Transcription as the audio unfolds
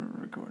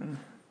recording.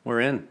 We're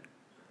in.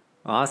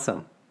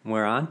 Awesome.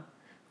 We're on?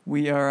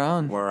 We are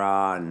on. We're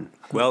on.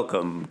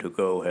 Welcome to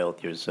Go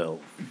Health Yourself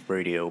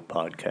radio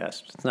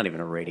podcast. It's not even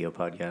a radio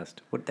podcast.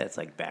 What? That's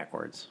like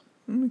backwards.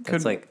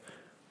 That's like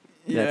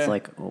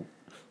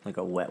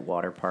a wet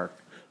water park,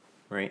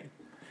 right?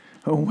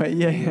 Oh, wait,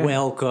 yeah.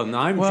 Welcome.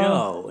 I'm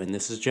Joe, and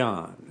this is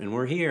John, and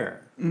we're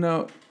here.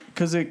 No,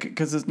 because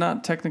it's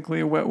not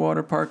technically a wet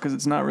water park, because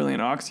it's not really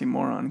an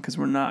oxymoron, because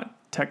we're not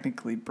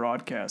technically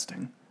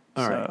broadcasting.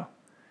 All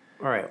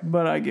right.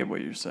 But I get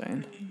what you're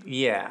saying.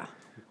 Yeah.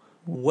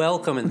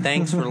 Welcome and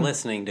thanks for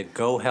listening to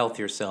Go Health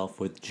Yourself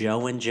with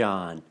Joe and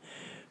John,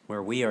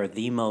 where we are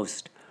the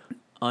most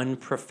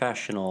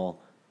unprofessional,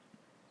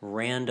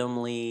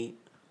 randomly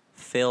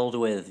filled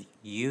with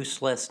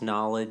useless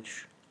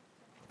knowledge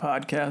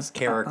Podcast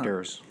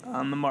characters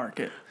on the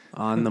market.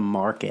 on the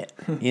market,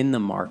 in the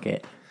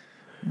market,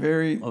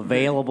 Very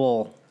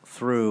available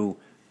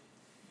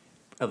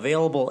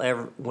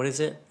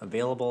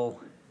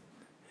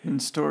in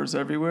stores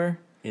everywhere.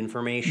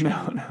 information.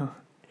 No.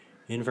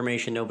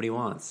 Information nobody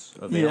wants.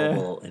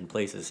 Available in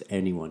places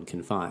anyone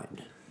can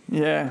find.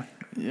 Yeah.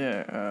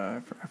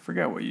 I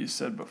forgot what you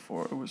said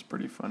before. It was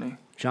pretty funny.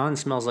 John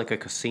smells like a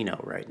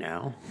casino right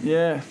now.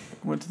 Yeah,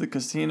 went to the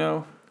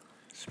casino.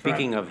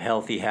 Speaking of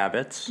healthy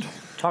habits,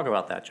 talk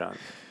about that, John.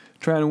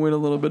 Trying to win a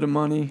little bit of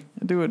money.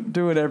 I do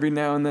it every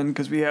now and then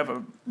because we have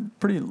a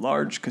pretty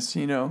large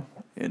casino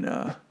in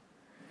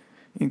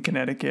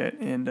Connecticut,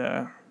 and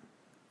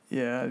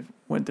I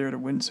went there to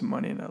win some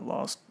money and I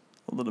lost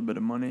a little bit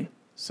of money,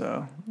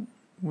 so it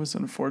was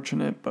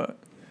unfortunate. But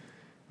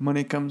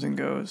money comes and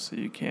goes, so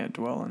you can't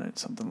dwell on it.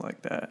 Something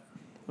like that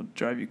will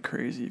drive you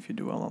crazy if you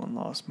dwell on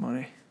lost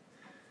money.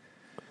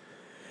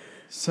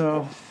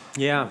 So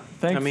Yeah,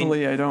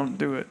 thankfully, I don't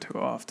do it too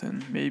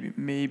often.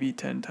 Maybe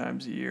 10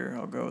 times a year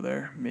I'll go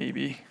there.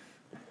 Maybe.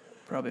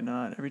 Probably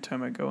not. Every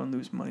time I go and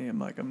lose money, I'm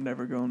like, I'm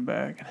never going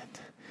back. And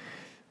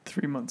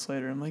 3 months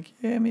later, I'm like,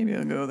 yeah, maybe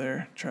I'll go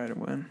there, try to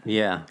win.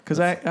 Yeah. Because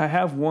I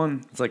have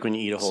won. It's like when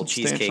you eat a whole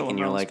cheesecake and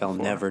you're like, I'll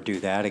never do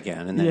that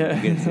again. And then Yeah.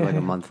 you get to like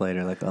a month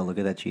later, like, oh, look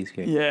at that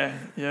cheesecake. Yeah.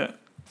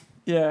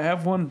 I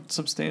have won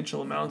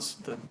substantial amounts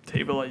at the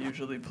table I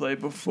usually play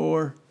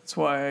before. That's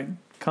why I'm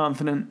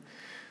confident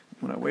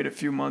when I wait a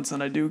few months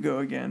and I do go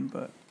again.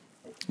 But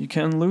you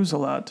can lose a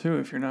lot too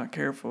if you're not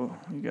careful.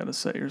 You got to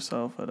set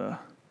yourself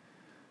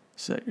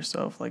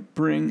like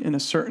bring in a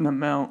certain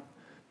amount.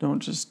 Don't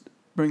just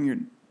bring your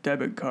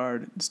debit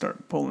card and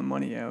start pulling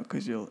money out,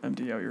 because you'll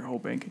empty out your whole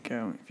bank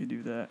account if you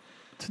do that.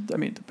 I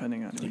mean,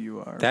 depending on who you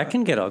are. That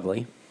can get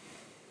ugly.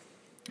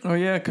 Oh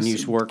yeah, Can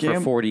because you work for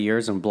 40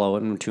 years and blow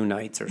it in 2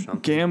 nights or something?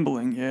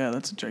 Gambling, yeah,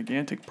 that's a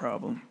gigantic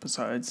problem.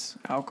 Besides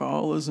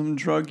alcoholism,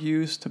 drug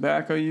use,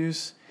 tobacco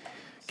use,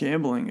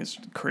 gambling is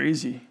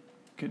crazy.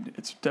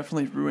 It's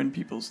definitely ruined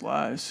people's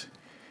lives.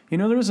 You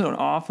know, there's an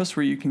office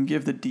where you can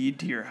give the deed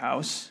to your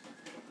house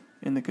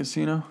in the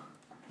casino.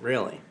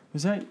 Really?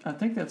 Was that? I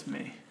think that's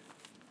me.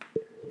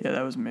 Yeah,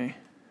 that was me.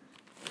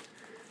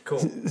 Cool.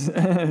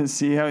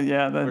 See how?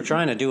 Yeah, We're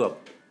trying to do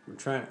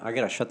I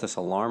got to shut this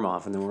alarm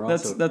off, and then we're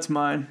also... That's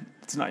mine.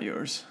 It's not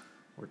yours.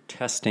 We're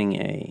testing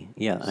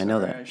I know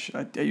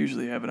that. I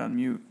usually have it on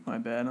mute. My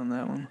bad on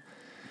that one.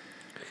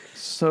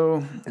 So...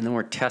 And then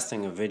we're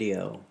testing a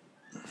video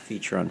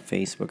feature on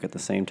Facebook at the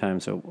same time,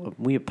 so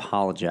we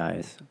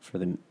apologize for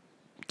the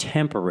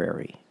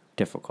temporary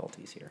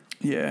difficulties here.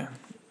 Yeah.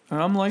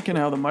 I'm liking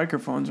how the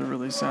microphones are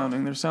really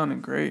sounding. They're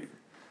sounding great.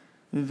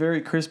 They're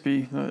very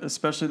crispy,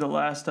 especially the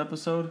last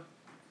episode.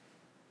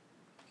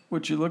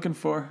 What you looking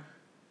for?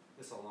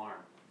 This alarm.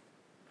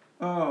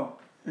 Oh,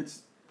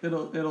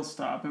 it'll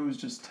stop. It was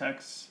just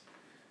text.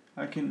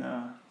 I can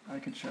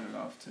shut it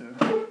off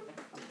too.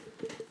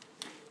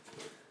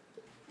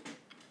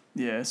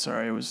 Yeah,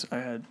 sorry. I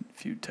had a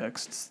few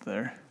texts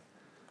there.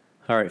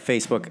 All right,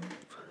 Facebook.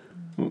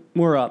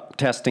 We're up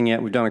testing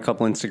it. We've done a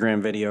couple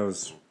Instagram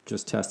videos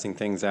just testing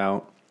things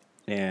out,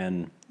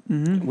 and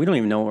we don't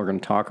even know what we're going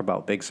to talk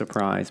about. Big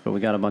surprise, but we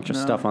got a bunch of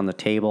stuff on the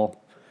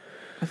table.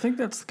 I think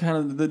that's kind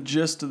of the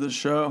gist of the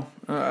show.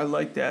 I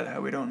like that, how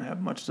we don't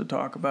have much to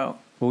talk about.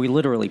 Well, we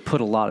literally put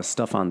a lot of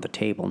stuff on the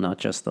table, not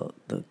just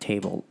the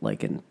table,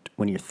 like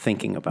when you're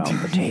thinking about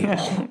the table.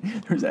 Yeah,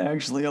 there's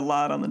actually a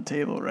lot on the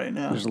table right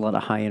now. There's a lot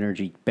of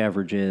high-energy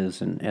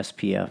beverages and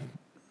SPF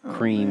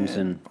creams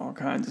and all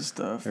kinds of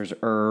stuff. There's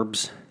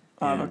herbs.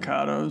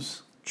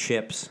 Avocados.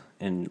 Chips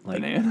and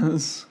like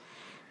bananas.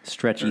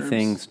 Stretchy herbs.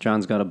 Things.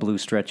 John's got a blue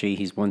stretchy.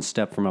 He's one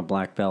step from a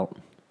black belt.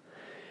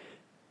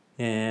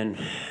 And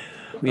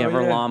we have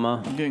our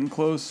llama. I'm getting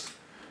close.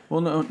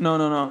 Well,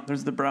 no.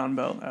 There's the brown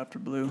belt after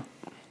blue.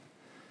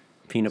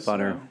 Peanut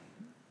butter.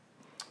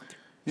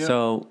 Yep.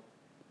 So,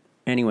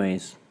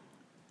 anyways.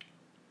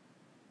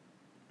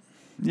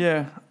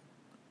 Yeah.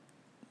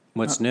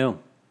 What's new?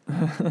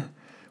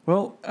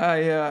 Well,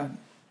 I'm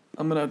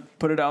going to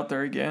put it out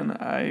there again.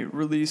 I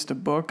released a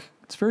book.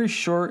 It's very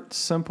short,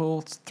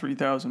 simple. It's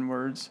 3,000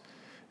 words.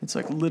 It's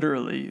like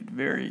literally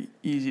very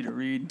easy to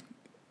read.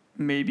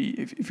 Maybe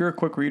if you're a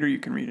quick reader, you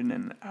can read it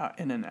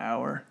in an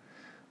hour.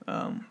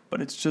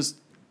 But it's just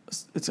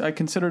I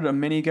consider it a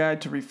mini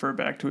guide to refer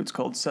back to. It's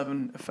called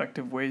 7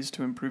 Effective Ways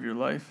to Improve Your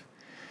Life.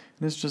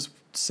 And it's just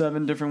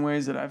 7 different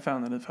ways that I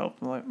found that have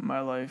helped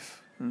my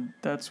life. And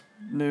that's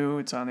new.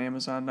 It's on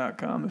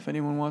Amazon.com if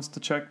anyone wants to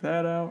check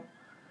that out.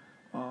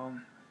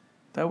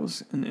 That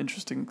was an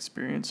interesting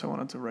experience. I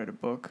wanted to write a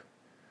book.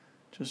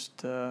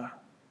 Just for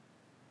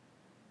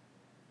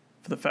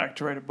the fact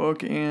to write a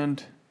book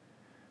and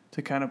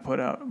to kind of put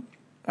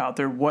out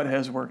there what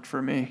has worked for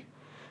me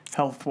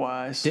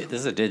health-wise. This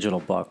is a digital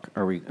book.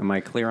 Am I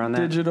clear on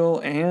that?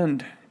 Digital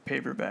and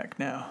paperback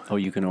now. Oh,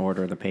 you can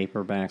order the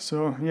paperback.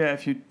 So, yeah,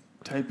 if you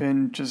type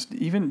in just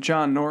even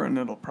John Norton,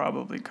 it'll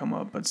probably come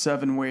up. But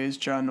 7 Ways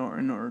John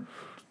Norton, or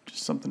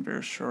just something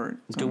very short.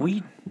 Do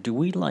we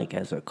like,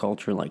 as a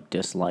culture, like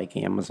dislike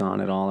Amazon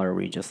at all, or are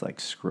we just like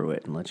screw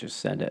it and let's just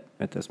send it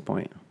at this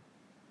point?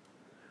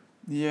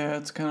 Yeah,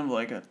 it's kind of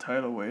like a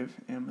tidal wave,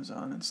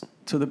 Amazon. It's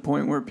to the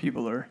point where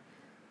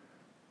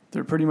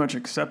they're pretty much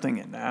accepting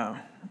it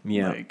now.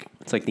 Yeah,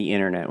 it's like the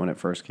internet when it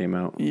first came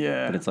out.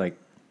 Yeah. But it's like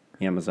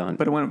Amazon.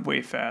 But it went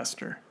way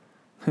faster.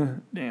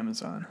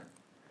 Amazon.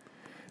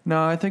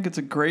 No, I think it's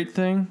a great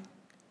thing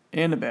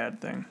and a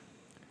bad thing.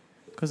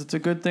 Because it's a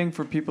good thing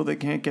for people that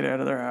can't get out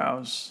of their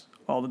house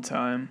all the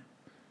time.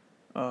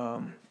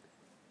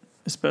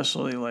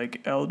 Especially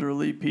like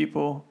elderly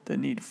people that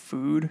need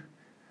food.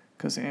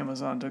 Because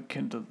Amazon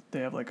they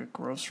have like a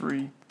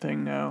grocery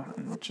thing now.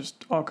 And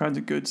just all kinds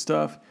of good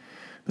stuff.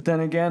 But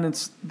then again,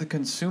 it's the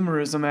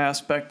consumerism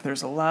aspect.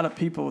 There's a lot of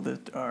people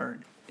that are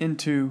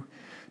into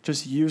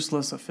just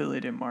useless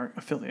affiliate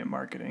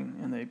marketing.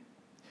 And they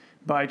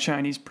buy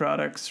Chinese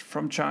products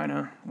from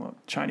China,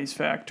 Chinese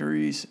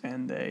factories,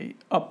 and they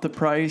up the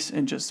price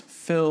and just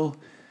fill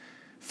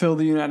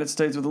the United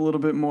States with a little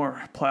bit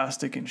more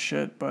plastic and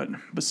shit. But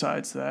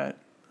besides that,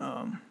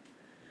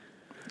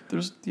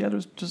 there's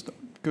just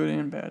good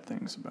and bad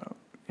things about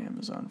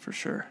Amazon for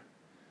sure.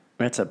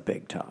 That's a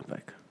big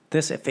topic.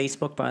 This at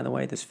Facebook, by the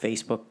way, this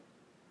Facebook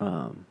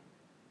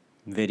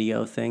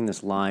video thing,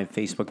 this live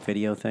Facebook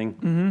video thing.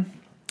 Mm-hmm.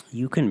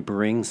 You can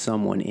bring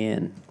someone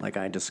in, like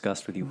I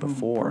discussed with you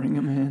before. Bring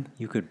them in.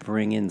 You could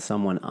bring in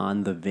someone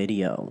on the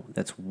video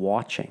that's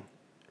watching.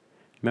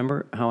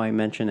 Remember how I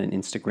mentioned on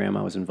Instagram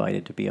I was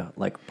invited to be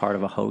part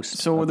of a host?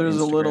 So there's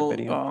a little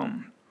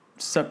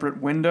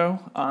separate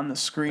window on the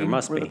screen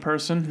the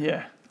person.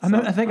 Yeah,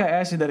 I think I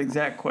asked you that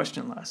exact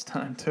question last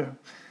time too.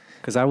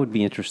 Because I would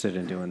be interested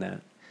in doing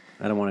that.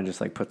 I don't want to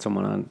just put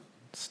someone on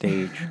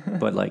stage,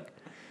 but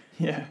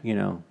yeah,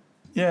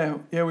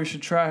 yeah, we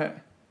should try it.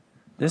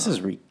 This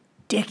is ridiculous.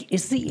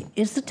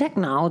 Is the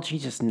technology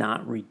just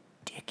not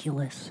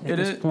ridiculous at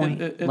this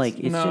point?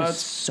 It's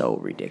so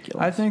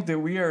ridiculous. I think that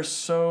we are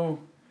so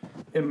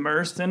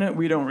immersed in it,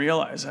 we don't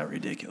realize how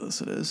ridiculous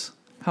it is.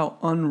 How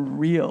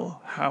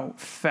unreal, how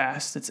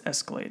fast it's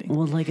escalating.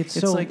 Well,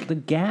 the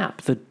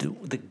gap,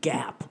 the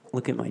gap.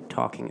 Look at my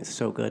talking is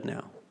so good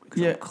now.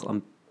 Yeah.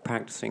 I'm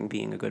practicing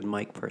being a good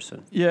mic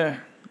person. Yeah.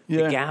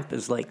 The gap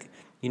is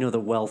the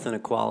wealth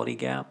inequality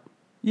gap.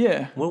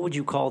 Yeah. What would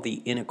you call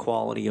the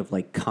inequality of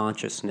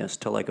consciousness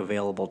to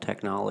available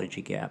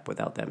technology gap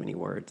without that many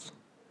words?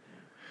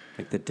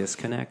 Like the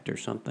disconnect or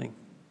something?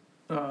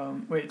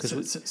 Wait,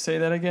 say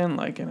that again,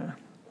 like in a...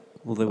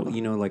 Well,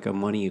 like a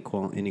money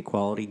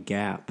inequality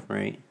gap,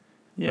 right?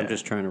 Yeah. I'm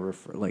just trying to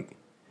refer,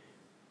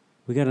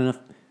 we got enough,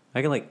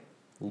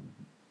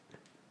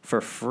 for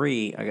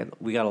free,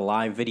 we got a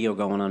live video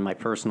going on my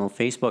personal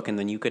Facebook, and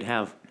then you could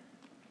have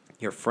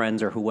your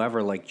friends or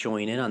whoever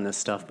join in on this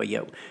stuff, but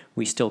yet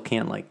we still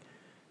can't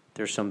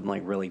there's some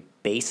really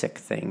basic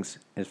things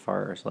as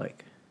far as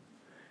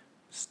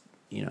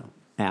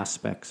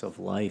aspects of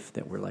life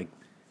that we're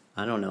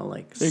I don't know,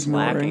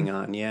 slacking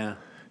on, yeah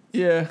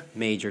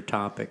major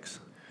topics,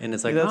 and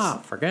it's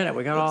forget it,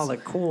 we got all the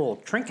cool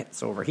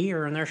trinkets over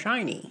here and they're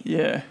shiny.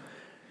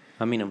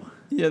 I mean,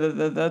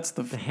 that's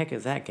the heck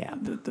is that gap?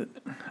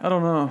 I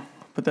don't know,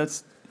 but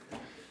that's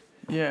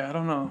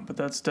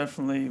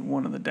definitely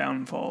one of the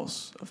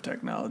downfalls of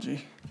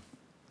technology.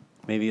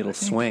 Maybe it'll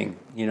swing.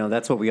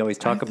 That's what we always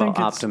talk about.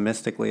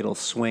 Optimistically, it'll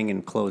swing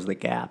and close the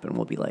gap, and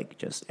we'll be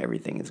just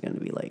everything is going to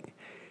be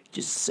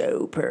just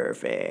so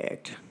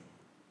perfect.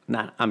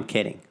 I'm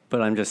kidding,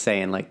 but I'm just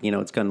saying,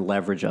 it's going to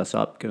leverage us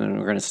up. We're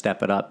going to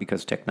step it up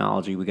because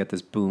technology. We get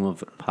this boom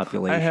of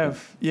population.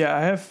 I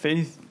have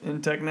faith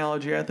in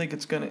technology. I think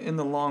it's going to, in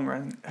the long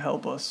run,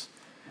 help us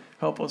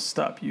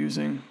stop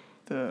using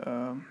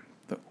the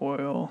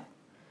oil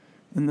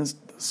and this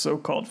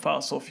so-called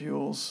fossil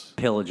fuels,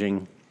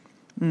 pillaging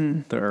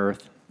the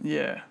earth.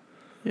 Yeah,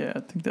 I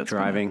think that's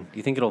driving. Do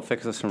you think it'll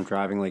fix us from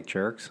driving like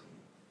jerks?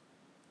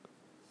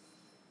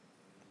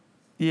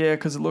 Yeah,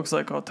 because it looks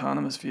like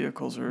autonomous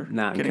vehicles are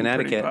getting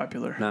pretty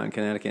popular. Not in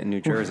Connecticut and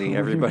New Jersey.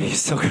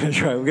 Everybody's still going to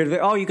drive.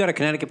 You got a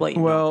Connecticut plate?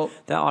 Well, no,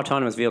 that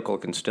autonomous vehicle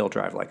can still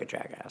drive like a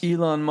jackass.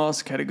 Elon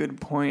Musk had a good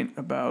point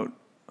about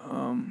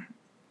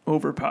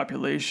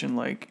overpopulation.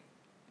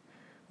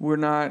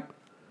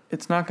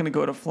 It's not going to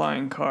go to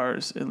flying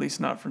cars, at least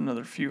not for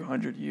another few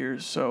hundred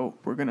years. So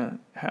we're going to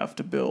have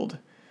to build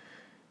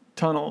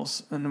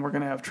tunnels, and we're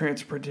going to have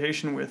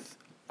transportation with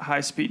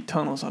high-speed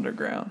tunnels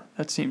underground.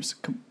 That seems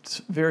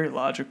very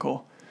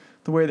logical,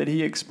 the way that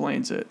he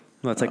explains it.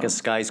 Well, it's like a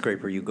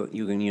skyscraper. You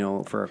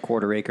can for a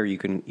quarter acre, you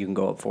can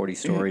go up 40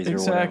 stories or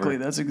whatever. Exactly.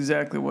 That's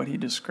exactly what he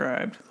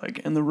described.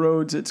 Like, and the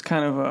roads, it's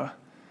kind of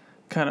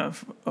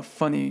a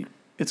funny.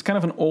 It's kind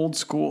of an old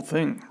school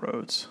thing.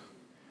 Roads,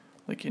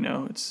 like it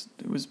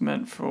was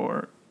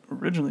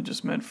originally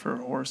just meant for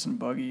horse and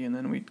buggy, and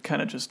then we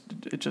kind of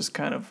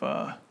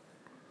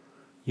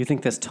You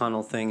think this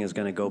tunnel thing is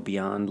going to go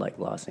beyond like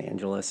Los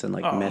Angeles and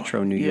like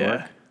Metro New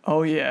York?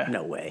 Oh yeah.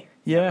 No way.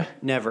 Yeah.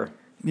 Never.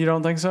 You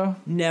don't think so?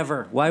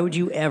 Never. Why would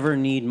you ever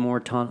need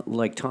more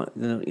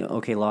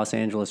okay, Los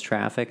Angeles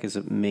traffic is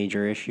a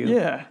major issue.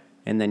 Yeah.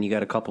 And then you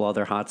got a couple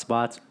other hot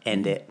spots.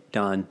 End it.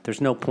 Done.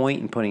 There's no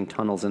point in putting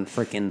tunnels in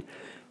freaking,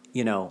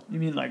 You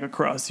mean like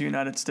across the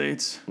United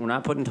States? We're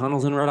not putting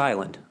tunnels in Rhode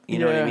Island. You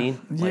know what I mean?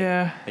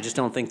 Yeah. I just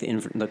don't think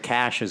the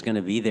cash is going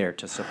to be there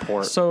to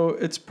support. So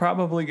it's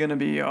probably going to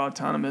be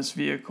autonomous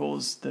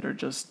vehicles that are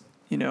just,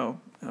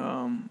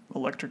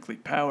 electrically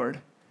powered.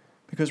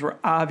 Because we're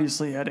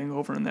obviously heading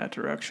over in that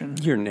direction.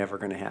 You're never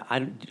going to have...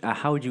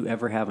 how would you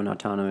ever have an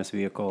autonomous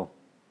vehicle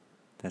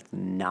that's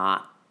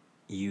not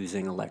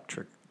using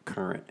electric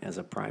current as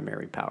a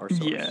primary power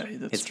source? Yeah,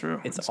 that's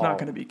true. It's not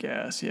going to be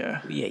gas,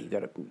 yeah. Yeah, you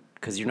got to...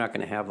 Because you're not going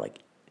to have, like...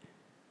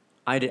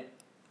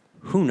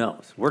 Who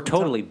knows? We're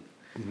totally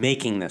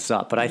making this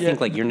up, but I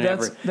think, like, you're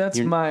never...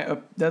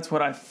 That's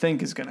what I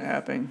think is going to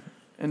happen.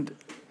 And,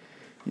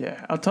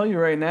 yeah, I'll tell you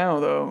right now,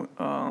 though...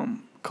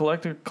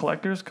 collectible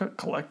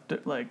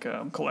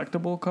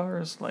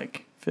cars,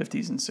 like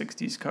 50s and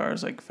 60s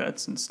cars, like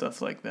Vets and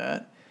stuff like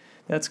that.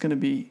 That's going to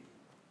be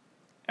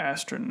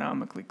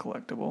astronomically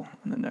collectible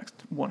in the next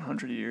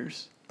 100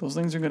 years. Those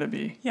things are going to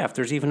be... Yeah, if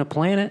there's even a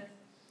planet.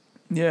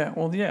 Yeah,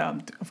 well, yeah,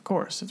 of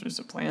course, if there's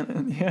a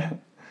planet, yeah.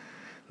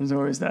 There's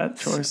always that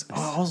choice.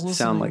 I was listening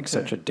Sound like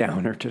such a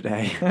downer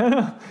today.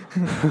 Yeah,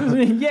 there's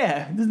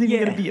even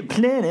going to be a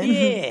planet.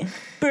 Yeah,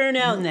 burn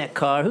out in that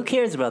car. Who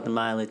cares about the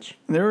mileage?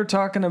 They were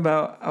talking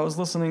about... I was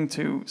listening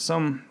to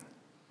some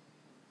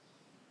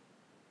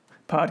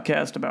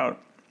podcast about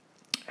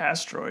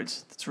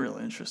asteroids. That's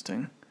really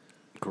interesting.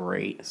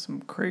 Great.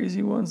 Some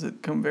crazy ones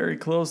that come very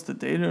close that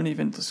they don't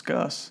even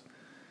discuss.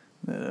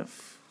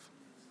 There's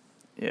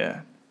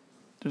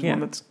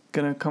one that's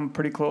going to come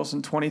pretty close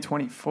in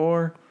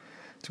 2024.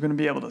 It's going to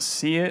be able to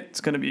see it. It's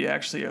going to be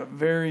actually a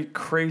very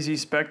crazy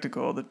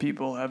spectacle that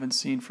people haven't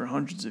seen for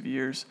hundreds of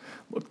years.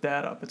 Look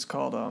that up. It's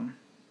called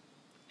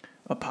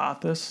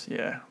Apophis.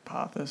 Yeah,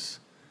 Apophis.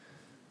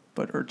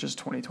 Or just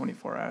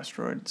 2024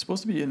 asteroid. It's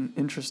supposed to be an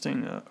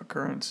interesting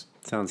occurrence.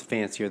 Sounds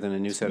fancier than a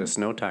new set of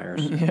snow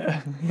tires.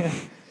 Yeah.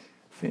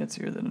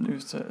 Fancier than a new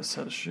set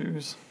of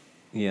shoes.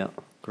 Yeah,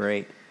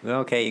 great.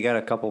 Okay, you got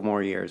a couple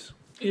more years.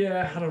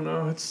 Yeah, I don't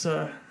know. It's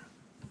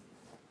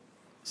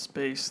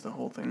space. The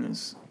whole thing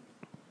is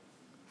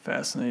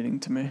fascinating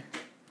to me.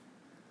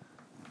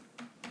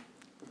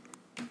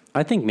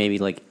 I think maybe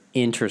like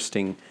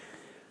interesting...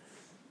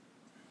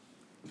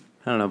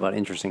 I don't know about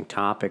interesting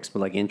topics, but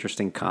like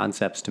interesting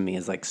concepts to me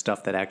is like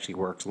stuff that actually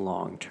works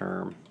long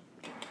term,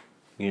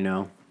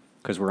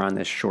 because we're on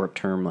this short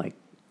term like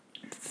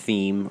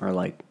theme, or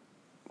like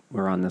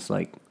we're on this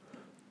like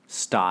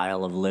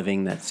style of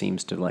living that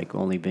seems to like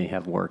only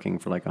have working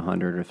for like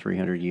 100 or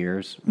 300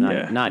 years.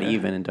 Not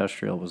even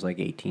industrial was like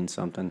 18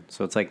 something.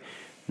 So it's like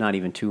not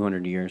even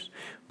 200 years.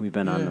 We've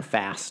been on the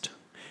fast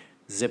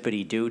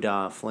zippity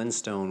doo-dah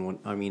Flintstone,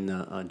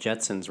 the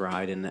Jetsons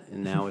ride, and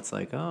now it's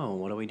like, oh,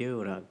 what do we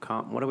do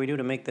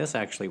to make this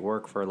actually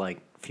work for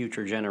like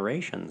future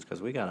generations?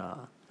 Because we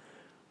got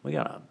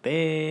a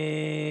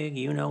big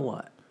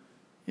what.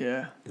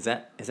 Yeah. Is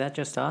that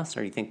just us,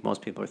 or do you think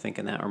most people are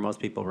thinking that, or most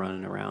people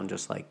running around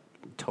just like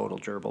total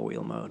gerbil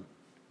wheel mode?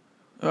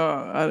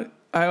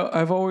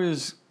 I've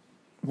always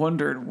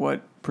wondered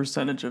what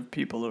percentage of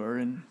people are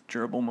in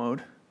gerbil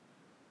mode.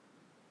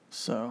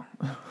 So.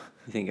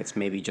 You think it's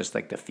maybe just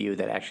like the few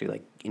that actually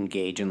like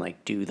engage and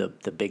like do the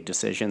big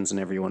decisions and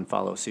everyone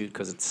follows suit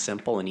because it's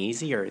simple and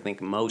easy? Or you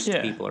think most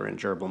people are in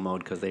gerbil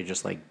mode because they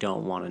just like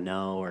don't want to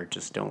know, or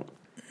just don't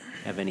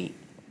have any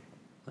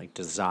like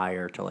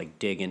desire to like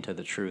dig into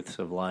the truths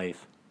of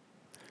life?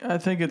 I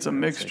think it's a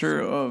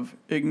mixture of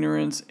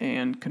ignorance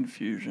and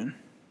confusion.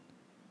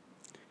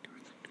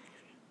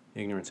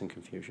 Ignorance and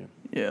confusion.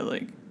 Yeah,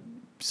 like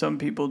some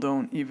people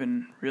don't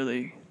even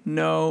really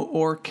know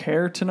or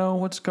care to know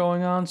what's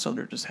going on, so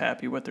they're just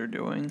happy what they're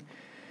doing,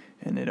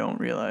 and they don't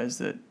realize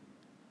that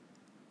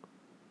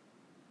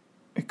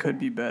it could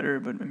be better,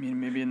 but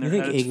maybe in their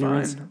head it's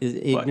fine.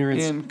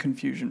 Ignorance and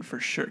confusion for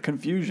sure.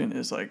 Confusion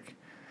is like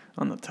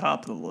on the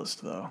top of the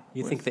list, though.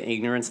 You think the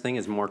ignorance thing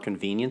is more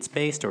convenience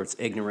based, or it's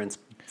ignorance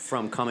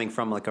coming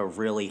from like a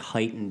really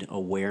heightened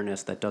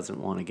awareness that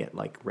doesn't want to get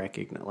like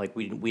recognized? Like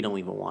we don't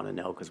even want to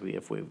know, because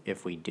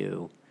if we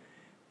do,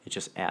 it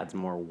just adds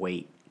more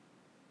weight.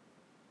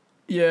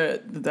 Yeah,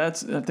 I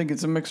think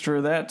it's a mixture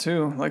of that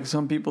too. Like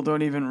some people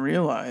don't even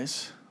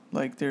realize,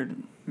 like they're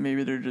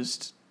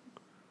just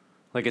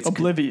like it's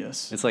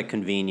oblivious. It's like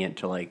convenient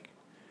to like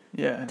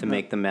Yeah. to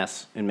make the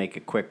mess and make a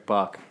quick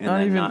buck, and Not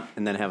then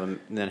even-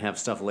 and then have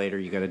stuff later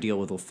you got to deal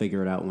with. We'll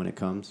figure it out when it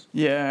comes.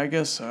 Yeah, I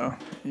guess so.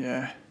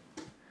 Yeah.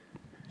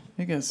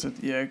 I guess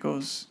it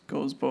goes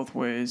both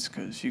ways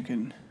because you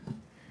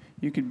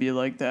could be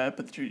like that,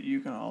 but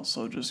you can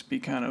also just be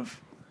kind of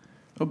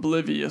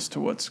oblivious to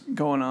what's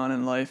going on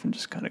in life and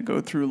just kind of go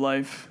through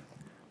life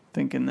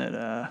thinking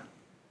that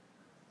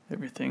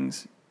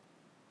everything's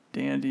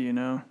dandy, you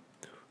know.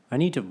 I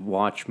need to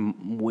watch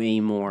way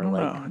more. I don't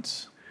Like know,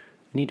 it's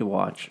I need to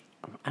watch.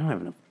 I don't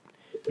have enough.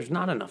 There's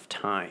not enough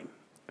time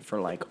for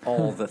like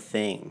all the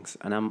things,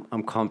 and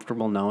I'm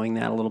comfortable knowing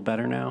that a little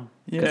better now.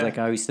 Because Yeah. like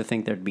I used to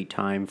think there'd be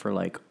time for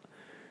like,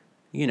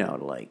 you know,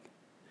 to like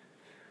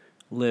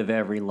live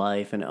every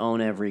life and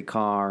own every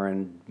car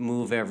and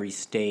move every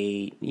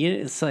state.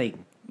 It's like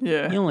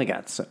yeah. you only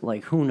got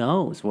like who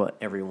knows what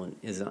everyone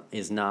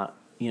is not.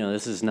 You know,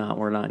 this is not.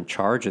 We're not in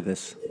charge of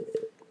this.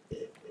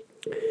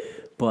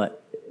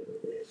 But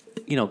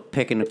you know,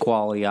 picking a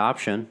quality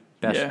option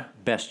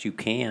best you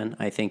can,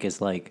 I think,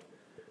 is like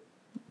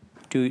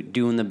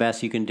doing the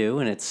best you can do,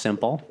 and it's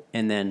simple.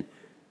 And then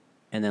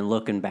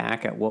looking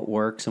back at what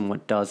works and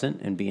what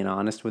doesn't, and being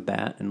honest with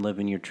that, and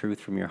living your truth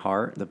from your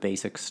heart, the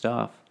basic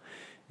stuff,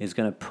 is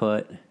going to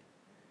put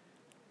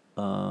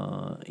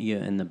you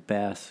in the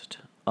best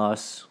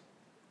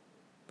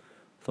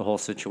the whole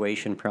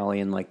situation probably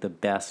in like the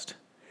best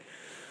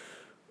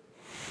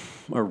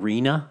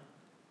arena.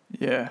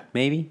 Yeah.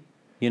 Maybe,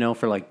 you know,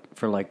 for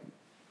like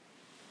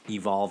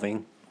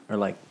evolving or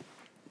like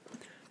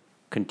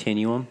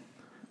continuum.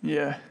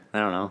 Yeah. I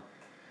don't know.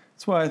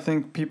 That's why I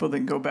think people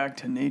that go back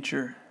to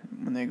nature,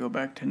 when they go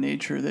back to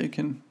nature, they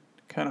can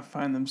kind of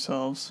find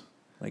themselves.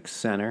 Like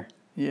center.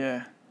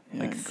 Yeah.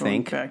 Yeah. Like going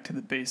think. back to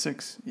the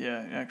basics.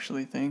 Yeah.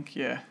 Actually think.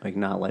 Yeah. Like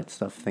not let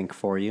stuff think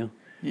for you.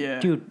 Yeah.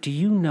 Dude, do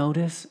you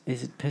notice?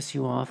 Is it piss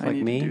you off I like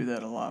need me? to do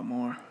that a lot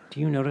more. Do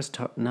you notice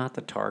not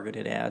the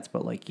targeted ads,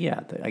 but like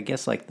I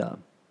guess like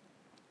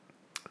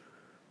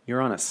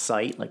you're on a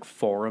site like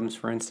forums,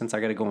 for instance. I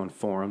got to go on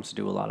forums to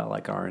do a lot of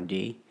like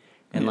R&D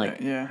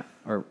and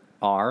or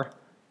R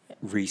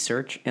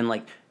research, and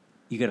like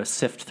you got to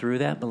sift through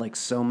that. But like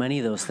so many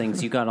of those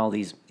things, you got all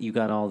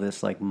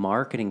this like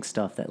marketing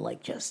stuff that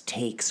like just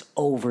takes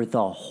over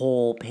the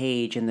whole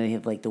page, and they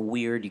have like the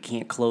weird you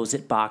can't close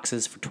it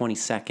boxes for 20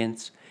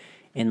 seconds.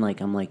 And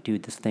like I'm like,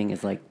 dude, this thing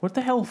is like What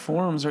the hell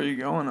forums are you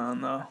going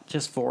on though?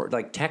 just for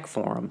like tech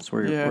forums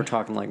where Yeah. we're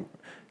talking like,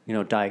 you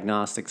know,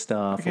 diagnostic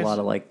stuff, I guess- a lot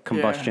of like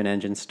combustion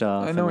engine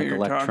stuff, I know what and like you're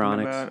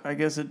electronics. talking about. I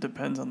guess it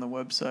depends on the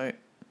website.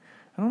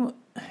 I don't.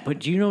 But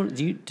do you know?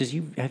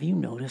 Have you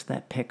noticed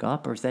that pick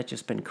up, or has that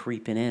just been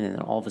creeping in, and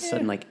then all of a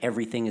sudden, like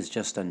everything is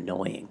just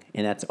annoying,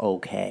 and that's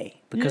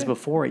okay? Because Yeah.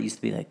 before it used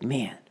to be like,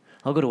 man,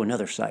 I'll go to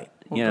another site,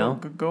 you know?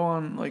 Go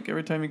on, like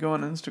every time you go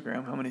on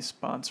Instagram, how many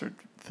sponsored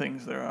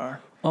things there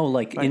are. Oh,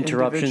 like By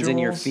interruptions in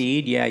your individuals?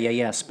 feed?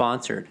 Yeah,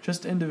 sponsored.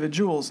 Just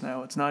individuals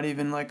now. It's not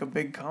even like a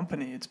big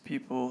company. It's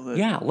people that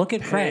Yeah, look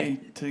at pay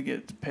Craig.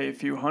 to pay a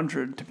few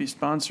hundred to be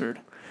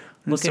sponsored.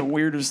 And Look it's the at-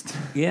 weirdest.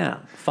 Yeah,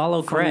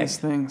 follow Craig. Funniest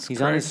things. He's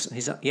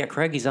Craig. on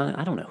Craig. He's on.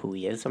 I don't know who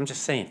he is. I'm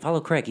just saying.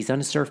 Follow Craig. He's on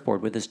his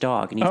surfboard with his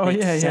dog, and he's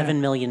making $7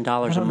 million I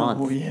a don't know month.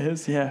 who he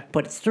is. Yeah.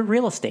 But it's the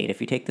real estate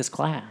if you take this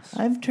class.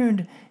 I've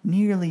turned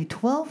nearly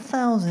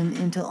 12,000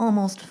 into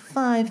almost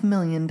 $5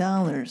 million.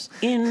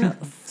 In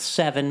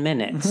 7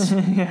 minutes.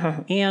 Yeah.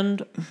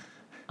 And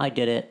I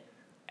did it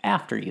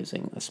after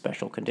using a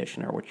special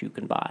conditioner, which you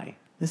can buy.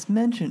 This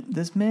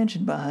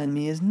mansion behind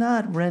me is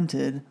not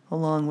rented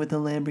along with a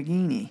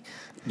Lamborghini.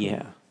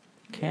 Yeah.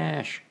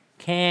 Cash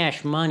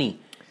money.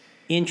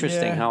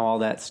 Interesting Yeah. how all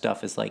that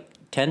stuff is like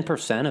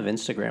 10% of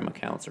Instagram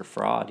accounts are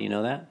fraud. You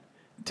know that?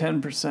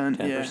 10%.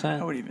 10%.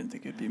 Yeah. I would even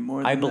think it'd be more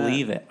than I that.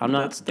 believe it. I'm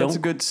not. That's a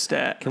don't- good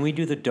stat. Can we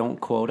do the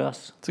don't quote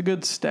us? It's a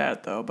good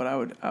stat though, but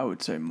I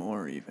would say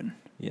more even.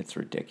 It's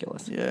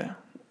ridiculous. Yeah.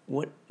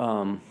 What?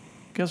 I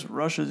guess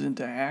Russia's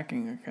into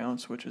hacking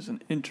accounts, which is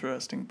an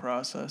interesting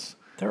process.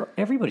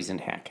 Everybody's in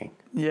hacking.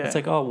 Yeah. It's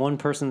like, oh, one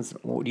person's.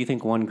 Do you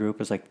think one group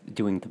is like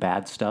doing the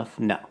bad stuff?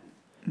 No.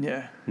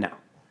 Yeah. No.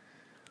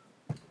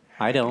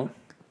 I don't.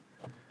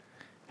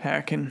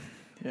 Hacking.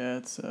 Yeah,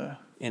 it's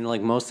And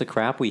like most of the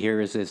crap we hear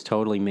is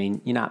totally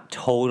you're not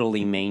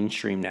totally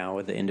mainstream now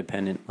with the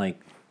independent like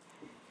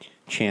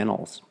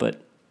channels,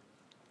 but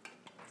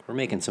we're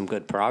making some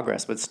good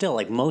progress. But still,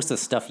 like most of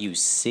the stuff you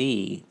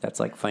see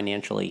that's like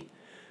financially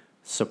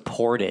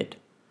supported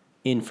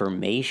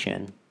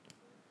information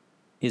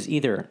is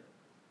either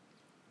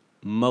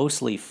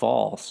mostly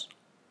false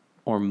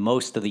or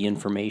most of the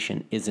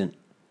information is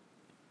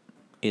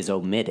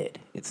omitted.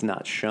 It's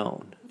not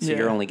shown. So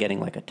you're Yeah. only getting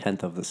like a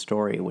tenth of the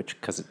story, which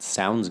because it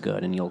sounds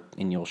good and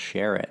you'll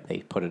share it. They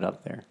put it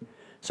up there,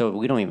 so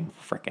we don't even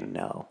freaking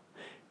know.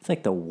 It's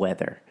like the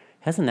weather.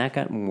 Hasn't that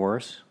gotten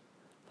worse?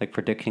 Like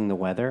predicting the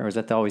weather, or has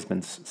that always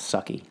been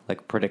sucky?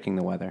 Like predicting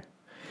the weather.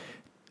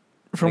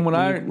 from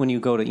Like when you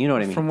go to, you know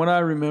what I mean? from what I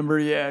remember,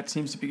 yeah, it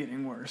seems to be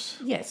getting worse.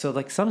 Yeah. So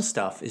like some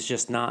stuff is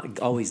just not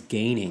always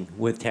gaining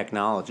with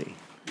technology.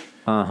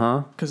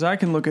 Uh-huh. Because I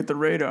can look at the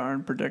radar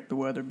and predict the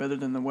weather better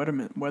than the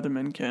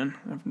weathermen can.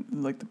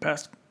 Like the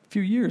past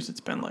few years, it's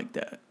been like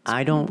that.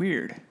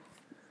 Weird.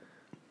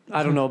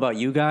 I don't know about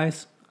you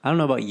guys. I don't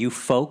know about you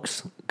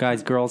folks,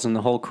 guys, girls, and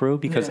the whole crew,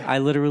 because Yeah. I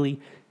literally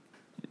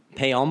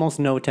pay almost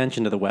no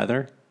attention to the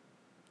weather.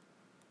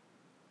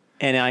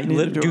 And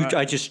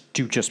I just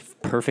do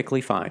just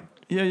perfectly fine.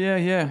 Yeah.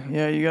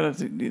 You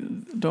gotta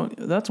don't.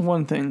 That's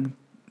one thing.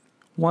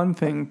 One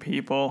thing,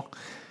 people.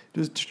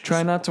 Just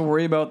try not to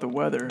worry about the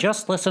weather.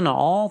 Just listen to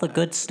all the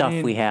good stuff I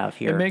mean, we have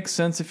here. It makes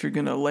sense if you're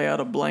gonna lay out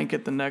a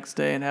blanket the next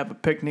day and have a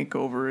picnic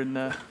over in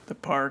the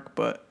park,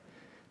 but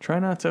try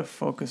not to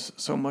focus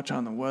so much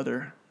on the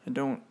weather and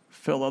don't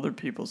fill other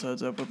people's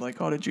heads up with like,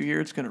 oh, did you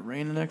hear it's gonna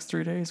rain the next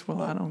 3 days?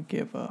 Well, I don't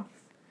give a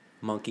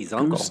Monkey's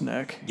uncle.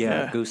 gooseneck.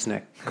 Yeah,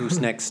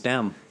 gooseneck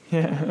stem.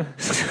 Yeah.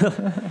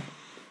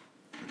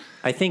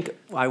 I think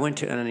I went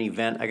to an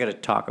event. I got to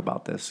talk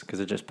about this because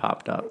it just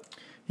popped up.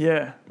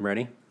 Yeah.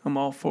 Ready? I'm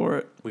all for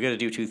it. We got to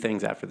do two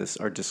things after this: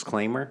 our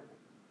disclaimer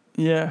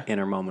Yeah. and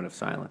our moment of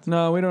silence.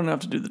 No, we don't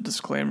have to do the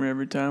disclaimer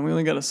every time. We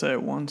only got to say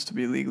it once to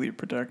be legally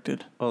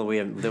protected. Oh, we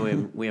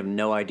have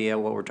no idea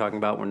what we're talking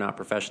about. We're not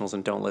professionals,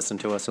 and don't listen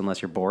to us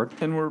unless you're bored.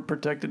 And we're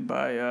protected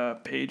by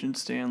Page and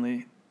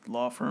Stanley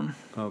law firm.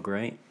 Oh,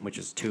 great! Which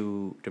is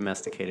 2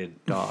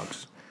 domesticated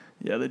dogs.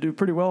 Yeah, they do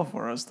pretty well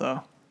for us,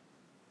 though.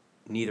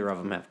 Neither of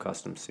them have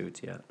custom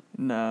suits yet.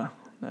 No,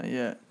 not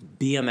yet.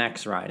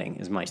 BMX riding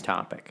is my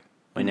topic.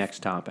 My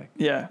next topic.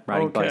 Yeah.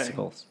 Riding okay.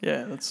 bicycles.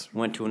 Yeah, that's.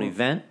 Went to an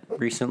event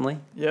recently.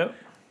 Yep.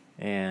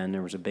 And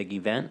there was a big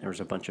event. There was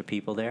a bunch of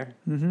people there.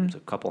 Mm-hmm. There was a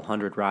couple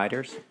hundred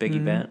riders. Big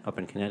event up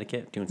in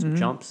Connecticut, doing some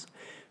jumps,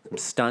 some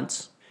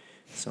stunts,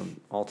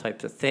 some all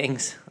types of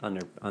things on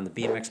the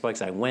BMX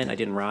bikes. I went. I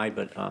didn't ride,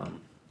 but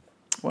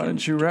Why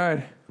didn't you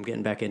ride? I'm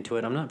getting back into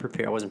it. I'm not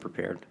prepared. I wasn't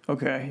prepared.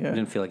 Okay. I Yeah.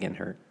 didn't feel like getting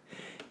hurt.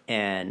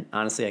 And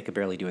honestly, I could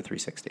barely do a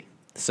 360.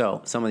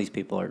 So some of these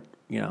people are,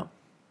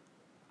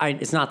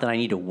 it's not that I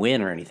need to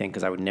win or anything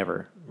because I would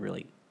never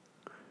really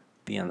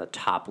be on the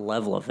top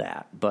level of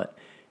that. But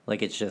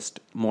like it's just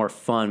more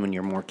fun when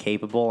you're more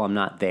capable. I'm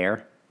not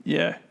there.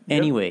 Yeah. Yep.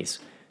 Anyways,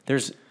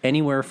 there's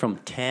anywhere from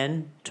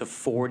 10 to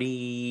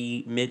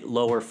 40,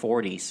 lower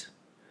 40s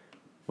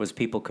was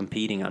people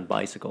competing on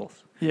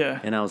bicycles. Yeah.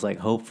 And I was like,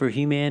 hope for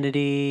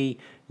humanity,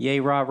 yay,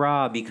 rah,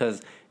 rah,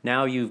 because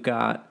now you've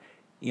got,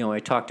 I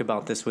talked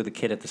about this with a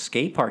kid at the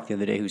skate park the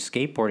other day who's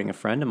skateboarding, a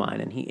friend of mine,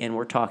 and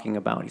we're talking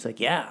about, he's like,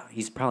 yeah,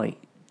 he's probably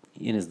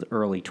in his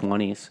early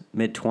 20s,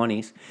 mid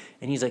 20s,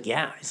 and he's like,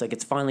 yeah, he's like,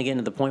 it's finally getting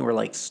to the point where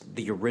like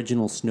the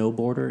original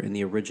snowboarder and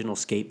the original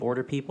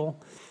skateboarder people,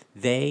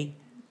 they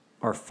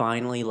are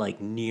finally like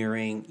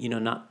nearing,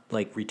 not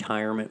like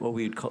retirement, what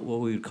we would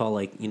call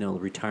like,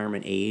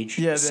 retirement age,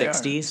 Yeah.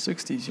 60s,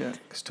 60s. Yeah.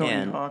 Because Tony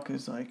And- Hawk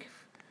is like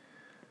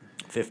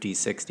 50s,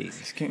 60s.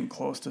 he's getting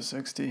close to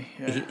 60.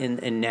 Yeah.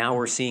 And now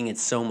we're seeing it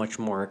so much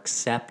more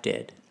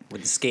accepted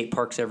with the skate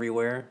parks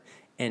everywhere.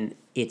 And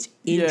it's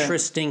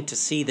interesting to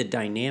see the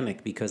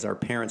dynamic because our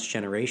parents'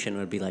 generation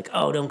would be like,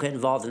 oh, don't get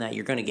involved in that.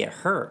 You're going to get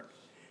hurt.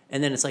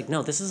 And then it's like,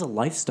 no, this is a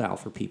lifestyle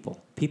for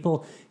people.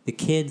 The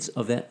kids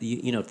of that,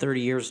 30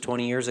 years,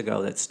 20 years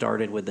ago that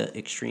started with the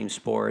extreme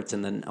sports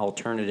and then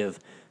alternative,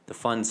 the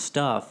fun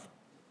stuff,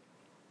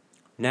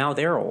 now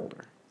they're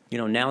older.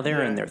 Now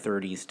they're in their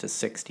 30s to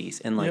 60s.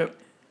 And like, Yep.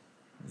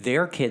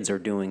 their kids are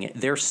doing it.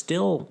 They're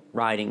still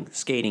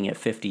skating at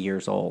 50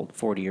 years old,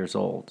 40 years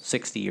old,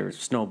 60 years,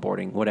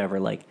 snowboarding, whatever.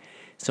 Like,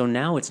 so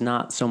now it's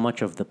not so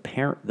much of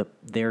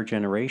their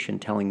generation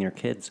telling their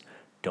kids,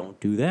 don't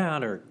do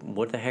that, or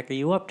what the heck are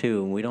you up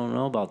to? And we don't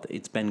know about that.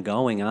 It's been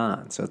going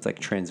on. So it's like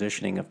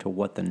transitioning up to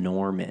what the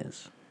norm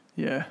is.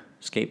 Yeah.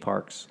 Skate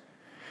parks.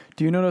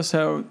 Do you notice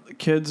how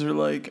kids are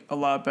like a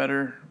lot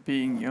better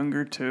being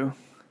younger too?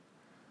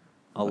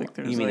 Like,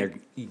 there's You mean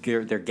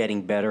they're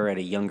getting better at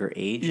a younger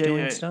age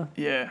doing stuff?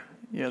 Yeah.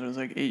 Yeah, there's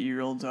like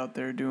 8-year-olds out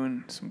there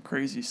doing some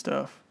crazy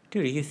stuff.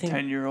 Dude, you think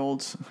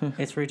 10-year-olds.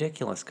 it's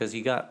ridiculous because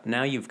you've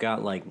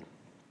got like,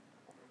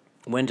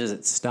 when does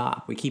it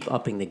stop? We keep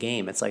upping the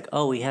game. It's like,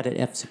 oh, we had an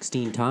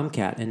F-16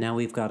 Tomcat and now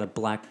we've got a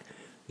black,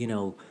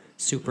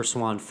 Super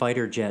Swan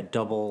fighter jet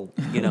double,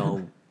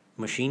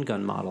 machine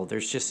gun model.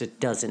 It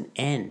doesn't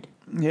end.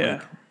 Yeah.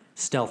 Like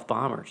stealth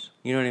bombers.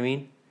 You know what I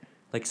mean?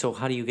 Like, so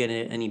how do you get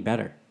it any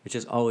better? It's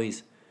just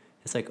always,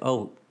 it's like,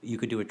 oh, you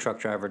could do a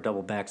truck driver,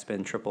 double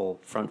backspin, triple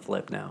front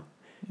flip now.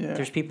 Yeah.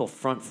 There's people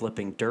front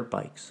flipping dirt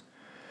bikes.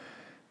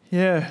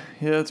 Yeah,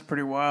 it's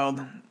pretty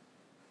wild.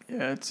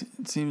 Yeah, it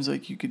seems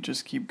like you could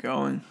just keep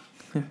going.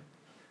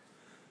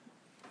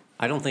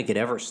 I don't think it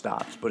ever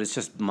stops, but it's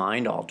just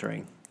mind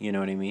altering. You know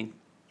what I mean?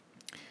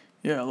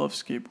 Yeah, I love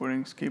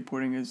skateboarding.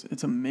 Skateboarding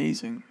it's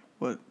amazing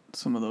what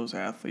some of those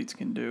athletes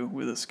can do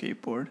with a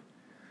skateboard.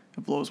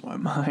 It blows my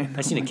mind.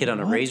 I seen a I'm kid like, on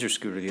a what? razor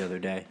scooter the other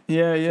day.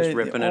 Yeah, Just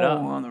ripping it up.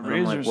 on the And I'm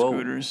razor like, whoa,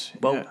 scooters.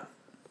 whoa. Yeah.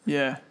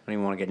 Yeah. I don't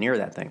even want to get near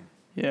that thing.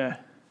 Yeah.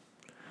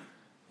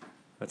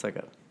 That's like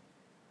a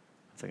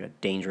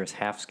dangerous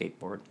half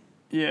skateboard.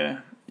 Yeah.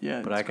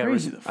 Yeah. But it's I got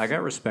crazy I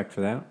got respect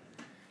for that.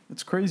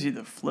 It's crazy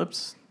the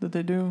flips that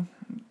they do.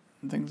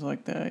 and things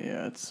like that.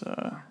 Yeah, it's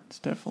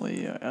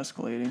definitely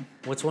escalating.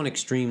 What's one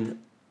extreme,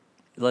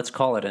 let's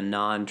call it a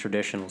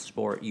non-traditional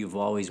sport you've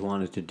always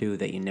wanted to do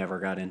that you never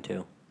got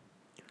into?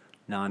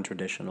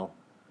 Non-traditional.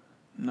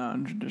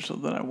 Non-traditional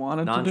that I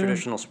wanted to do.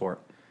 Non-traditional sport.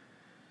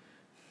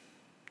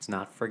 It's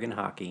not friggin'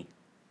 hockey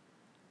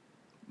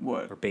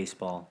What? or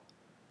baseball.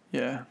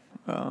 Yeah.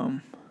 You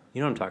know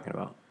what I'm talking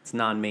about? It's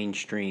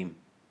non-mainstream,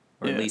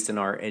 or at Yeah. least in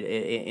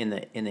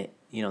the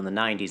you know, in the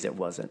 90s it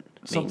wasn't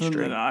Something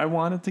mainstream. that I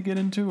wanted to get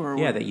into, or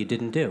Yeah, what? that you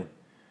didn't do.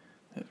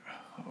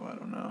 Oh, I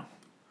don't know.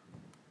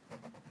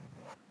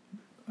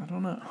 I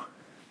don't know.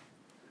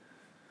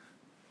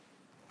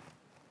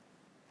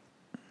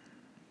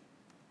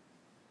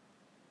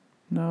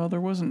 No,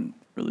 there wasn't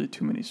really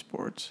too many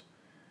sports.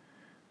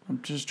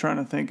 I'm just trying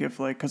to think if,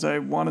 like, because I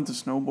wanted to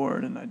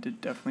snowboard, and I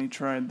did definitely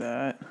tried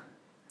that.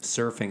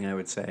 Surfing, I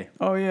would say.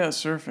 Oh, yeah,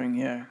 surfing,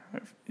 yeah.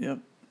 Yep.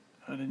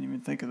 I didn't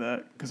even think of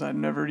that, because I'd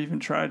never even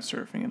tried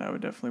surfing, and I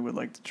would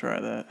like to try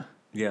that.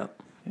 Yeah.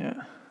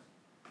 Yeah.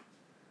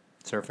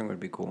 Surfing would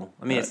be cool.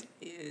 I mean,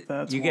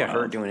 That's you get hurt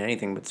wild. doing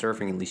anything but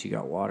surfing. At least you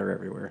got water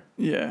everywhere,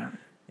 Yeah.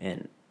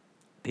 and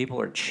people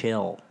are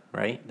chill,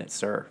 right? That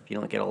surf. You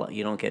don't get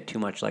you don't get too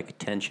much like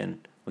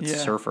attention with Yeah.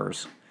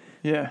 surfers.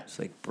 Yeah. It's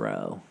like,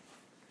 bro,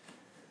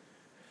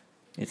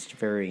 it's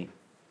very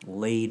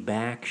laid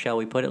back, shall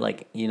we put it?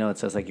 Like, you know, it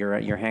says like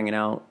you're hanging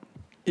out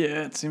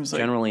Yeah, it seems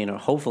like... generally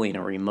hopefully in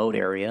a remote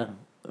area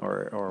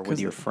or with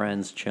 'Cause your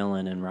friends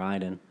chilling and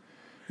riding.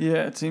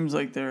 Yeah, it seems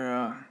like they're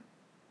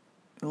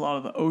a lot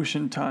of the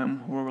ocean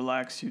time will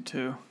relax you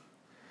too.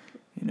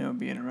 You know,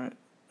 being right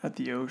at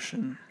the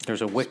ocean,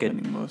 There's a wicked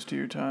spending most of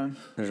your time.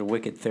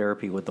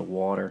 therapy with the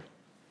water.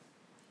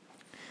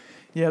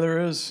 Yeah, there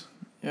is.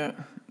 Yeah,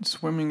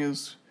 swimming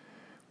is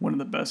one of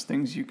the best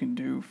things you can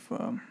do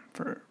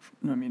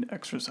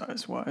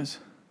exercise wise.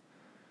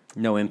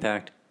 No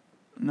impact.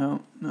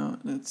 No,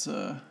 it's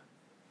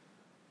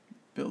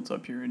builds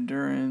up your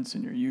endurance,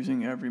 and you're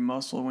using every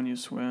muscle when you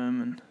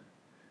swim, and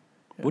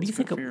What do it's you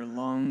think good of- for your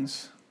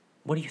lungs?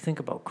 What do you think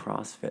about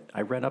CrossFit?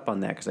 I read up on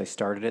that because I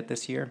started it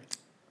this year.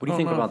 What do you Oh,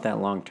 think no. about that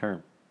long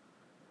term?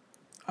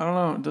 I don't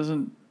know. It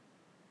doesn't.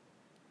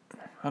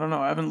 I don't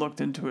know. I haven't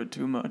looked into it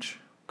too much.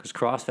 Because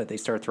CrossFit, they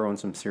start throwing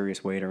some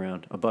serious weight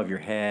around above your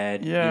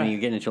head. Yeah. You're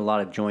getting into a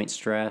lot of joint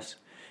stress.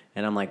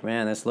 And I'm like,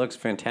 man, this looks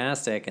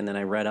fantastic. And then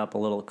I read up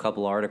a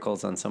couple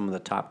articles on some of the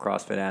top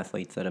CrossFit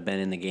athletes that have been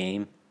in the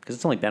game. Because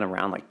it's only been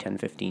around like 10,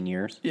 15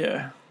 years.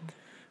 Yeah. And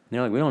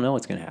they're like, we don't know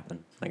what's going to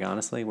happen. Like,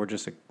 honestly, we're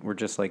just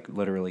like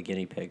literally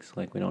guinea pigs.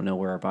 Like, we don't know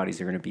where our bodies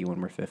are going to be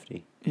when we're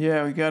 50,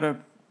 Yeah, we gotta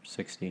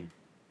 60.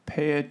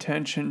 pay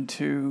attention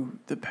to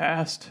the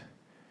past.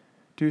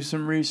 Do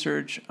some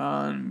research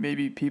on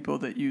maybe people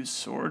that use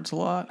swords a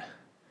lot,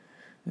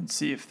 and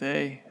see if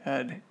they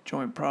had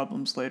joint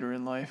problems later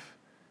in life.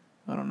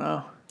 I don't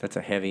know. That's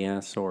a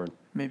heavy-ass sword.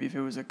 Maybe if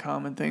it was a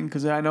common thing,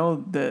 because I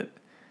know that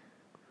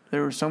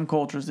there were some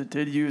cultures that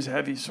did use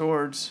heavy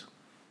swords.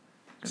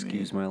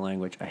 Excuse my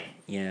language.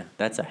 Yeah,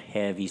 that's a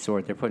heavy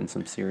sword. They're putting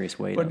some serious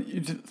weight on. But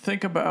you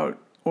think about,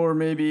 or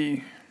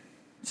maybe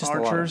It's just a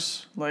lot of-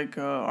 archers, like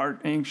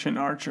ancient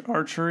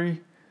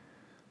archery,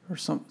 or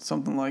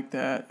something like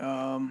that.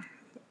 I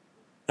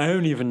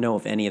don't even know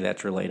if any of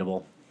that's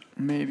relatable.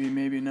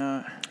 Maybe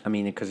not. I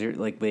mean, because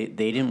like we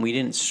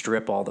didn't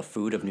strip all the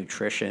food of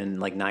nutrition.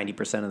 Like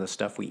 90% of the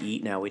stuff we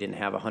eat now, we didn't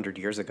have 100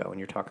 years ago. And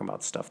you're talking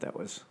about stuff that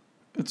was,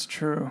 It's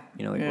true.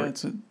 you know, like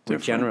yeah, we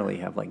generally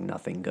have like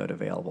nothing good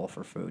available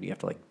for food. You have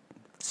to like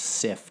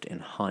sift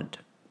and hunt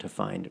to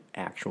find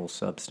actual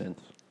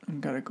substance.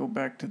 Gotta go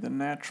back to the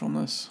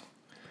naturalness.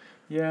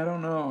 Yeah, I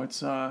don't know.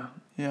 It's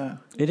yeah.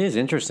 It is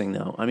interesting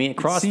though. I mean,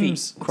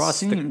 seems-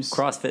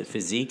 CrossFit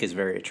physique is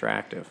very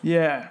attractive.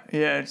 Yeah.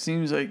 It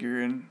seems like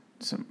you're in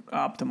some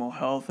optimal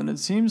health, and it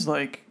seems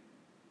like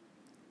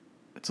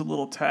it's a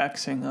little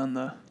taxing on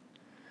the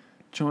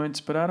joints,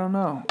 but I don't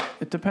know.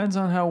 It depends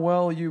on how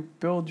well you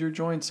build your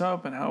joints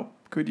up and how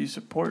good you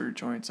support your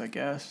joints, I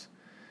guess.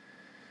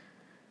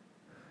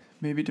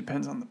 Maybe it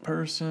depends on the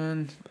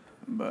person,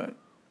 but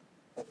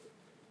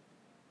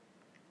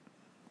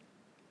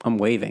I'm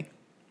waving,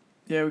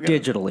 yeah, we got a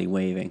digitally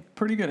waving.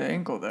 pretty good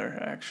angle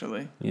there,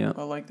 actually. Yeah.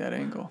 I like that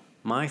angle.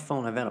 My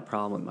phone, I've had a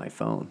problem with my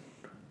phone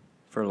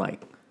for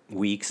like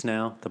weeks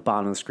now. The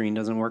bottom of the screen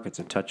doesn't work. It's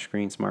a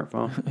touchscreen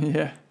smartphone.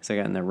 Yeah. So I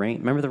got in the rain.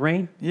 Remember the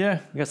rain? Yeah.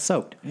 I got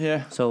soaked.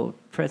 Yeah. So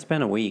it's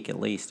been a week at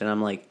least, and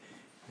I'm like,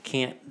 I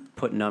can't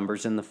put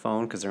numbers in the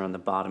phone because they're on the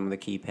bottom of the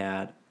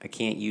keypad. I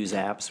can't use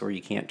apps where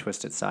you can't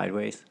twist it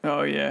sideways.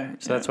 Oh, yeah.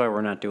 So that's why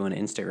we're not doing an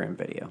Instagram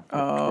video.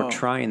 We're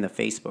trying the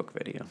Facebook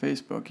video.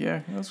 Facebook,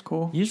 yeah, that's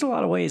cool. Use a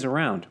lot of ways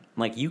around.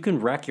 Like you can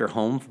wreck your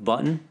home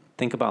button.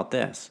 Think about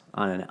this.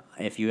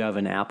 If you have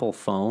an Apple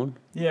phone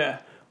Yeah.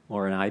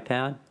 or an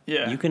iPad,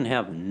 Yeah. you can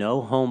have no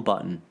home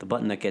button, the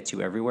button that gets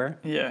you everywhere,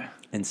 Yeah.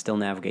 and still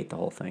navigate the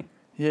whole thing.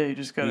 Yeah, you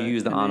just gotta You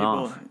use the enable-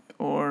 on-off.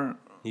 Or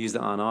You use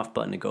the on-off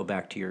button to go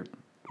back to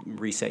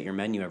reset your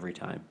menu every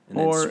time, and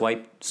then Or-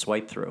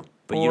 swipe through.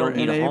 But or you don't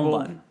need a home enable-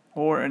 button.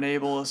 Or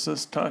enable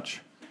assist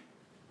touch.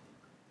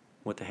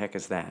 What the heck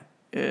is that?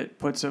 It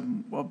puts a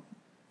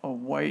a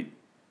white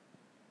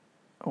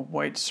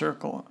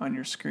circle on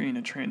your screen,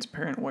 a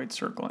transparent white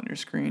circle on your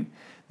screen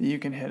that you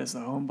can hit as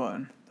the home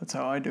button. That's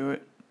how I do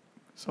it.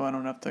 So I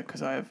don't have to,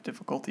 because I have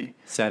difficulty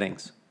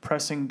Settings.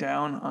 pressing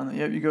down on the,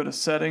 you go to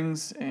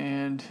settings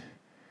and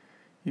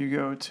you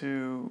go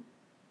to,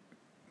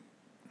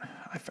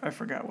 I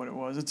forgot what it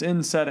was. It's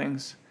in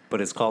settings.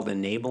 But it's called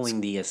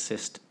enabling the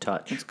assist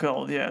touch. It's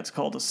called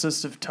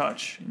assistive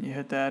touch. And you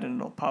hit that and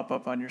it'll pop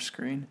up on your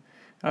screen.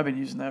 I've been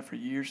using that for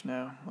years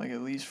now, like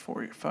at least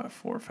 4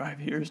 or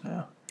 5 years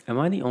now. Am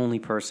I the only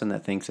person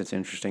that thinks it's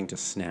interesting to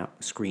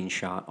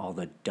screenshot all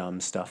the dumb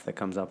stuff that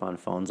comes up on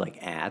phones,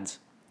 like ads?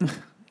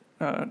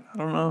 I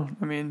don't know.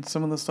 I mean,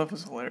 some of the stuff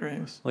is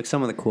hilarious. Like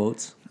some of the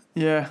quotes,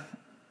 Yeah.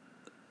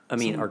 I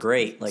mean, are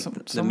great. Like some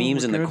the of them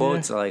memes are and the good,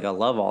 quotes, yeah. like I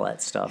love all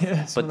that stuff.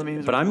 Yeah, some but of the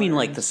memes but are I mean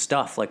like hilarious. the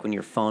stuff like when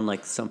your phone,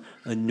 like some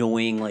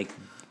annoying like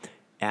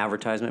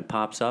advertisement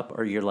pops up,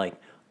 or you're like,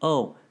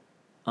 oh,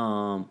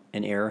 an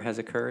error has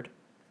occurred.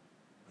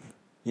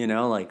 You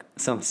know, like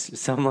some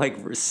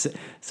kickback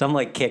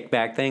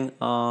thing.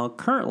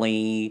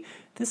 Currently,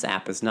 this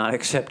app is not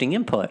accepting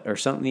input or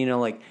something. You know,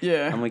 like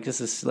Yeah. I'm like,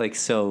 this is like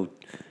so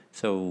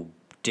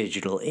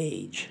digital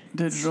age.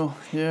 Digital,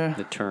 yeah.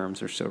 The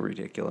terms are so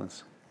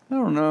ridiculous. I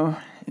don't know.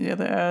 Yeah,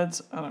 the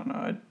ads, I don't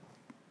know.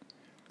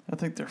 I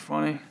think they're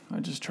funny. I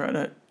just try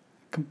to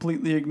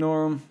completely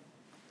ignore them,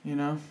 you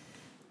know?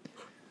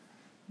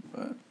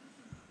 But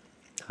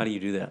How do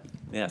you do that?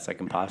 Yeah, it's like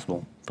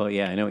impossible. But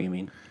yeah, I know what you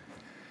mean.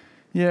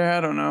 yeah,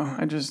 I don't know.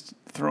 I just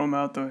throw them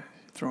out the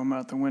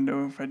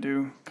window. If I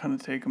do, kind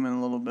of take them in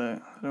a little bit.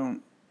 I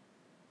don't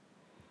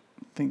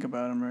think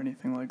about them or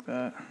anything like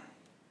that.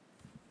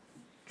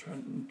 Try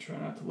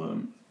not to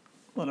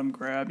let them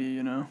grab you,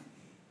 you know?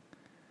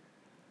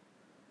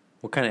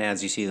 What kind of ads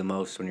do you see the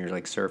most when you're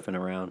like surfing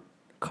around?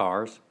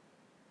 Cars?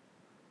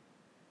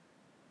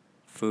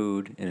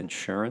 Food and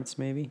insurance,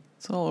 maybe?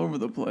 It's all over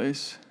the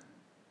place.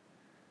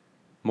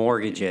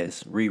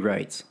 Mortgages,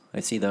 rewrites. I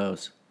see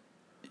those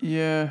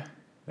Yeah.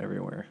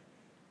 everywhere.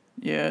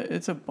 Yeah,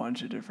 it's a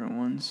bunch of different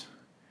ones.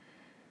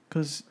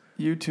 Because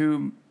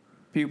YouTube,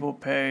 people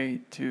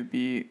pay to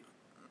be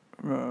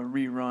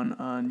rerun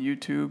on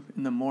YouTube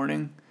in the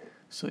morning.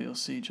 So you'll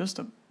see just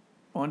a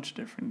bunch of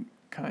different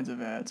kinds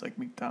of ads, like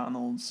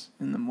McDonald's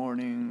in the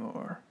morning,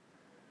 or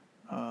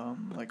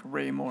like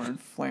Raymore and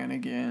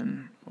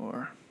Flanagan,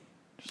 or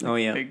just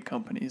like big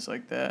companies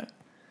like that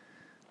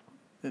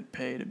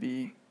pay to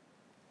be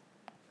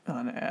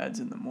on ads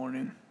in the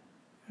morning.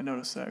 I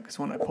notice that because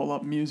when I pull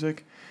up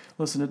music,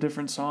 listen to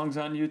different songs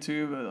on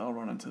YouTube, I'll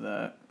run into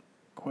that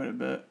quite a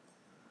bit.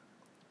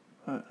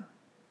 But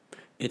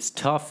It's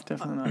tough.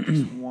 definitely not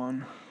just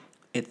one.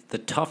 It's the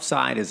tough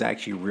side is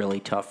actually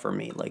really tough for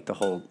me. Like the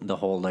whole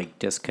like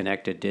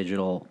disconnected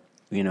digital,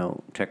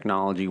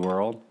 technology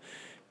world,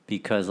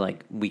 because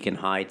like we can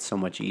hide so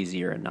much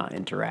easier and not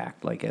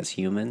interact like as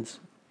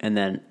humans. And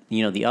then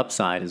the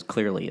upside is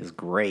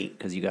great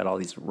because you got all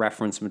these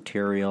reference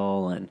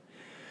material and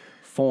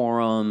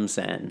forums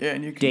and, Yeah,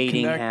 and you can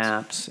dating connect,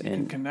 apps you can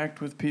and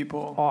connect with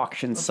people.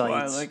 auction That's sites.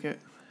 why I like it.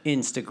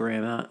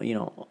 Instagram,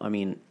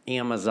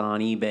 Amazon,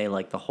 eBay,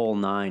 like the whole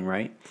nine,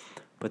 right?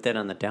 But then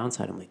on the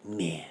downside, I'm like,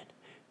 man,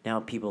 now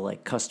people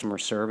like customer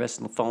service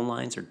and the phone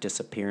lines are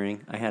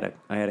disappearing. I had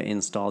to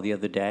install the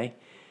other day,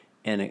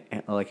 and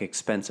like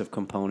expensive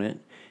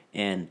component,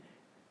 and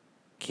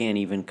can't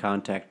even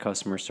contact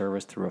customer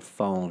service through a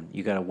phone.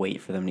 You got to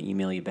wait for them to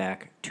email you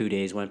back. 2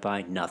 days went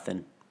by,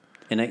 nothing.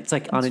 And it's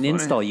like on an funny.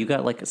 install, you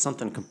got like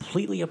something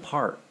completely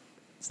apart.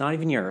 It's not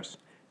even yours.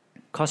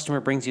 Customer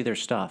brings you their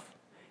stuff,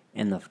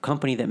 and the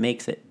company that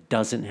makes it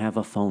doesn't have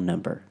a phone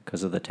number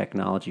because of the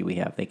technology we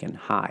have. They can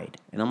hide.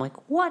 And I'm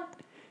like, what?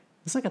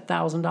 It's like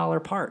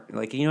 $1,000 part.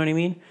 Like, you know what I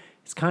mean?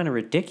 It's kind of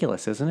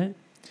ridiculous, isn't it?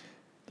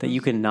 That you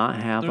can not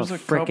have a there's a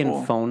frickin'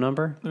 couple. phone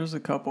number. There's a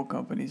couple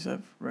companies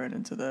I've ran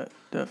into that,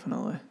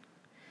 definitely.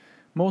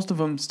 Most of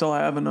them still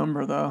have a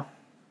number, though.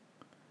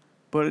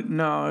 But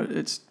no,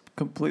 it's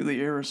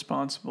completely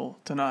irresponsible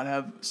to not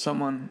have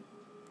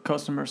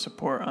customer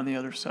support on the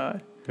other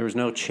side. There was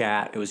no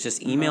chat. It was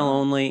just email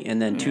only.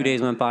 And then 2 Yeah.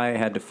 days went by. I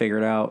had to figure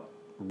it out,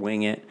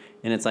 wing it.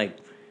 And it's like,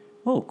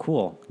 oh,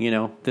 cool.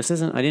 This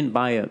isn't, I didn't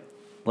buy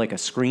a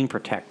screen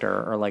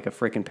protector or like a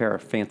freaking pair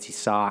of fancy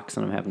socks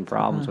and I'm having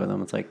problems with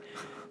them. It's like,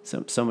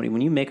 somebody,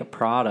 when you make a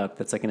product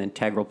that's like an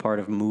integral part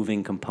of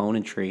moving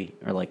componentry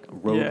or like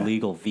road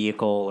legal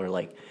vehicle or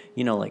like,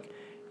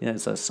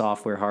 it's a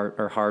software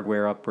or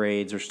hardware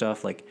upgrades or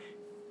stuff, like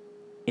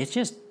it's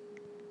just,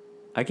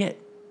 I get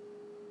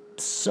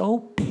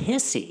so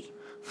pissy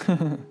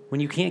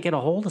when you can't get a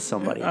hold of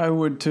somebody. I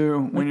would too.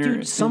 When Like, you're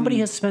dude, somebody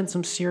has spent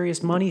some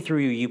serious money through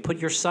you. You put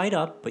your site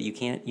up, but you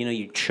can't,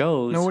 you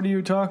chose No, what are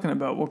you talking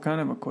about? What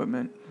kind of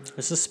equipment?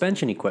 the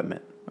suspension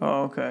equipment.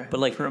 Oh, okay. But,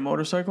 like- for a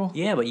motorcycle?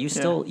 Yeah, but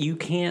you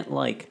can't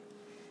like.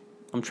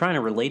 I'm trying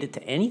to relate it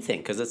to anything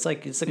because it's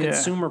like it's a Yeah.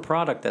 consumer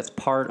product that's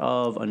part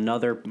of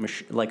another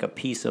like a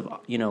piece of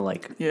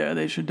like. Yeah,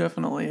 they should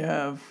definitely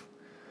have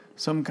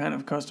some kind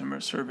of customer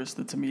service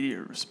that's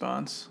immediate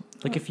response.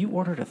 Like if you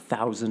ordered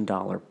 $1,000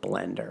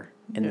 blender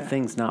and the Yeah.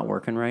 thing's not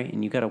working right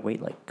and you got to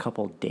wait like a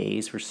couple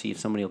days for see if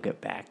somebody will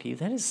get back to you,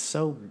 that is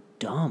so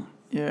dumb.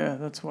 Yeah,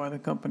 that's why the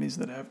companies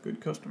that have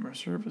good customer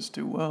service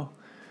do well.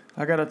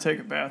 I gotta take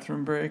a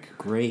bathroom break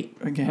Great.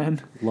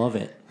 again. Love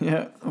it.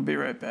 Yeah, I'll be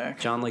right back.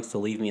 John likes to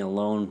leave me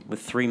alone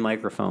with 3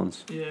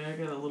 microphones. Yeah, I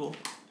got a little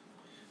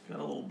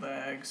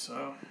bag,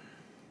 so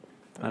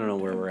I don't know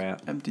where we're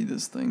at. empty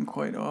this thing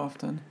quite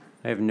often.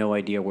 I have no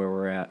idea where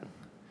we're at.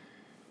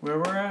 Where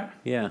we're at?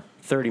 Yeah,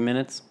 30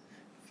 minutes.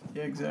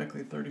 Yeah,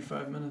 exactly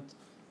 35 minutes.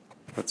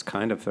 That's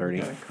kind of 30.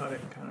 Gotta cut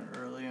it kind of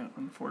early,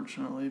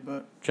 unfortunately,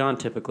 but John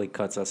typically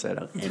cuts us at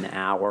an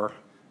hour.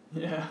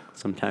 yeah.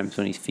 Sometimes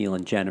when he's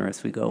feeling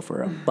generous, we go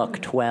for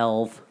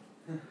 $1.12.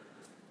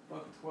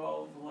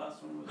 $1.12. The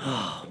last one was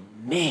Oh,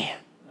 man.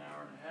 an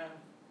hour and a half.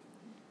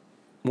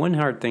 One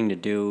hard thing to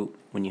do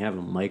when you have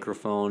a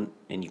microphone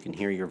and you can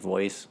hear your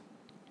voice,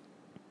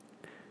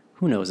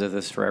 who knows if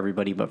this is for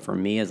everybody, but for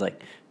me, is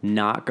like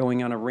not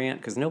going on a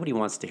rant, because nobody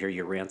wants to hear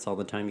your rants all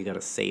the time. You got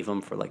to save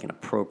them for like an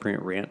appropriate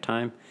rant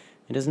time.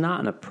 It is not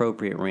an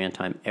appropriate rant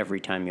time every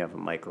time you have a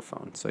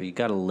microphone. So you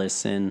got to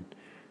listen,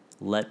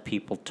 let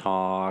people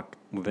talk.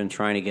 We've been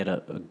trying to get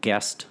a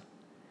guest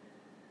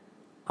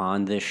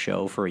on this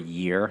show for a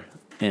year,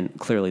 and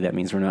clearly that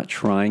means we're not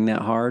trying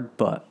that hard,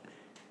 but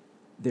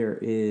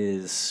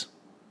it's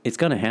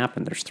going to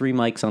happen. There's 3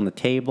 mics on the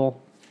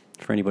table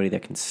for anybody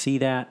that can see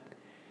that.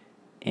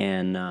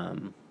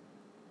 And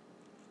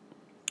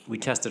we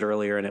tested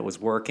earlier and it was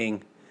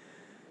working.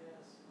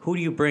 Who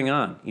do you bring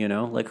on, you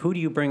know? Like, who do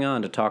you bring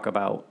on to talk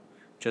about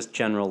just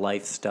general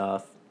life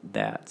stuff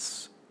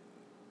that's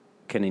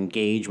can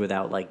engage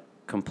without, like,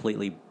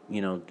 completely,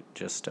 you know,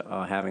 just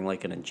having,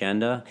 like, an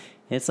agenda?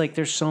 And it's like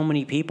there's so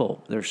many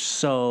people. There's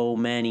so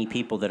many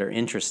people that are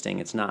interesting.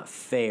 It's not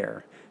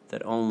fair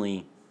that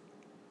only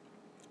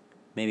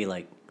maybe,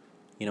 like,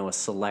 you know, a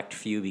select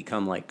few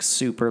become, like,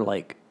 super,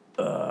 like,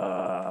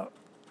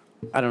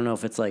 I don't know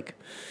if it's like,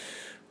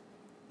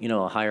 you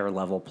know, a higher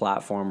level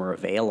platform or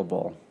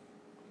available,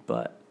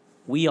 but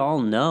we all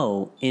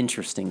know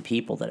interesting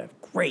people that have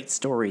great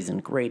stories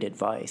and great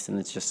advice, and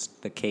it's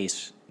just the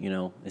case, you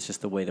know, it's just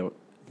the way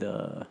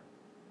the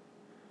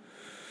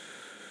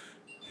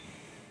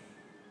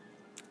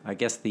I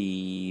guess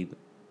the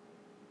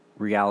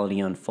reality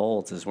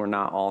unfolds is we're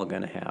not all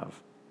going to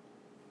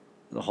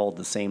hold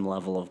the same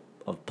level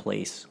of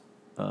place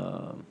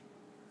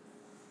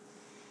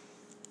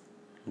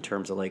in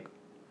terms of like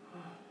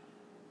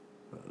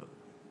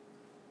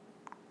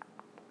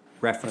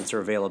reference or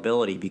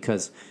availability,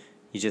 because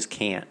you just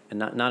can't, and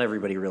not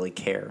everybody really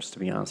cares, to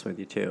be honest with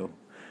you too.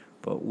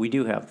 But we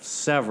do have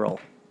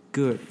several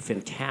good,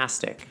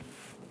 fantastic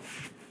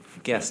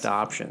guest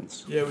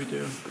options Yeah, we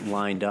do.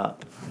 lined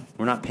up.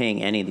 We're not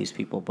paying any of these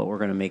people, but we're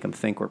going to make them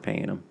think we're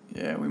paying them.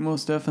 Yeah, we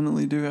most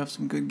definitely do have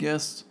some good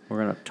guests.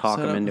 We're going to talk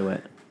Set them up. into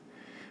it.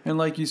 And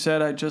like you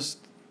said, I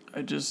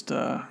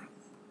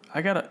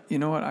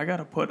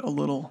gotta put a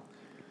little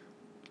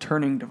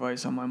turning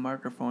device on my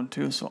microphone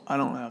too, so I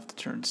don't have to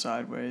turn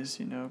sideways,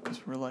 you know,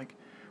 because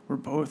we're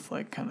both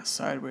like kind of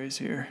sideways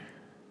here.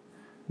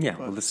 Yeah,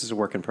 well, this is a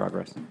work in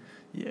progress.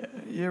 Yeah,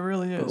 it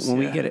really But is.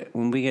 when yeah.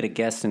 we get a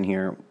guest in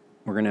here,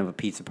 we're going to have a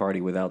pizza party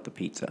without the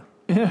pizza.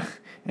 Yeah.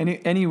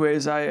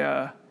 Anyways,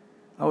 I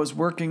was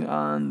working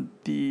on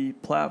the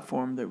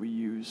platform that we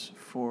use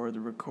for the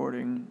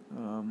recording,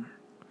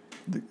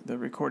 the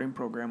recording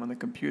program on the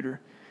computer,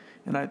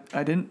 and I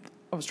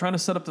was trying to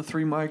set up the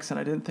 3 mics and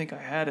I didn't think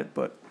I had it,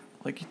 but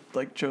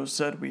like Joe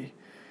said, we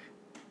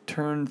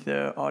turned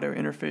the audio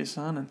interface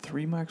on and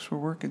 3 mics were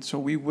working, so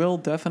we will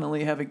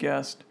definitely have a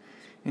guest,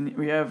 and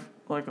we have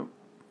like a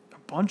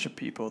bunch of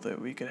people that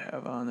we could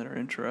have on that are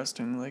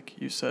interesting, like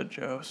you said,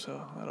 Joe.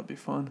 So that'll be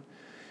fun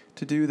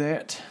to do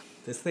that.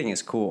 This thing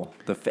is cool.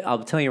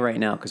 I'll tell you right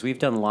now, because we've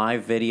done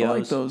live videos. I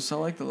like those. I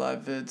like the live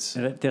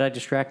vids. Did I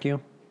distract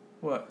you?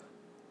 What?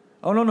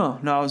 Oh no,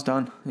 I was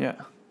done. Yeah.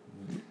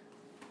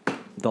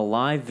 The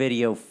live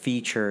video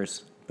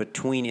features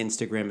between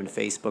Instagram and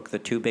Facebook, the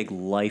 2 big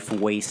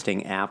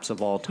life-wasting apps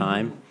of all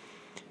time,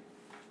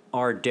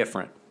 are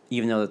different,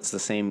 even though it's the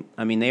same.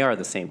 I mean, they are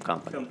the same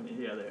company.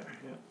 Yeah, they are.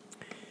 Yeah.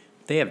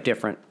 They have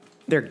different.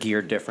 They're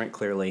geared different,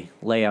 clearly.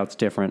 Layout's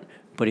different.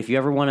 But if you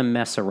ever want to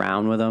mess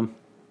around with them,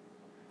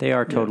 they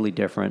are totally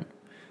different.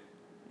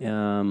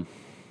 I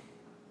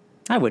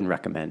wouldn't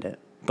recommend it,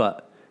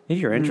 but if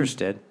you're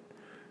interested,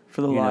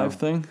 For the you live know,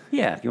 thing.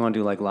 yeah, if you want to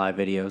do like live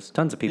videos,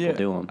 tons of people Yeah,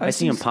 do them. I I see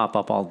see them pop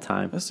up all the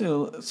time. I see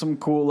some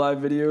cool live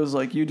videos.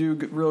 Like you do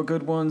real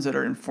good ones that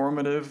are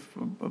informative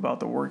about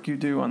the work you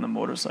do on the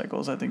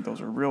motorcycles. I think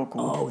those are real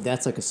cool. Oh,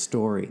 that's like a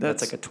story.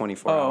 That's like a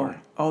 24-hour.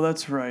 Oh,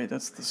 that's right.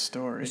 That's the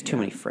story. There's too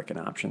many freaking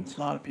options. A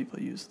lot of people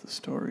use the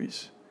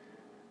stories.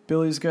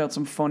 Billy's got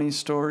some funny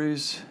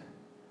stories.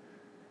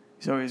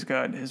 He's always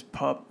got his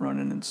pup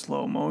running in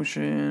slow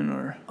motion,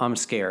 or I'm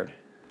scared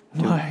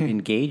to why?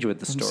 engage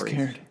with the I'm stories.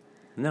 scared.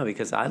 No,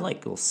 because I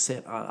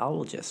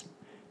will just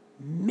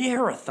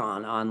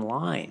marathon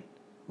online.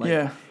 Like,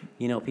 Yeah.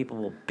 You know, people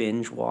will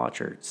binge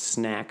watch or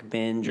snack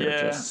binge or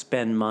Yeah. just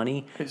spend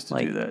money. I used to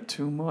Like, do that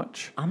too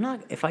much. I'm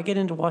not, if I get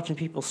into watching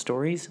people's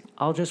stories,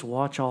 I'll just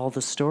watch all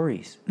the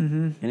stories.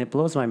 Mm-hmm. And it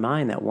blows my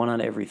mind that 1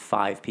 out of every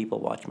 5 people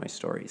watch my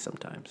stories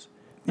sometimes.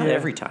 Not Yeah.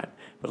 every time,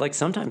 but like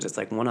sometimes it's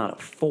like 1 out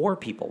of 4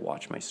 people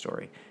watch my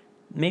story.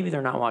 Maybe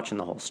they're not watching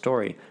the whole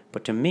story,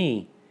 but to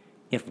me,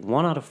 if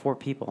 1 out of 4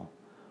 people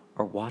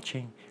are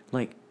watching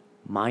like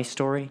my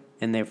story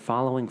and they're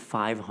following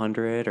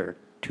 500 or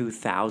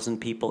 2,000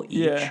 people each,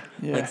 Yeah,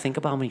 yeah. like think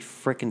about how many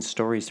freaking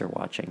stories they're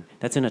watching.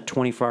 That's in a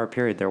 24-hour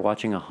period. They're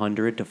watching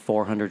 100 to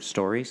 400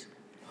 stories.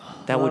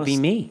 That would be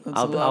me. That's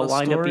a lot I'll of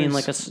wind up being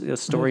like a stories.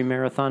 story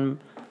marathon.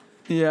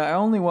 Yeah, I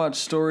only watch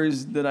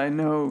stories that I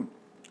know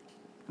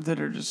that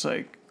are just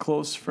like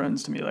close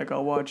friends to me. Like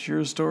I'll watch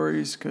your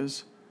stories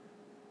because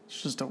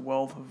it's just a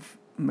wealth of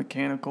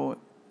mechanical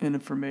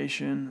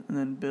information, and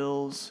then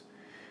Bill's,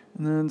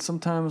 and then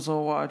sometimes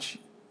I'll watch,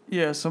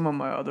 some of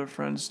my other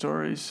friends'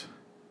 stories.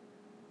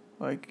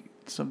 Like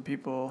some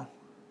people,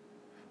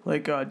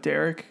 like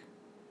Derek.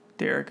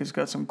 Derek has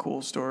got some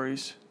cool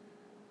stories.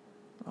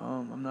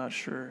 I'm not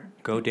sure.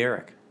 Go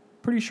Derek.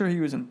 Pretty sure he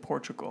was in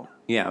Portugal.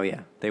 Yeah, oh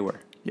yeah, they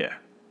were. Yeah.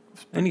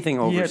 Anything He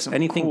over had some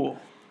anything cool.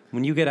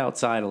 when you get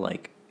outside of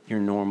like your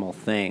normal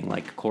thing,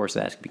 like of course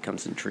that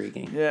becomes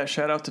intriguing. Yeah,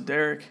 shout out to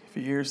Derek if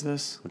he hears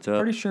this. What's up?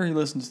 Pretty sure he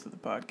listens to the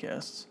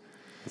podcasts.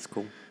 That's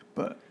cool.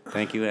 But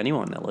Thank you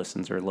anyone that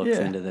listens or looks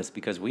Yeah. into this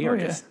because we are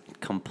yeah. just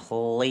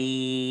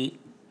completely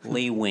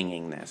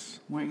winging this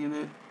winging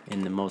it.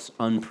 in the most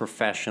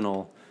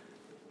unprofessional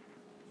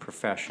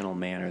professional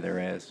manner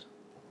there is.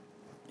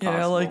 Yeah, I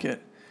Possible. like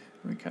it.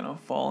 We kind of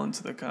fall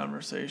into the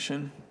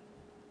conversation.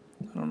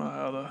 I don't know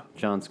how to.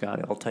 John's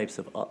got all types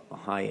of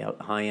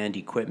high end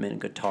equipment,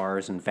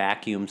 guitars and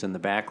vacuums in the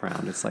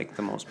background. It's like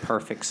the most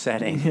perfect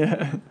setting.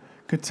 Yeah,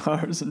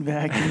 guitars and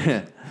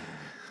vacuum.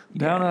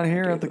 Down on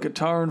here at the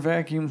Guitar and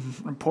Vacuum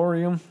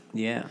Emporium.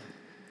 Yeah.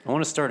 I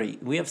want to start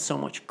we have so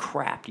much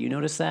crap. Do you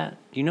notice that?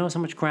 Do you notice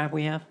how much crap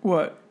we have?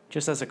 What?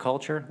 Just as a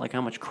culture, like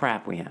how much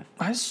crap we have.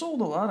 I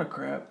sold a lot of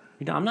crap.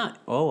 You know, I'm not,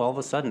 all of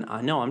a sudden,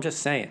 I know, I'm just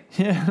saying.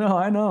 Yeah, no,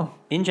 I know.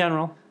 In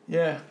general,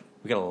 Yeah.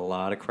 we got a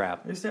lot of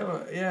crap. I used to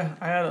have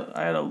I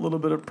had a little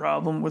bit of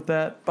problem with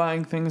that,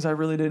 buying things I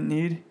really didn't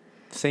need.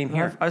 Same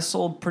here. I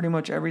sold pretty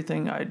much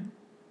everything I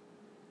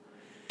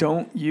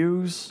don't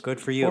use.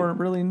 Good for you. Or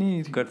really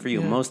need. Good for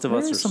you. Most of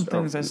us There's are some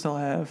things I still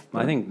have.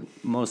 I think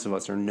most of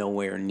us are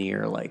nowhere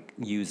near like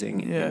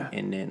using Yeah.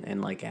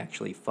 and like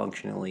actually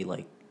functionally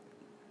like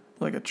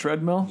like a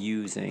treadmill.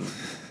 using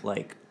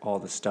like all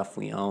the stuff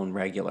we own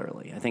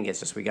regularly. I think it's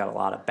just we got a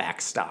lot of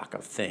back stock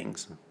of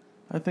things.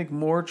 I think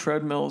more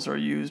treadmills are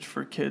used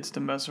for kids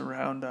to mess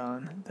around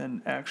on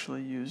than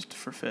actually used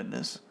for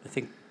fitness. I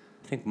think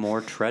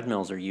more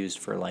treadmills are used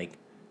for like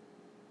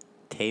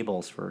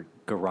tables for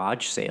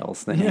garage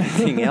sales than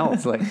anything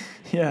else. Like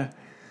Yeah.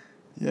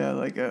 Yeah,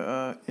 like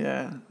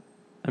yeah.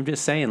 I'm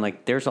just saying,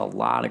 like there's a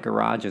lot of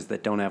garages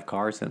that don't have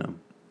cars in them.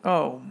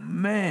 Oh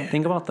man.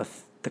 Think about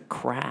the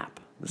crap,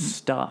 the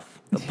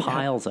stuff, the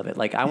piles of it.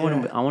 Like I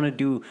want to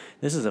do.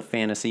 This is a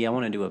fantasy. I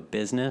want to do a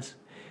business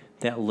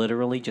that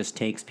literally just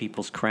takes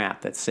people's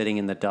crap that's sitting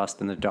in the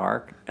dust in the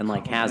dark and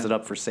like has it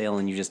up for sale,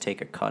 and you just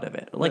take a cut of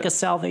it, like a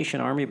Salvation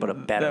Army, but a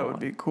better That would one.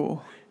 be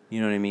cool. You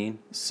know what I mean?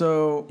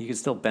 So You can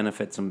still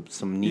benefit some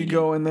needy. you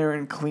go in there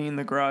and clean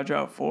the garage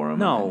out for them.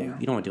 No,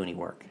 you don't want to do any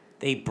work.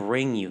 They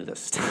bring you the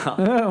stuff.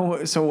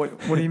 So what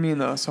do you mean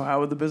though? So how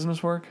would the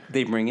business work?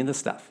 They bring you the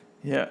stuff.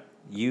 Yeah.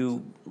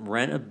 You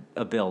rent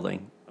a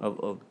building,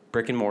 a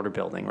brick and mortar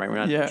building, right?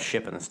 We're not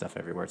shipping the stuff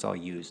everywhere. It's all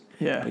used.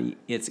 Yeah. But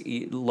it's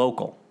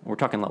local. We're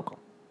talking local,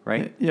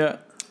 right? Yeah.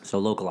 So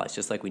localized,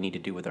 just like we need to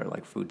do with our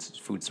like food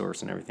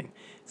source and everything.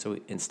 So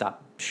and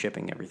stop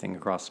shipping everything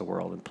across the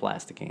world and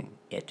plasticking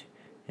it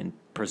and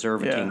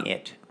preserving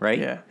it, right?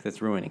 Yeah. 'Cause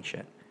it's ruining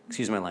shit.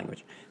 Excuse my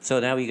language.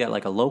 So now you got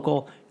like a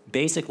local,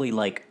 basically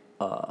like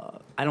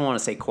I don't want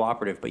to say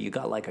cooperative, but you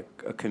got like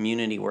a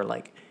community where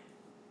like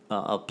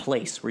a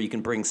place where you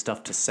can bring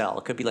stuff to sell.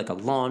 It could be like a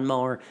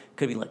lawnmower, it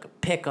could be like a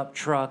pickup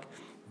truck,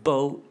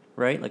 boat,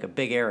 right? Like a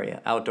big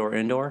area, outdoor,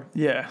 indoor.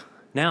 Yeah.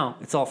 Now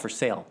it's all for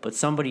sale, but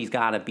somebody's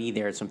got to be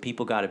there. Some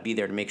people got to be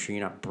there to make sure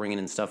you're not bringing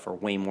in stuff for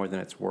way more than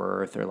it's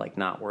worth, or like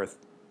not worth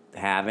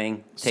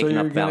having, taking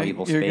up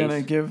valuable You're space.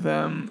 gonna give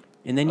them.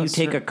 And then you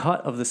take a certain- cut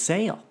of the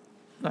sale.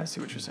 I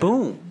see what you're saying.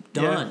 Boom,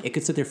 done. Yeah. It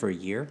could sit there for a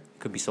year.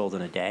 Could be sold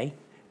in a day,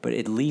 but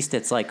at least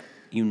it's like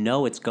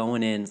it's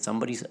going in.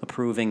 Somebody's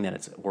approving that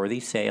it's a worthy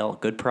sale,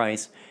 good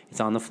price. It's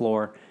on the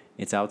floor.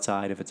 It's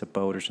outside if it's a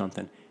boat or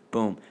something.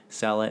 Boom,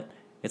 sell it.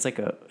 It's like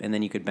and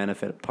then you could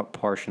benefit a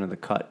portion of the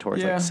cut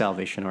towards Yeah. like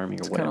Salvation Army or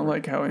It's whatever. kind of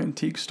like how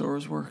antique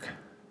stores work.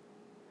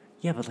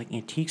 Yeah, but like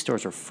antique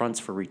stores are fronts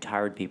for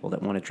retired people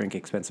that want to drink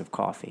expensive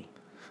coffee.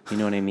 You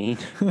know what I mean?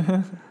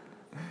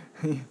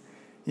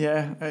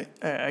 Yeah,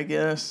 I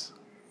guess.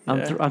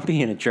 Yeah. I'm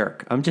being a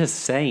jerk. I'm just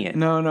saying.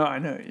 No, I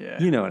know.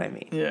 Yeah. You know what I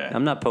mean? Yeah.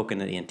 I'm not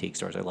poking at the antique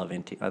stores. I love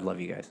I love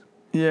you guys.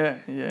 Yeah.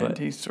 But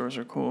Antique stores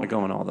are cool. I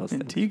go on all those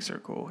things. Antiques are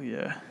cool.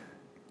 Yeah.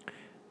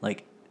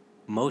 Like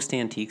most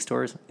antique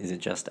stores, is it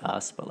just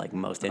us? But like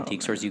most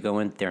antique stores you go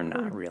in, they're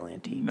not real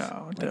antiques.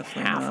 No, like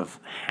definitely half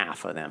not.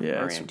 half of them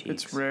Yeah, are it's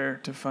antiques. rare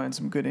to find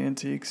some good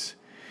antiques.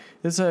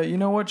 It's you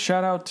know what?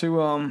 Shout out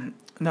to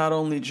Not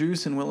Only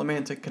Juice in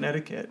Willimantic,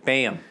 Connecticut.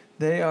 Bam.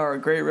 They are a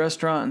great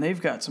restaurant, and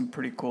they've got some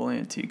pretty cool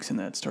antiques in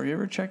that store. You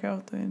ever check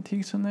out the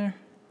antiques in there?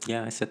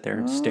 Yeah, I sit there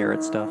and stare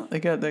at stuff. They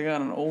got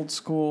an old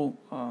school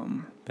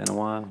Been a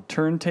while.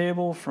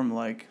 turntable from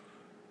like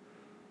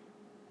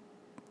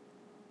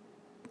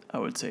I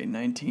would say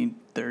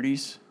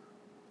 1930s,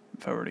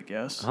 if I were to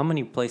guess. How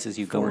many places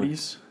you go in?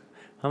 40s.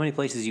 How many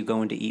places you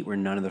go in to eat where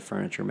none of the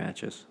furniture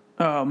matches?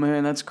 Oh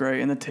man, that's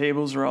great. And the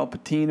tables are all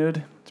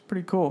patinaed. It's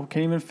pretty cool.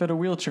 Can't even fit a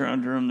wheelchair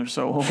under them. They're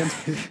so old.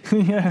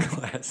 Yeah.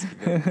 Classy,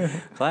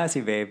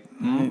 classy, babe.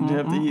 You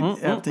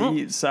have to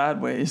eat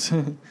sideways.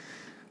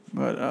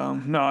 But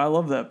no, I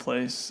love that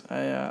place.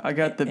 I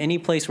got the Any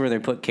place where they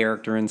put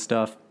character and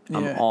stuff,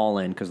 I'm Yeah. all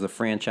in because the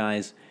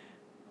franchise.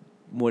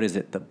 What is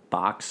it? The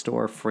box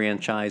store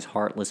franchise,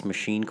 heartless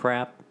machine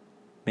crap,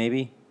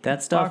 maybe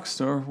that stuff. box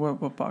store.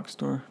 What box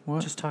store?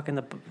 What? Just talking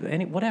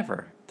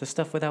whatever the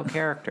stuff without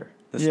character.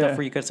 The Yeah. stuff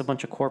where you get a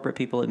bunch of corporate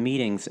people at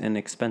meetings and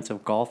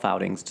expensive golf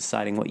outings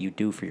deciding what you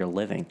do for your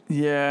living.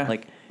 Yeah.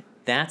 Like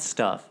that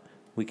stuff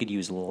we could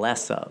use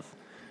less of.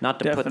 Not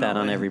to put that on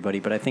Definitely. everybody,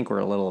 but I think we're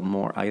a little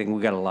more. I think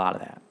we got a lot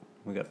of that.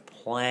 We got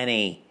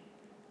plenty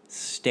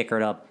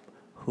stickered up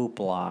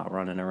hoopla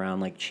running around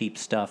like cheap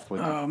stuff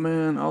with Oh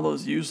man, all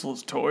those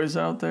useless toys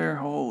out there.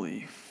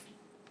 Holy.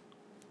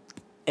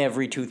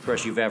 every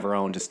toothbrush you've ever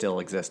owned is still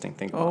existing.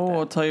 Think about Oh, I'll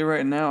that. tell you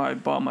right now, I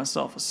bought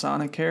myself a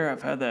Sonicare.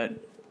 I've had that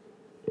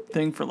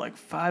thing for like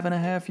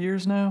 5.5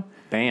 years now.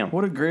 Bam.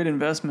 What a great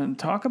investment.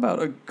 Talk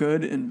about a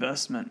good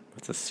investment.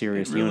 That's a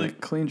serious It really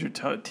unit. cleans your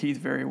teeth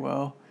very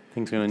well.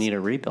 Thing's going to need a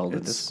rebuild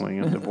at this point.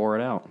 You have to bore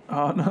it out.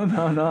 Oh,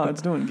 no.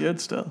 It's doing good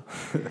still.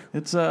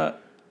 It's, no,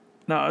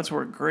 it's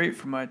worked great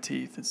for my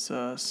teeth. It's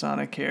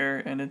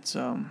Sonicare, and it's,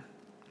 it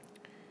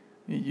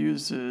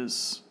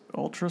uses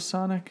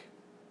ultrasonic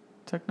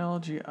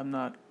technology. I'm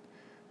not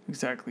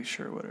exactly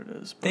sure what it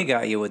is. But They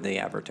got you with the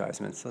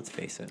advertisements, let's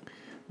face it.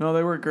 no,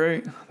 they work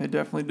great. They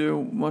definitely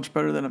do much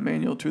better than a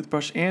manual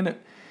toothbrush, and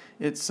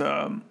it's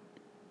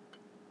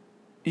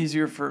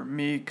easier for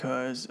me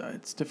because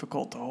it's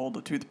difficult to hold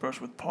a toothbrush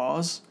with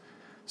paws.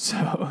 So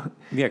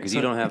Yeah, because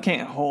you don't I have...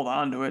 can't hold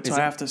on to it, so Is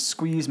I it- have to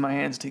squeeze my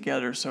hands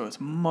together. So it's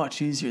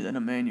much easier than a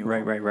manual.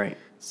 Right.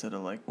 Instead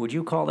of like Would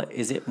you call it,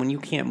 is it when you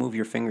can't move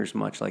your fingers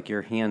much like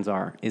your hands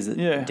are, is it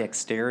Yeah.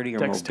 dexterity or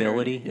Dexterity,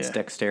 mobility? It's yeah.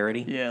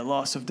 dexterity?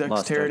 loss of Loss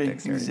of dexterity.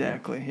 dexterity, yeah.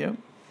 Exactly. Yep.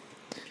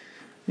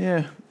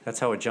 Yeah. That's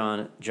how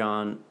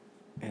John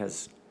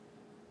has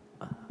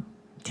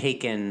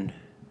taken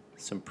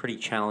some pretty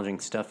challenging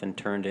stuff and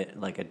turned it,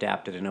 like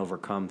adapted and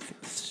overcome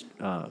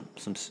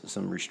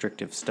some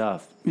restrictive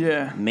stuff.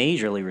 Yeah.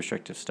 Majorly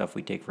restrictive stuff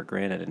we take for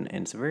granted, and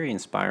it's very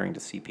inspiring to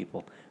see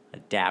people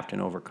adapt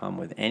and overcome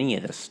with any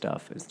of this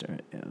stuff. Is there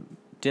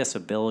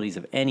disabilities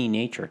of any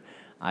nature?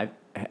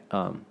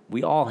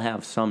 We all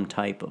have some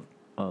type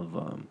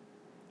of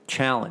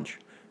challenge,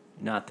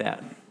 not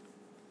that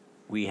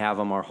we have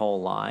them our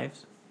whole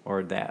lives,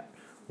 or that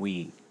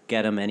we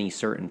get them any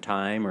certain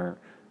time, or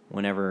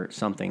whenever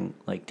something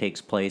like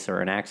takes place or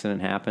an accident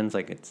happens.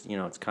 Like it's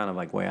kind of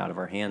like way out of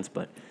our hands,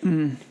 but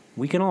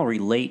we can all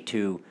relate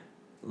to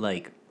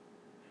like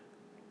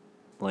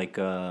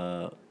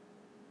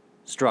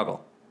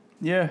struggle.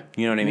 Yeah.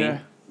 You know what I mean? Yeah.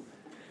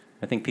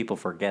 I think people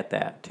forget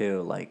that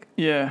too. Like,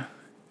 Yeah.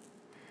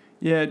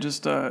 Yeah,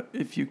 just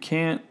if you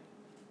can't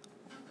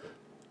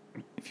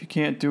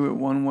do it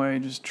one way,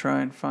 just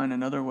try and find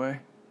another way.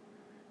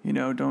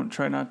 Don't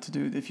try not to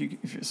do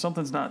if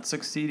something's not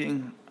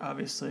succeeding,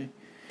 obviously.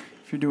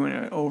 If you're doing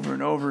it over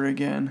and over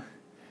again.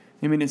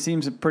 I mean, it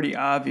seems pretty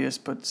obvious,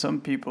 but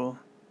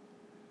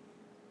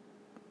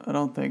I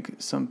don't think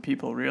some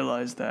people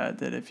realize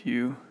that if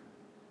you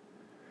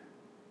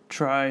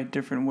try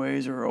different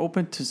ways or are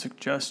open to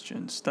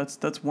suggestions,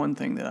 that's one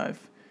thing that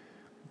I've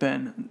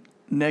been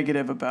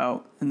negative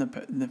about in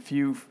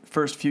the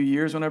first few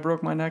years when I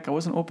broke my neck. I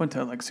wasn't open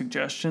to like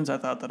suggestions. I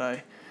thought that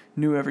I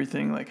knew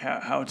everything, like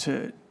how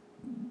to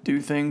do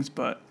things,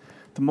 but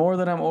the more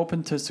that I'm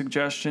open to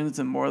suggestions,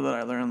 the more that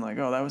I learn, like,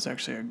 oh, that was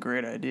actually a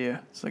great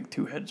idea. It's like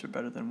two heads are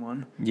better than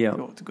one. Yeah.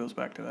 It goes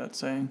back to that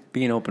saying.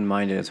 being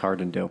open-minded is hard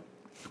to do.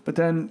 But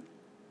then,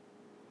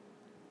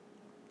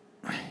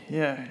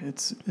 yeah,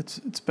 it's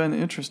been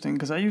interesting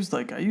because I use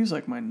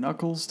my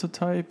knuckles to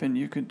type, and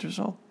there's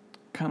all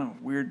kind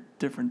of weird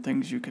different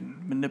things you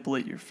can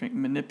manipulate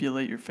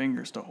your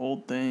fingers to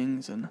hold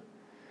things, and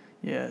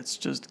yeah, it's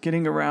just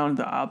getting around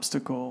the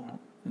obstacle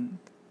and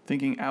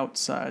thinking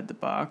outside the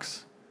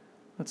box.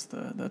 That's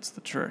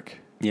the trick.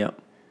 Yep.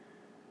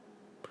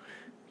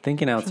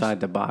 Thinking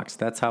outside the box.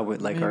 That's how we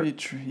like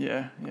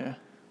Yeah.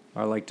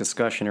 our like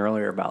discussion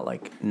earlier about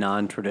like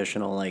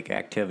non-traditional like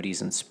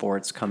activities and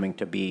sports coming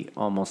to be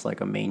almost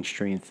like a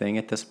mainstream thing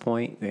at this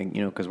point. And,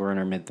 because we're in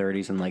our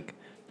mid-30s and like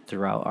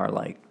throughout our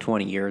like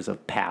 20 years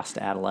of past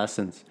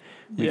adolescence,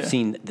 we've Yeah.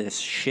 seen this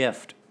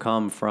shift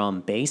come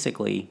from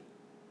basically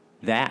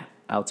that.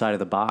 outside of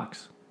the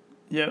box.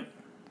 Yep.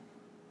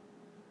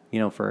 You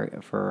know,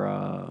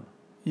 for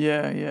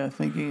Yeah.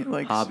 Thinking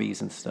like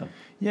hobbies and stuff.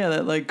 Yeah,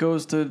 that like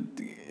goes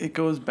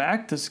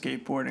back to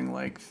skateboarding,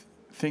 like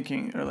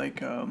thinking or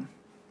like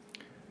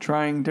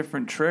trying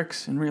different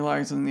tricks and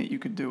realizing that you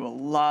could do a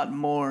lot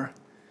more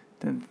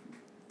than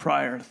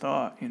prior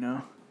thought. You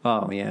know,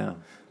 Oh yeah,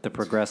 the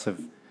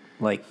progressive,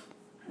 like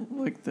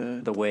like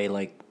the way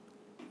like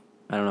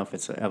I don't know if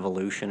it's an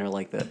evolution or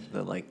like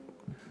the like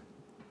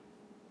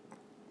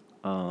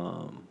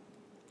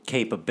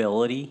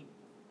capability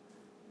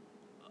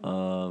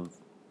of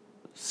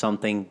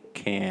something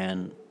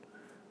can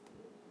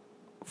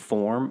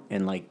form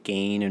and like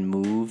gain and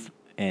move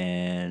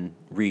and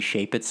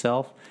reshape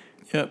itself.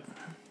 Yep.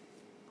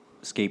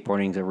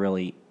 Skateboarding is a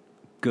really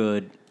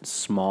good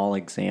small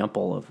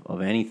example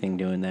of anything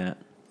doing that.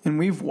 And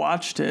we've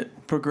watched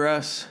it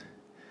progress,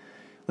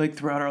 like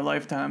throughout our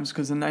lifetimes.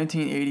 Because in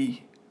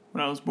 1980,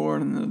 when I was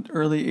born in the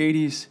early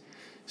 80s,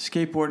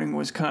 skateboarding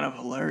was kind of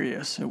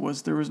hilarious. There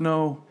was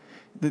no,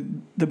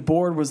 the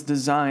board was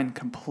designed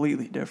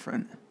completely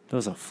different. It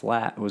was a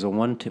flat. It was a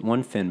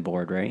one fin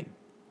board, right?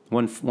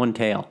 One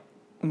tail.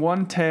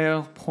 One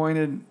tail,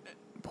 pointed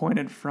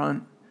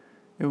front.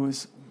 It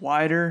was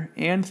wider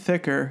and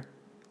thicker.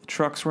 The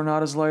trucks were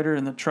not as lighter,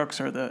 and the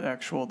trucks are the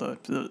actual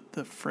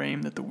the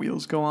frame that the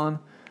wheels go on,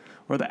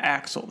 or the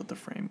axle that the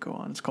frame go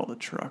on. It's called a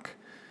truck.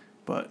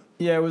 But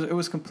yeah, it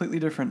was completely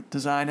different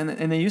design,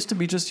 and they used to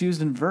be just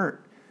used in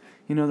vert.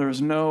 You know, there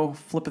was no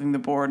flipping the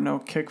board, no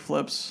kick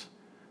flips,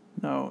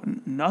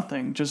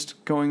 nothing.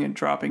 Just going and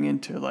dropping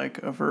into like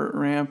a vert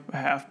ramp, a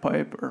half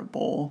pipe, or a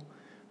bowl,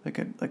 like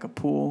a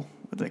pool.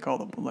 What they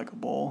call like a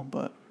bowl,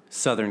 but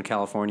Southern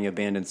California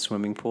abandoned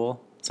swimming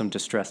pool. Some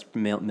distressed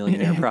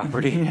millionaire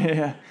property.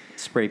 yeah.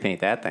 Spray paint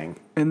that thing.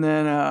 And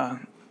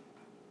then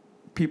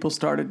people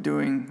started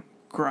doing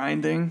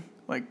grinding,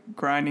 like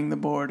grinding the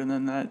board, and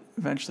then that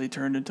eventually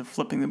turned into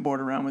flipping the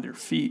board around with your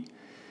feet.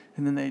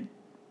 And then they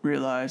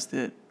realized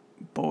that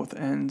both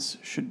ends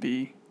should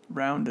be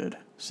rounded,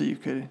 so you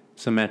could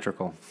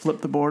Symmetrical.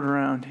 flip the board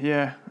around,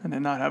 yeah, and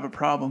then not have a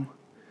problem.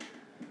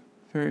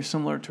 Very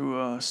similar to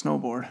a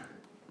snowboard.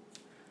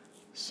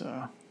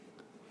 So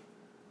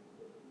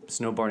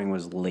Snowboarding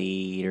was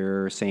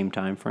later, same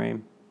time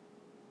frame.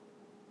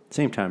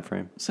 Same time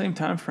frame. same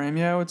time frame,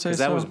 yeah, I would say. Because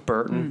that so. was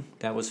Burton.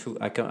 That was who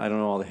I don't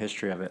know all the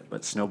history of it,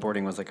 but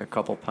snowboarding was like a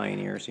couple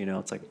pioneers. You know,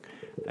 it's like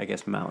I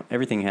guess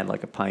everything had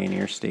like a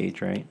pioneer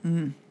stage, right?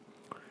 Mm.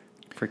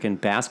 Freaking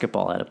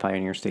basketball had a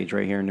pioneer stage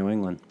right here in New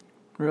England.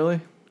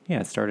 Really? Yeah,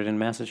 it started in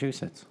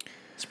Massachusetts.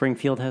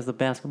 Springfield has the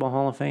Basketball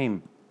Hall of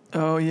Fame.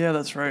 Oh yeah,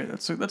 that's right.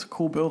 That's a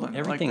cool building.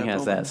 Everything I like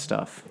has building. that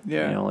stuff.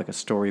 Yeah. You know, like a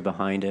story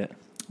behind it.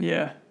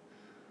 Yeah.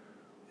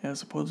 Yeah,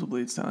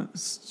 supposedly it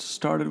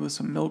started with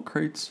some milk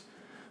crates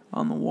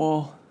on the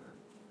wall.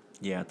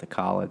 Yeah, at the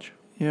college.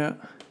 Yeah.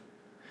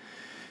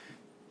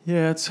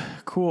 Yeah, it's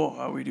cool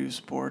how we do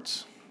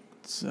sports.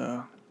 It's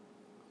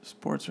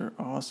sports are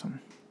awesome.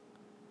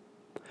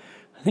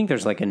 I think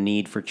there's like a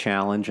need for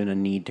challenge and a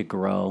need to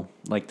grow.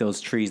 Like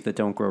those trees that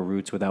don't grow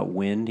roots without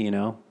wind, you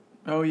know?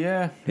 Oh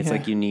yeah. It's yeah.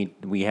 like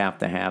we have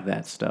to have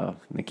that stuff.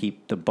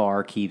 The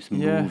bar keeps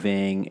Yeah.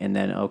 moving, and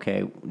then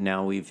okay,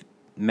 now we've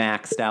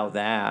maxed out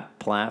that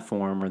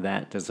platform or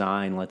that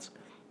design. Let's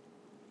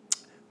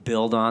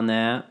build on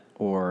that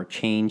or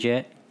change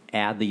it,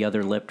 add the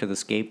other lip to the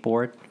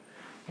skateboard,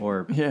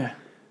 or Yeah.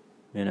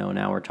 you know,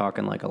 now we're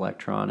talking like a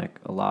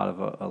lot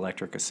of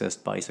electric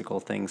assist bicycle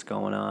things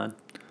going on.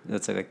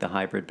 That's like the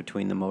hybrid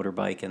between the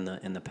motorbike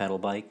and the pedal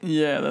bike.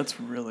 Yeah, that's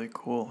really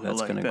cool. I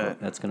like that.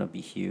 That's gonna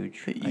be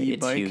huge. The It's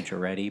e-bike. huge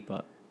already,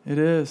 but It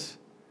is.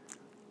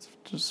 It's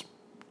just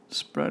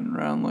spreading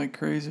around like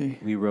crazy.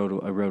 I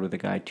rode with a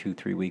guy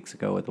 2-3 weeks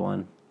ago with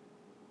one.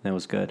 That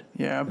was good.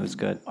 Yeah, It was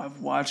good. I've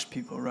watched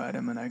people ride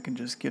them, and I can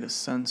just get a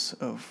sense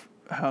of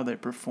how they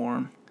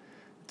perform.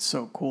 It's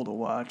so cool to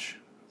watch.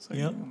 It's like,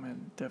 Yep. oh,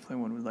 man, definitely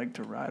would like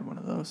to ride one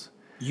of those.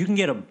 You can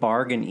get a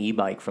bargain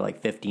e-bike for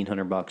like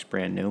 $1,500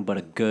 brand new, but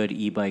a good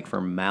e-bike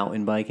for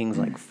mountain biking is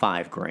like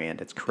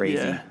 $5,000. It's crazy.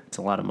 Yeah. It's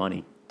a lot of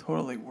money.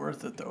 Totally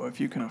worth it though if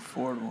you can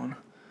afford one.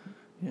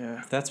 Yeah.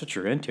 If that's what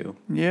you're into.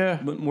 Yeah.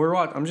 But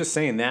I'm just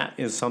saying that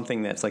is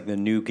something that's like the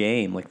new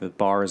game. Like the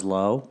bar is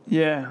low.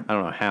 Yeah. I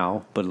don't know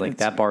how, but like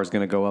It's- that bar is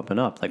going to go up and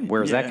up. Like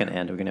where's that Yeah. going to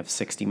end? We're going to have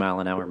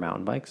 60-mile-an-hour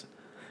mountain bikes.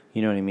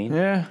 You know what I mean?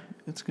 Yeah.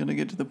 It's gonna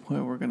get to the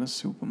point where we're gonna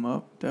soup them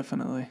up.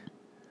 Definitely.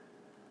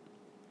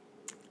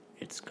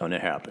 It's going to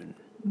happen.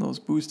 Those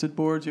boosted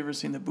boards. You ever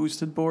seen the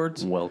boosted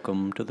boards?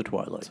 Welcome to the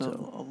Twilight It's a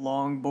Zone.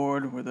 long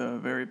board with a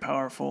very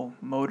powerful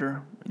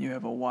motor, and you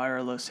have a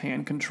wireless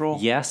hand control.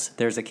 Yes,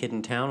 there's a kid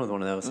in town with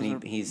one of those,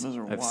 and Those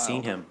are I've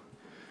seen wild. him.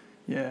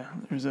 Yeah.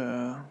 There's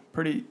a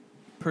pretty.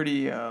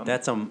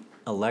 That's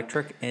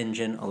electric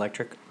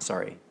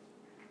Yeah.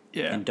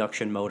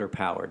 induction motor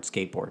powered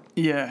skateboard.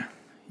 Yeah.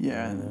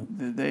 Yeah.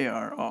 They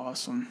are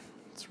awesome.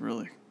 It's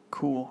really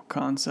cool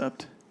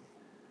concept.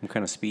 What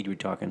kind of speed are we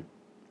talking?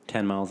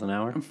 10 miles an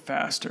hour?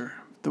 Faster.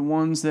 The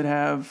ones that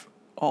have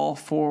all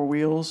four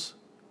wheels,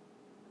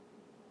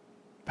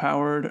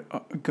 powered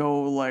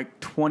go like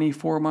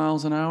 24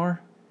 miles an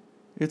hour.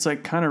 It's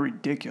like kind of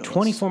ridiculous.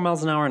 24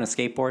 miles an hour on a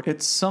skateboard?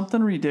 It's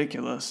something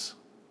ridiculous.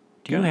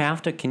 Do you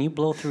have to? Can you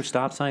blow through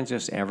stop signs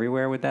just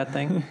everywhere with that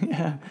thing?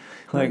 Yeah.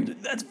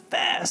 Like, That's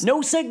fast.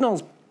 no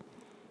signals.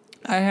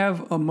 I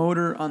have a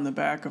motor on the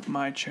back of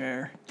my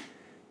chair,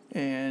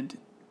 and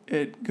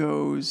it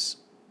goes,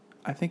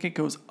 I think it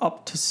goes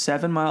up to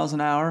 7 miles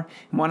an hour.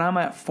 And when I'm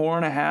at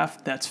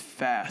 4.5, that's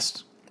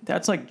fast.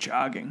 That's like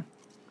jogging.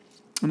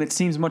 And it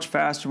seems much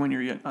faster when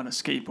you're on a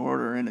skateboard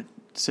or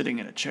sitting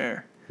in a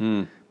chair.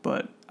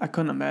 But I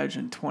couldn't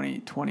imagine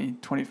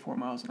 24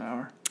 miles an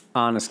hour.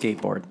 On a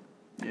skateboard.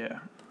 Yeah.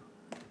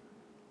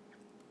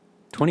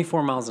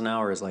 24 miles an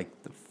hour is like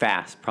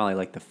probably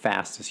like the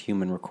fastest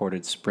human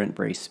recorded sprint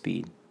race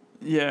speed.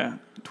 Yeah.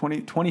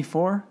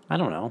 24? I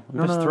don't know.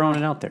 I'm just throwing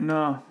it out there.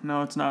 No,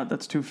 it's not.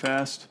 That's too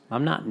fast.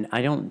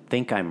 I don't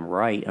think I'm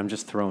right. I'm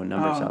just throwing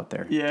numbers out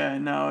there. Yeah,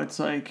 no, it's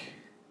like...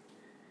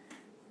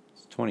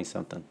 It's 20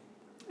 something.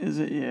 Is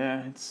it?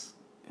 Yeah, it's,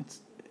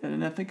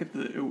 and I think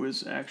it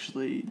was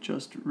actually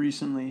just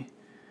recently,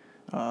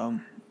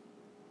 what's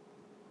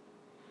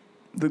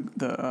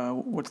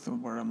the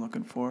word I'm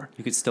looking for?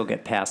 You could still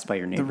get passed by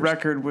your neighbors. The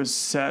record was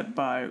set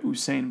by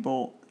Usain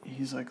Bolt.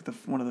 He's like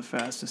one of the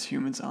fastest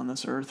humans on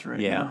this earth right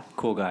now. Yeah,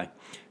 cool guy.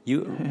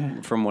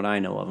 From what I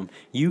know of him,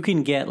 you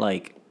can get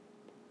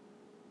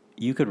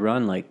you could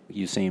run like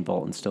Usain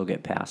Bolt and still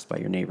get passed by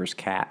your neighbor's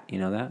cat. You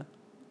know that?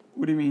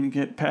 What do you mean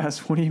get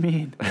past? What do you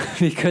mean?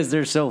 Because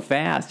they're so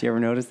fast. You ever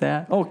notice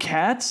that? Oh,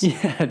 cats?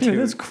 Yeah, dude.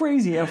 That's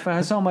crazy how fast.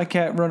 I saw my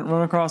cat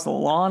run across the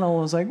lawn. I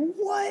was like,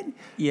 what?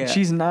 Yeah.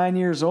 She's 9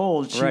 years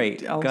old.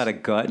 Right. Got a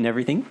gut and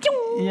everything.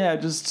 Yeah,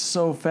 just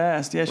so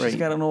fast. Yeah, she's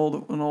got an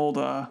old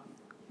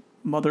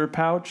mother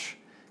pouch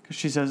because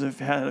she says I've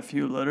had a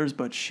few litters,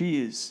 but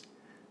she is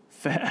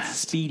fast.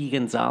 Speedy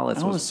Gonzalez. I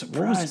was What was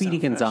surprised Speedy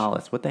how fast.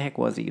 Gonzalez? What the heck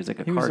was he? He was like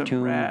a He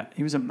cartoon. was a rat.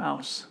 He was a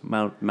mouse.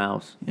 Mouse.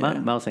 Yeah.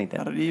 Mouse ain't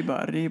that.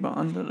 Arriba,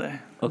 andale.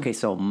 Okay,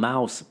 so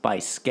mouse by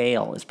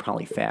scale is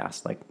probably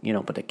fast,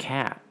 but the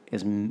cat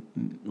is a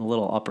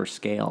little upper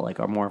scale, like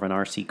more of an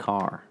RC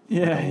car.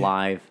 Yeah. Like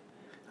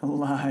a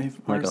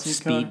live, like RC a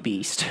speed car.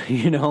 beast,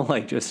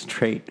 like just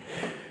straight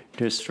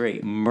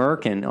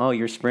merkin. Oh,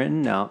 you're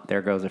sprinting? No,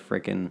 there goes the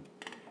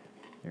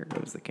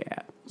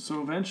cat.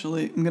 So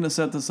eventually, I'm gonna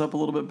set this up a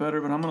little bit better,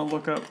 but I'm gonna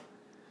look up.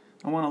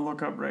 I want to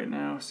look up right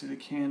now. See, the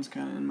can's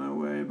kind of in my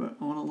way, but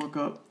I want to look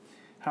up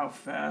how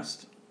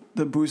fast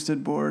the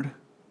boosted board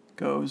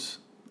goes.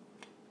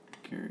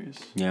 Curious.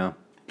 Yeah,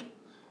 I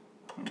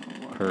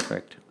don't know why.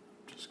 perfect.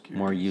 Just curious.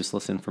 More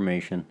useless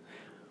information.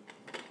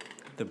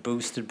 The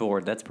boosted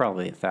board, that's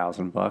probably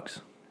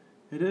 $1,000.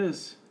 It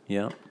is.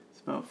 Yeah.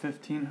 It's about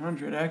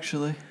 1,500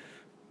 actually.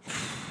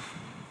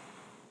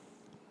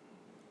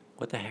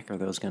 What the heck are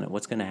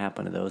what's gonna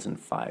happen to those in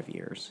 5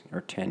 years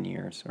or 10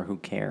 years or who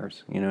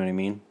cares? You know what I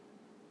mean?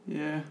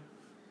 Yeah.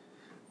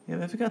 Yeah,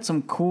 they've got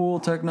some cool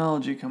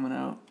technology coming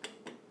out.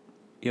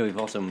 Yeah, we've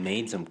also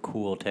made some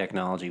cool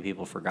technology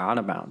people forgot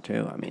about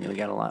too. I mean, we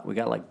got a lot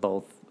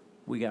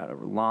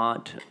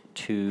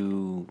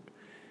to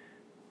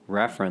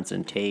reference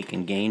and take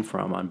and gain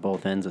from on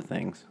both ends of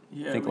things.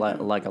 Yeah, I think we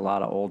do. like a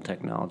lot of old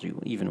technology,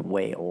 even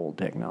way old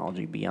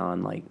technology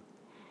beyond like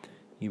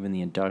even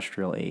the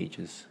industrial age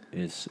is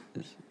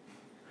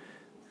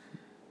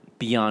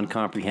beyond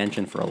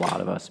comprehension for a lot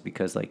of us,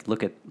 because like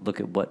look at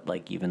what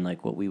even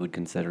what we would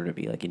consider to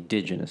be like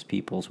indigenous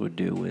peoples would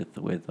do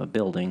with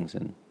buildings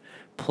and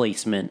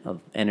placement of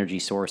energy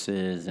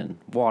sources and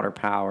water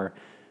power,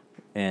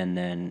 and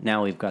then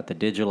now we've got the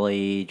digital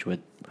age with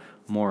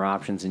more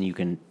options and you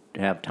can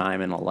have time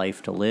and a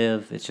life to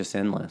live. It's just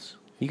endless.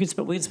 We could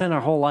spend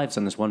our whole lives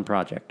on this one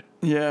project.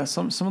 Yeah,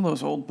 some of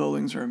those old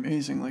buildings are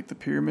amazing, like the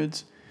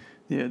pyramids.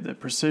 Yeah, the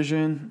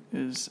precision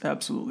is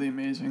absolutely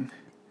amazing.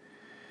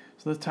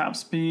 So the top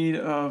speed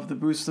of the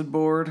boosted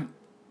board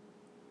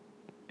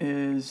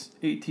is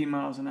 18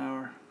 miles an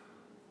hour.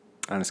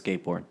 On a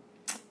skateboard.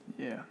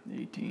 Yeah,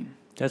 18.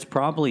 That's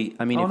probably,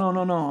 I mean,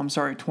 No. I'm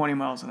sorry, 20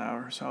 miles an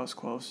hour. So I was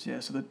close. Yeah,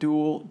 so the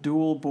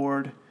dual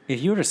board,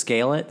 if you were to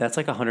scale it, that's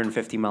like a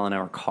 150 mile an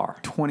hour car.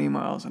 20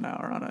 miles an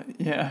hour on it.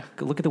 Yeah,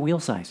 Look at the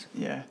wheel size.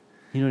 yeah.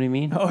 You know what I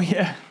mean? Oh,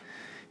 yeah.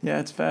 Yeah,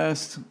 it's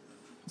fast.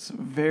 It's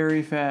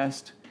very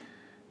fast.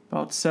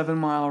 About 7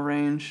 mile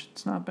range.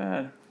 It's not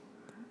bad.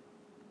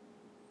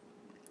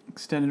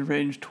 Extended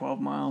range,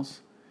 12 miles.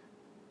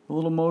 The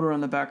little motor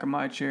on the back of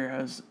my chair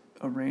has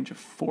a range of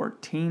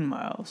 14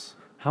 miles.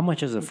 How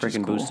much is a Which is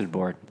freaking cool. boosted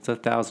board? It's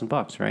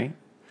 $1,000, right?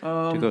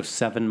 To go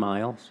 7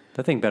 miles?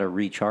 That thing better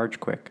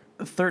recharge quick.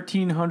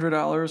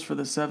 $1,300 for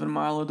the 7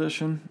 mile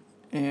edition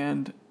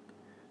and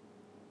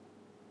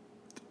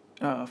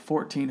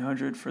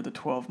 $1,400 for the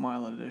 12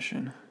 mile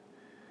edition.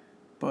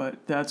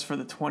 But that's for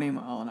the 20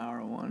 mile an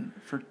hour one.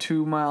 For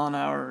 2 mile an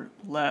hour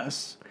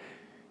less,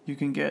 you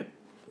can get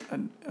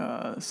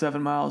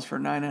 7 miles for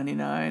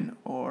 $9.99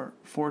 or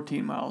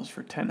 14 miles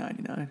for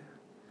 $10.99.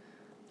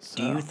 So,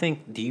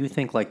 Do you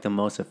think like the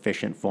most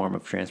efficient form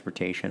of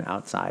transportation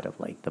outside of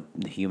like the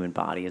human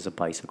body is a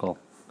bicycle?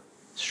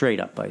 Straight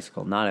up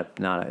bicycle, not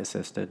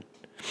assisted.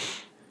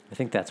 I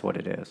think that's what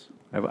it is.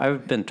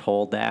 I've been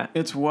told that.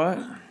 It's what?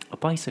 A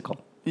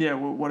bicycle. Yeah,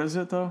 what is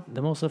it though?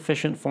 The most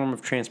efficient form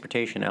of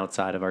transportation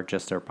outside of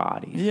just our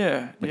bodies.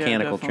 Yeah.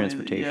 Mechanical definitely.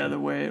 transportation. Yeah, the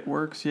way it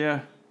works,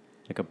 yeah.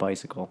 Like a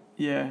bicycle.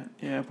 Yeah.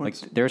 Like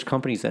there's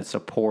companies that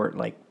support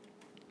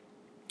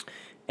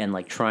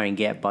and try and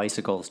get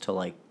bicycles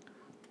to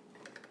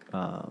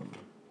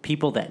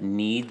people that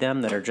need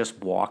them, that are just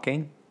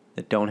walking,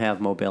 that don't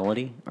have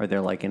mobility, or they're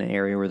like in an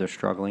area where they're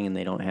struggling and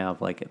they don't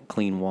have like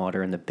clean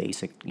water and the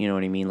basic, you know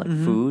what I mean, like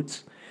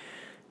foods.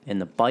 And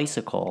the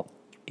bicycle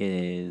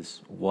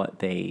is what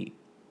they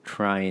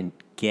try and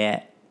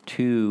get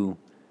to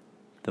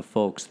the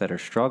folks that are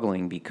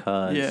struggling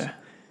because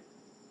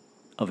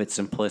of its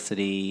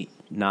simplicity,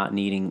 not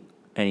needing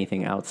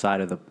anything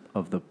outside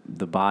of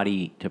the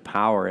body to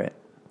power it.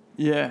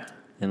 Yeah.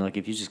 And like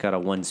if you just got a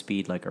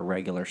 1-speed, like a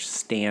regular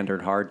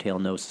standard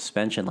hardtail, no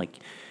suspension, like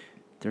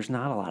there's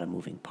not a lot of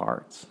moving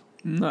parts.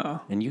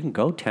 No. And you can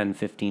go 10,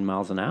 15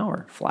 miles an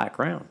hour flat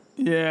ground.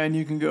 Yeah, and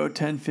you can go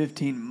 10,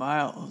 15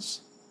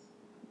 miles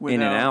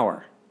In an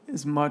hour.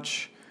 As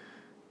much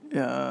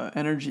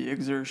energy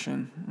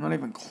exertion. Not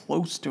even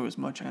close to as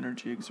much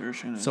energy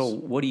exertion. So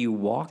what are you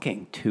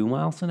walking? 2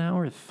 miles an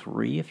hour?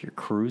 3 if you're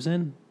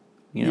cruising?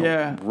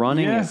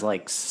 Running is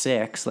like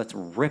 6. That's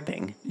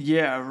ripping.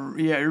 Yeah,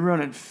 you're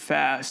running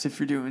fast if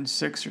you're doing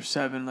 6 or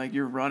 7. Like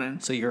you're running.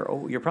 So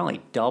you're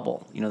probably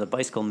double. The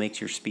bicycle makes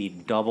your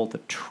speed double to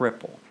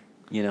triple.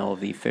 Of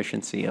the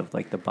efficiency of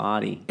like the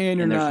body.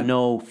 And there's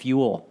no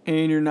fuel.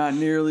 And you're not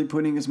nearly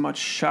putting as much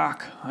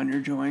shock on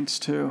your joints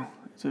too.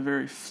 It's a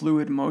very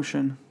fluid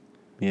motion.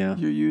 Yeah.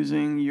 You're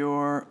using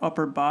your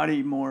upper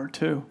body more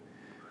too,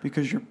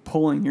 because you're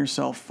pulling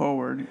yourself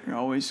forward. You're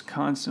always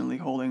constantly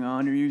holding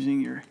on. You're using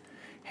your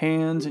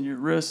hands and your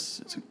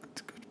wrists.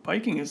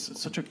 Biking is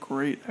such a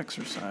great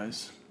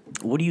exercise.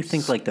 What do you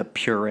think like the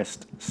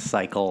purest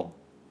cycle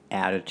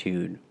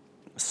attitude,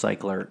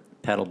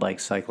 pedal bike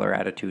cycler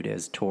attitude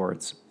is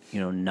towards,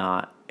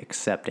 not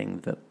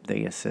accepting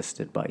the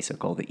assisted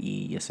bicycle, the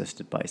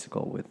E-assisted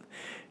bicycle with,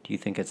 do you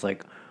think it's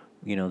like,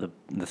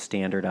 the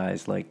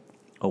standardized like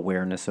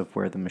awareness of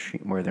where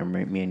they're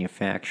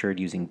manufactured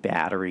using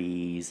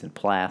batteries and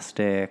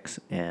plastics,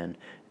 and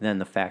then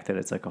the fact that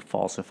it's like a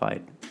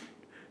falsified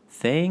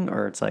thing,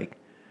 or it's like,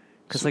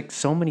 because like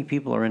so many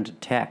people are into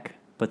tech,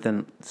 but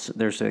then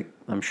there's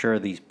I'm sure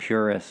these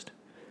purist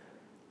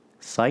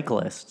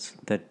cyclists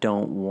that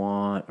don't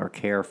want or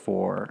care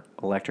for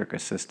electric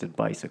assisted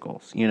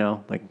bicycles,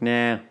 like,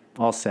 nah,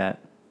 all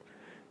set.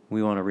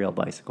 We want a real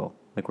bicycle,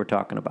 like we're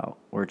talking about.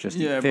 We're just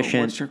efficient.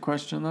 But what's your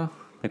question though?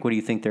 Like, what do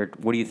you think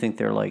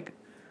they're like?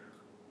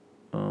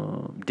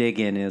 Dig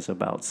in is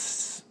about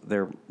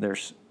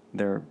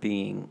they're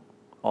being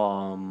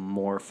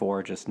more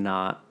for just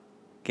not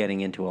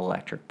getting into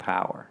electric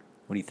power.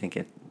 What do you think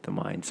the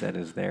mindset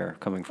is there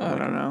coming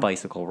from a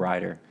bicycle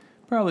rider?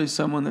 Probably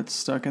someone that's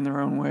stuck in their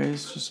own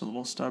ways, just a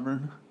little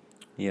stubborn.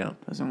 Yeah.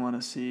 Doesn't want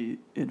to see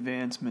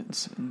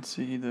advancements and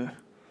see the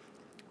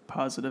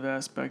positive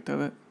aspect of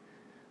it.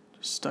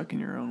 Just stuck in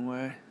your own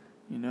way,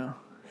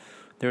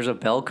 There's a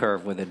bell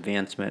curve with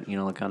advancement,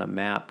 like on a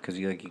map, because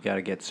you got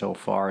to get so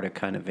far to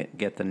kind of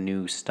get the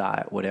new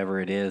style, whatever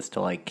it is, to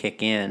like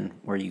kick in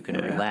where you can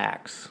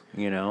relax,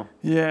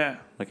 Yeah.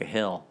 like a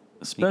hill.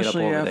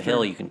 Especially you get up over the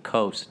hill, you can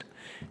coast.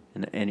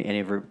 And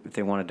if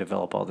they want to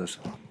develop all this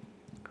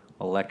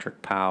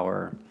electric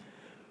power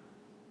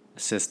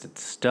assisted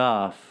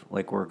stuff,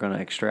 like we're going to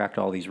extract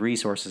all these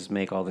resources,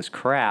 make all this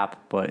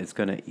crap, but it's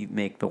going to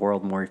make the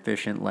world more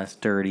efficient, less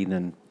dirty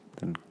than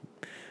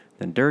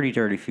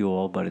dirty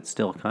fuel, but it's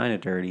still kind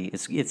of dirty.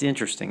 It's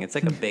interesting. It's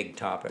like a big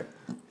topic.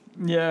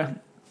 Yeah.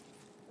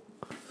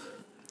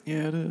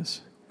 Yeah, it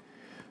is.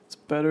 It's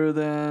better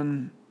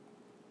than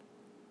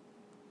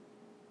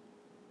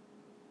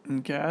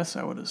gas,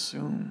 I would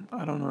assume.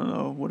 I don't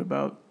know. What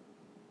about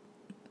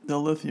the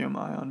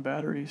lithium-ion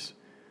batteries?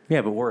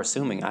 Yeah, but we're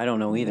assuming. I don't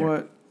know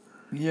either.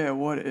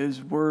 What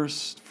is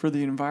worse for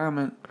the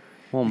environment?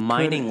 Well,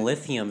 mining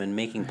lithium and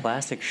making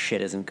plastic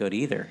shit isn't good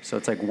either. So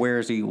it's like,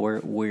 where do you go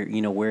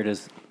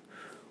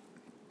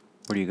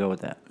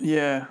with that?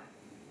 Yeah.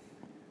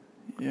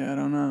 Yeah, I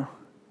don't know.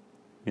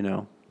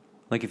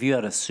 Like if you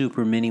had a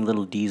super mini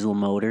little diesel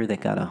motor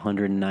that got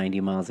 190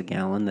 miles a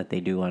gallon that they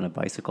do on a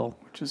bicycle,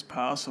 which is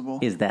possible,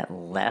 is that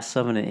less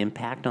of an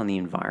impact on the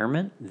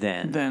environment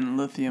than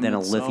lithium than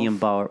itself? A lithium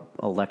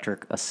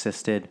electric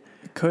assisted?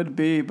 It could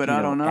be, but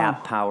I don't know.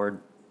 App powered,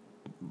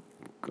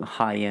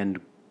 high end,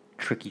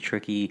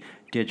 tricky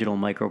digital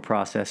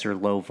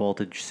microprocessor, low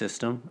voltage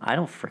system. I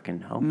don't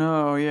freaking know.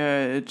 No,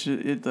 yeah,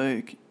 it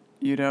like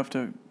you'd have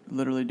to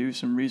literally do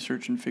some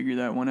research and figure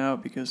that one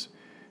out, because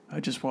I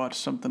just watched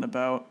something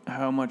about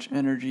how much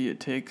energy it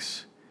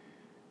takes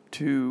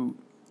to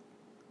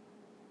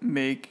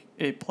make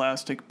a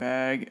plastic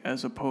bag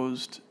as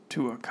opposed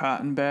to a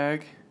cotton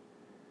bag.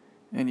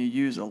 And you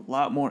use a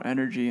lot more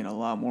energy and a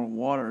lot more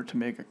water to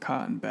make a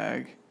cotton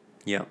bag.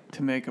 Yeah.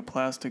 To make a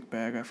plastic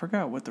bag. I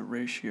forgot what the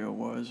ratio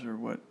was or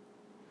what,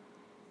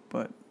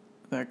 but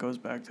that goes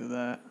back to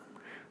that.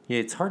 Yeah,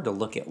 it's hard to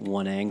look at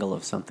one angle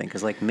of something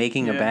because, like,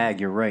 making a Yeah.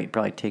 bag, you're right,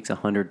 probably takes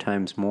 100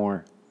 times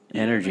more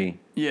energy.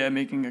 Yeah,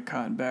 making a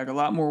cotton bag, a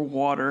lot more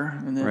water,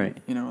 and then Right.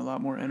 a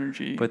lot more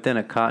energy. But then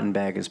a cotton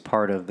bag is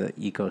part of the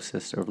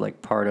ecosystem, or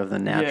like part of the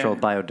natural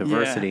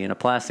biodiversity, yeah. and a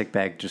plastic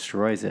bag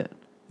destroys it.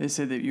 They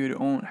say that you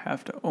would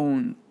have to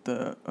own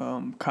the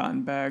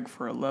cotton bag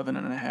for 11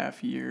 and a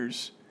half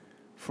years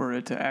for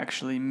it to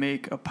actually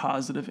make a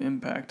positive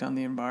impact on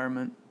the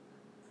environment.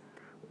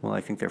 Well,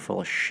 I think they're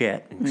full of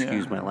shit.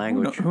 Excuse my Who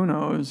language. Who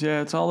knows?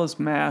 Yeah, it's all this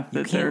math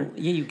that they're.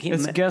 You can't.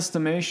 It's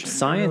guesstimation.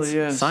 Science. It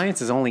really is.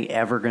 Science is only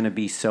ever going to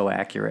be so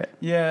accurate.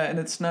 Yeah, and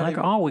it's not Like,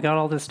 even, oh, we got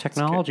all this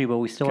technology, but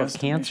we still have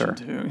cancer.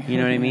 guesstimation too. You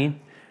know what I mean?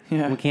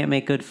 Yeah. We can't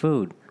make good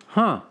food.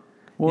 Huh.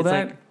 Well, it's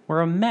that- like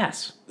we're a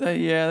mess.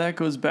 that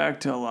goes back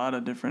to a lot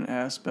of different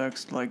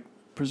aspects, like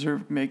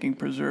making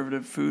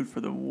preservative food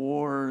for the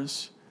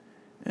wars,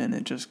 and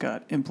it just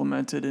got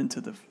implemented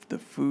into the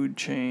food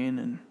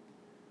chain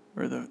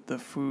or the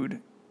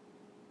food.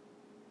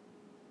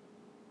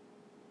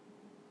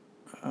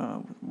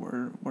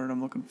 Word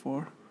I'm looking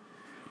for,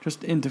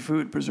 just into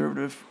food.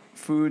 Preservative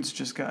foods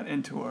just got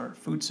into our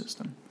food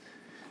system,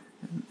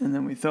 and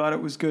then we thought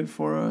it was good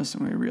for us,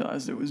 and we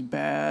realized it was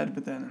bad.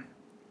 But then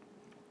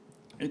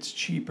it's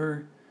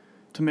cheaper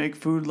to make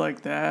food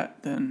like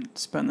that than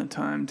spend the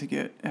time to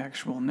get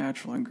actual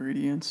natural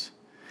ingredients.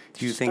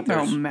 Do you It's think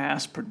about there's...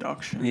 mass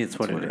production? It's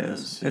what That's it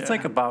is. It's yeah.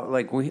 like about,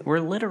 like, we're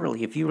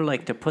literally, if you were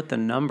like to put the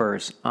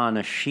numbers on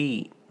a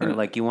sheet or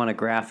like you want to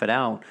graph it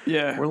out,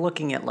 Yeah. we're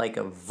looking at like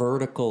a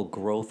vertical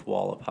growth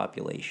wall of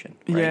population.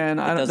 Right? Yeah, and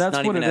It does that's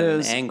not what even it at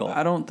is. an angle.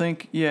 I don't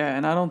think. Yeah,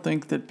 and I don't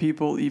think that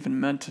people even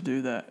meant to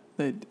do that.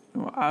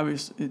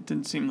 Obviously, it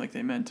didn't seem like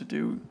they meant to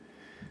do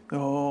the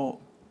whole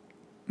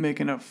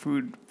make enough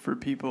food for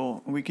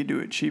people. We could do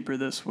it cheaper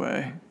this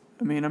way.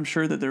 I mean, I'm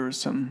sure that there was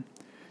some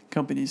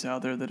companies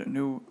out there that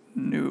knew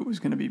it was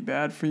going to be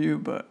bad for you,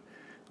 but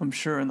I'm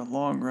sure in the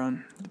long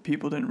run, the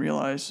people didn't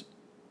realize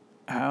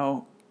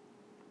how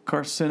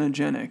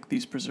carcinogenic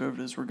these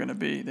preservatives were going to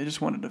be. They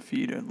just wanted to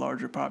feed a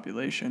larger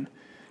population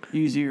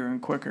easier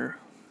and quicker.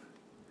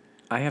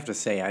 I have to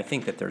say, I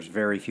think that there's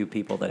very few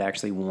people that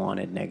actually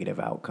wanted negative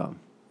outcome,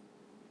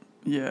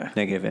 Yeah.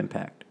 negative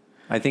impact.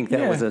 I think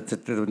that was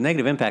the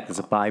negative impact is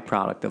a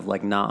byproduct of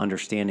like not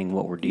understanding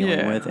what we're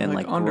dealing with and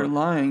like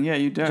underlying. Yeah,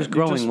 just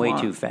growing way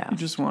too fast. You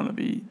just want to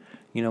be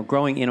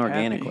growing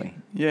inorganically. happy.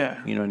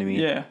 Yeah. You know what I mean?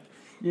 Yeah.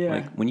 Yeah.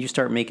 Like when you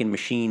start making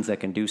machines that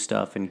can do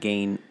stuff and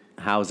gain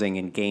housing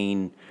and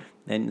gain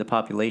and the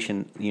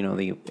population,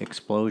 the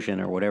explosion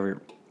or whatever.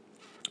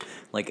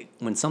 Like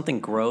when something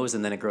grows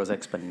and then it grows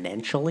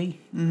exponentially,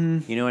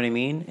 you know what I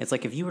mean? It's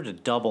like if you were to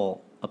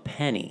double a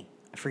penny,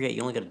 I forget,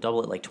 you only got to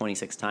double it like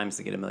 26 times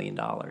to get $1 million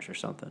or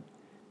something.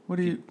 What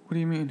do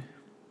you mean?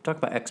 Talk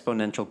about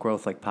exponential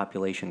growth like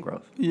population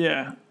growth.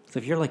 Yeah. So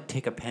if you're like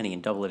take a penny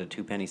and double it to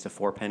 2 pennies to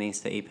 4 pennies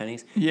to 8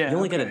 pennies, Yeah, you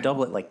only got to okay.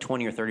 double it like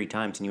 20 or 30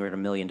 times and you're at $1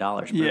 million.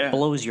 But Yeah. it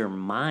blows your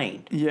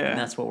mind. Yeah. And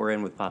that's what we're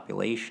in with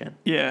population.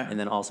 Yeah. And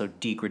then also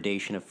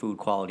degradation of food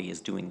quality is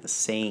doing the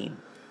same.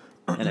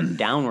 And a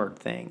downward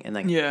thing. And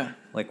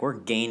like we're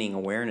gaining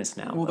awareness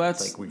now. Well, but it's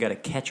that's- like we got to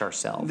catch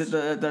ourselves.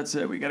 That's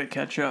it. We got to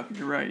catch up.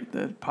 You're right.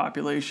 The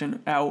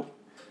population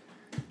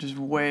just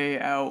way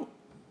out.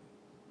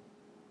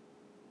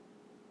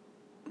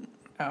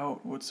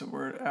 What's the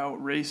word?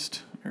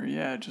 Outraced, or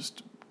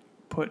just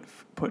put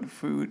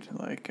food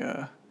like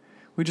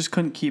we just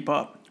couldn't keep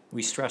up.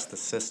 We stress the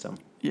system.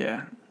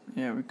 Yeah,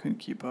 we couldn't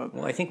keep up.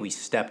 Well, I think we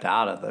stepped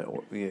out of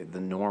the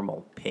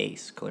normal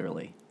pace,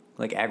 clearly.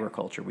 Like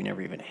agriculture, we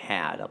never even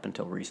had up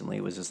until recently.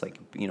 It was just like,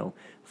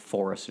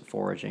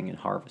 foraging and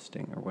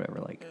harvesting or whatever,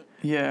 like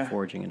Yeah,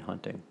 foraging and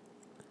hunting.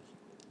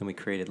 And we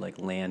created like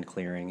land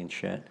clearing and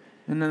shit.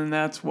 and then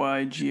that's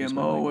why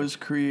GMO was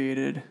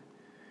created,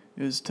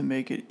 is to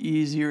make it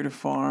easier to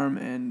farm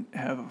and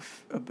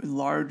have a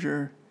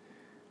larger,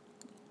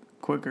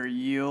 quicker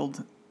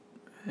yield,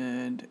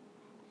 and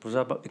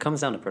It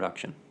comes down to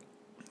production.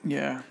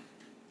 yeah.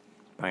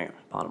 Bam,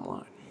 bottom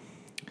line.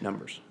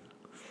 Numbers.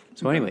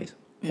 So anyways,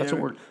 that's Yeah.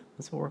 what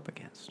we're up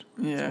against.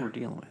 That's Yeah. what we're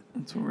dealing with.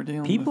 That's what we're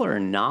dealing People with. are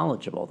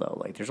knowledgeable though.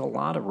 Like there's a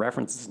lot of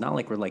references. It's not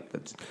like we're like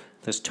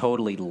this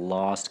totally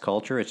lost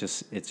culture. It's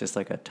just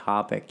like a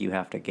topic you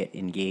have to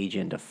engage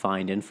in to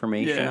find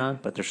information Yeah. on.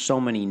 But there's so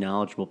many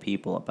knowledgeable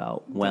people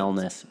about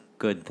wellness,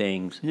 good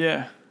things,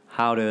 Yeah.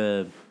 how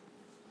to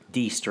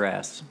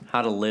de-stress,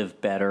 how to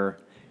live better.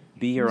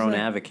 Be your Who's own that?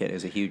 advocate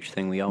is a huge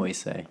thing we always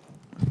say.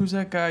 Who's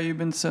that guy you've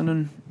been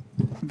sending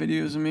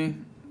videos of me?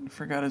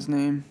 Forgot his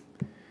name.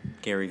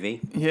 Gary V.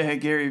 Yeah,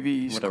 Gary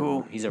Vee. He's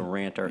cool. He's a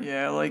ranter.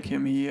 Yeah, I like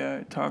him. He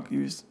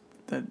was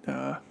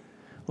that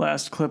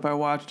last clip I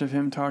watched of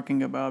him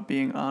talking about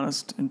being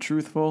honest and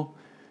truthful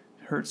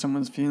hurt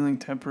someone's feeling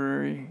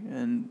temporary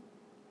and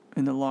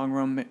in the long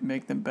run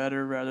make them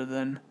better rather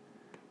than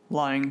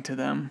lying to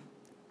them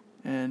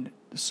and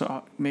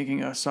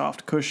making a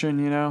soft cushion,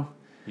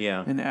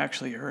 Yeah. and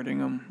actually hurting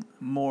them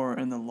more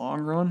in the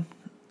long run.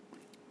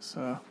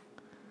 So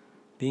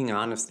Being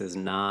honest is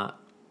not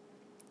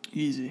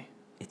easy.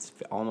 it's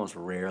almost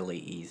rarely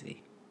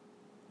easy,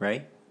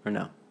 right? Or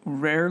no?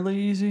 Rarely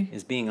easy.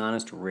 Is being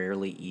honest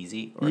rarely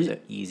easy, or is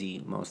it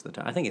easy most of the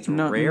time? I think it's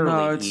No,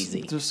 rarely it's,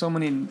 easy. There's so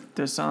many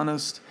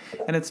dishonest,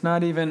 and it's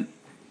not even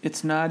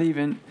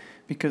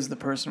because the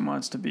person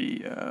wants to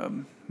be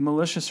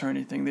malicious or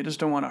anything. They just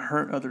don't want to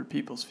hurt other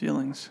people's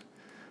feelings.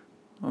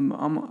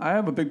 I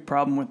have a big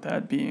problem with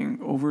that, being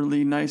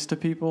overly nice to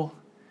people.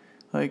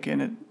 Like,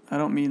 I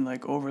don't mean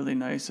like overly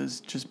nice as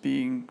just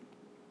being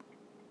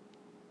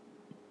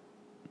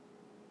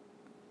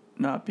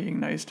not being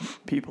nice to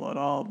people at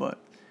all, but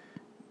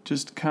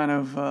just kind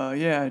of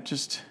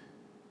just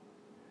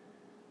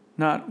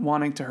not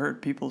wanting to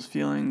hurt people's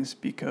feelings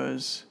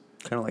because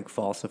Kind of like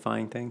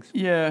falsifying things.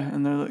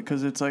 and they're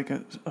because it's like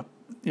I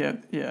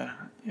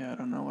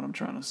don't know what I'm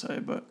trying to say,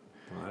 but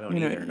Well, I don't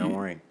either. Don't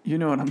worry. You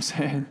know what I'm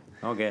saying.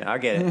 Okay, I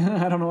get it.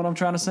 I don't know what I'm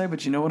trying to say,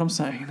 but you know what I'm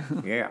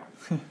saying. Yeah.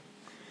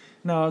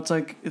 No, it's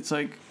like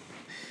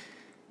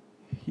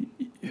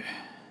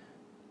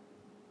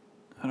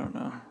I don't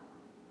know.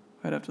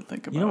 I'd have to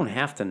think about it. You don't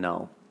have to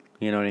know.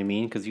 You know what I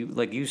mean? Because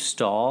you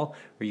stall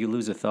or you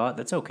lose a thought.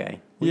 That's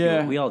okay.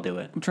 We all do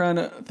it. I'm trying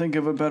to think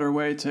of a better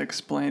way to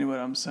explain what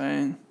I'm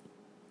saying.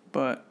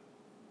 But,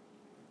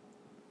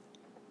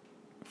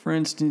 for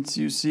instance,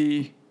 you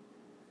see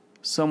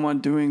someone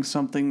doing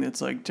something that's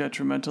like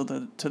detrimental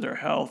to their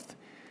health,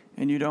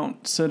 and you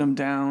don't sit them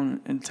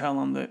down and tell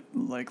them that,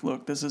 like,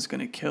 look, this is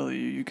going to kill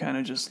you. You kind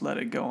of just let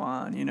it go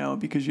on,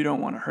 because you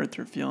don't want to hurt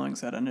their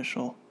feelings that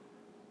initial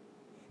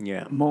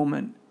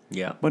moment.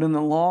 Yeah. But in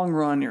the long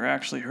run, you're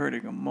actually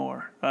hurting them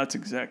more. That's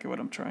exactly what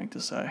I'm trying to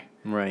say.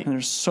 Right. And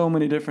there's so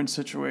many different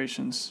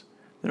situations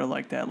that are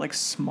like that, like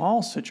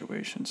small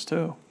situations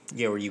too.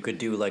 Yeah, where you could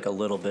do like a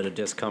little bit of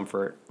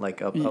discomfort,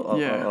 like a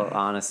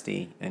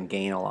honesty, and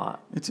gain a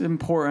lot. It's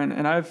important,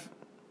 and I've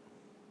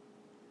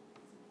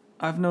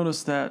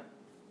noticed that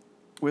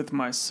with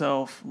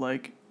myself.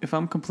 Like, if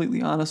I'm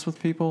completely honest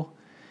with people,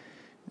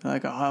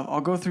 like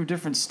I'll go through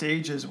different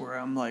stages where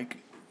I'm like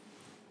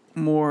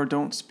more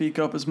don't speak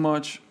up as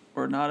much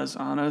or not as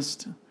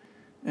honest,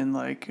 and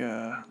like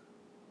not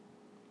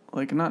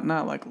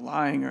like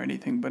lying or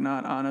anything, but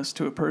not honest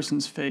to a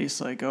person's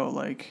face. Like, oh,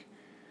 like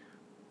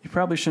you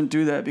probably shouldn't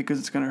do that because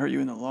it's going to hurt you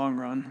in the long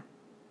run.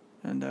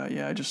 And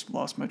I just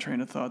lost my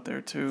train of thought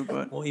there too.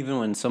 But well, even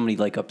when somebody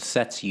like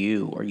upsets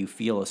you or you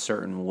feel a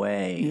certain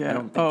way, I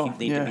don't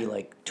think you need to be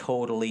like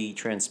totally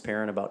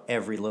transparent about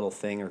every little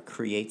thing or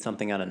create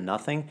something out of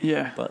nothing.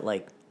 Yeah. But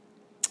like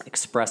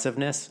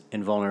expressiveness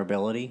and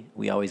vulnerability,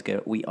 we always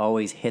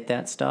hit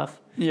that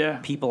stuff. Yeah.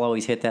 People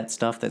always hit that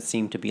stuff that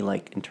seem to be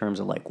like, in terms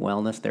of like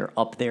wellness, they're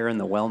up there in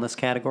the wellness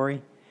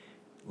category.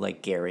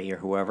 Like Gary or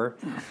whoever.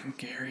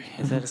 Gary.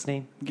 Is that his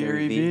name?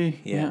 Gary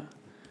V. Yeah.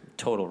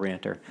 Total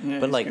ranter. Yeah,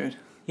 but he's like, good.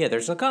 yeah,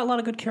 there's got a lot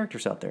of good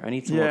characters out there. I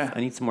need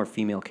some more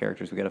female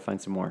characters. We got to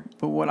find some more.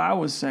 But what I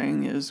was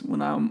saying is,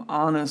 when I'm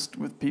honest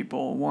with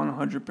people,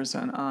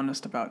 100%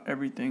 honest about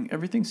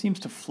everything seems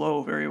to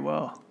flow very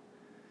well.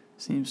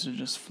 Seems to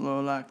just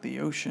flow like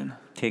the ocean.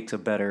 Takes a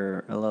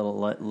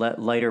little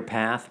lighter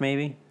path,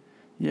 maybe.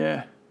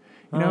 Yeah.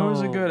 You know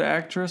who's a good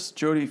actress?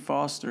 Jodie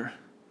Foster.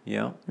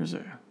 Yeah. There's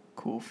a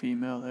cool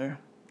female there.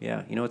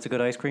 Yeah. You know what's a good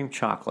ice cream?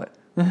 Chocolate.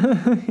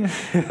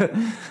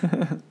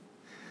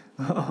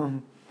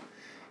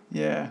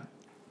 Yeah.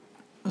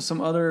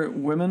 Some other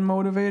women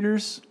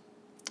motivators.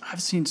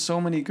 I've seen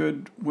so many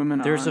good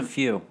women There's on a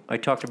few. I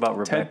talked about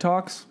Rebecca. TED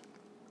Talks.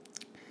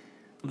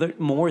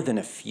 More than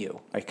a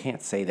few. I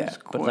can't say that.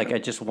 But like,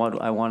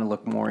 I want to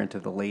look more into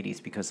the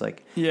ladies, because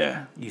like,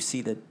 you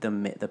see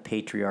the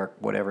patriarch,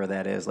 whatever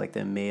that is, like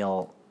the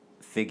male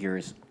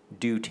figures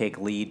do take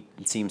lead.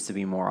 It seems to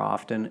be more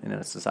often in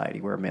a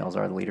society where males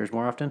are the leaders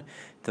more often.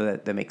 So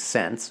that makes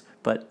sense.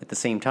 But at the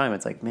same time,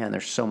 it's like, man,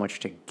 there's so much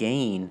to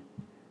gain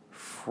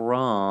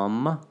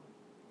from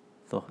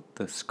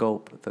the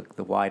scope,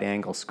 the wide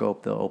angle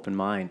scope, the open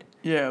mind.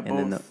 Yeah, and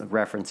then the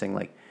referencing,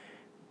 like,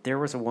 there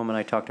was a woman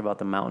I talked about,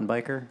 the mountain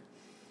biker.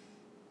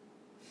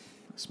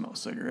 I smell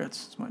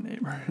cigarettes. It's my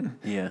neighbor.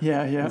 Yeah.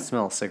 Yeah. I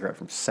smell a cigarette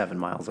from 7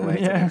 miles away.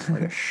 It's Yeah.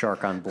 like a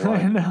shark on blood.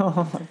 I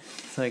know.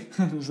 It's like,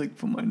 I just like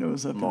put my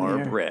nose up more in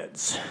the air.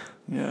 breads.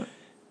 Yeah.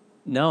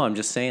 No, I'm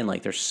just saying,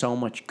 like, there's so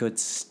much good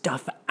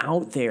stuff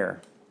out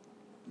there.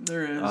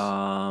 There is.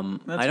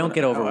 I don't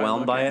get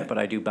overwhelmed by it, but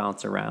I do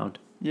bounce around.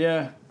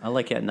 Yeah. I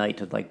like at night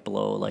to like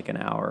blow like an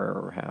hour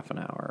or half an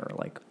hour or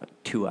like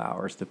 2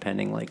 hours,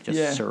 depending, like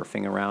just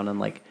surfing around on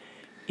like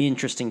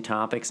interesting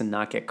topics and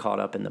not get caught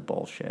up in the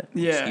bullshit.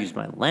 Yeah. Excuse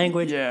my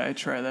language. Yeah, I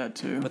try that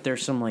too. But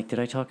there's some like, did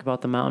I talk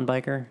about the mountain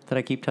biker that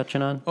I keep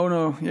touching on? Oh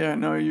no, yeah,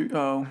 no,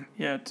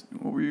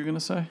 what were you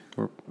gonna say?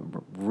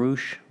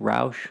 Roush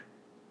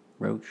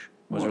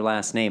was her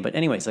last name. But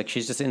anyways, like,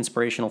 she's just an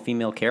inspirational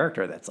female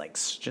character that's like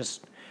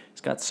just,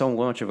 it's got so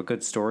much of a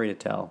good story to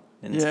tell.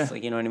 And it's just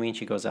like, you know what I mean?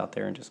 She goes out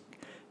there and just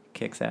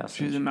kicks ass.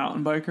 She's a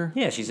mountain biker?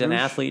 Yeah, she's an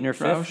athlete in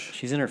her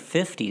she's in her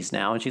 50s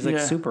now, and she's like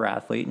a super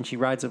athlete, and she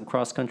rides up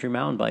cross country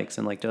mountain bikes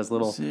and like does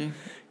little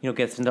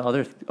gets into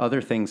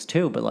other things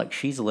too, but like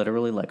she's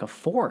literally like a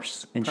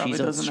force, and Probably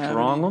she's a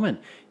strong woman.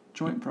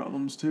 joint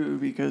problems too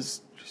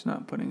because she's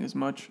not putting as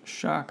much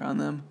shock on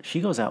them. She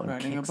goes out and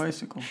Riding a kicks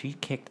bicycle. She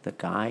kicked the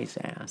guy's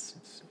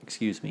ass,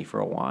 excuse me, for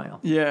a while.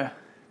 Yeah.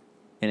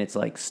 And it's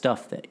like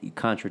stuff that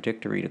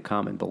contradictory to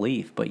common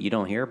belief, but you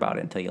don't hear about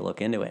it until you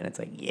look into it. And it's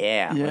like,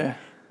 yeah. Like,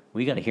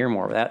 we got to hear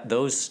more of that.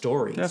 Those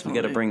stories. Definitely.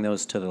 We got to bring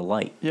those to the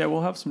light. Yeah,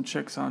 we'll have some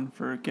chicks on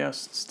for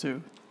guests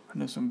too. I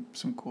know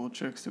some cool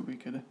chicks that we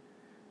could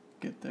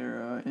get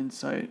their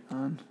insight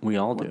on We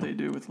all what do. they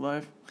do with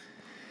life.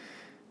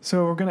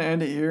 So we're going to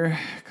end it here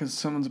because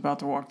someone's about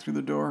to walk through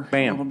the door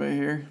Bam. a little bit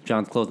here.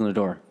 John's closing the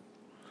door.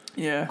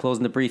 Yeah.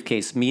 Closing the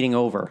briefcase. Meeting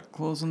over.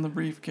 Closing the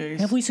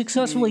briefcase. Have we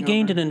successfully meeting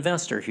gained over. an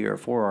investor here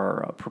for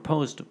our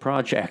proposed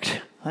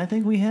project? I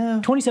think we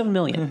have. $27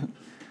 million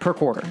per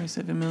quarter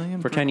 27 million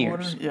for per 10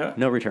 quarter. years. Yeah.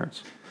 No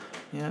returns.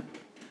 Yeah.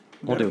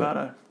 We'll Got do about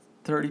a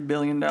 $30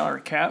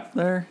 billion cap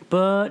there.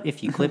 But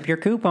if you clip your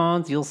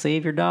coupons, you'll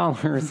save your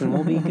dollars and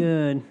we'll be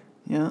good.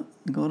 Yeah.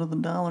 Go to the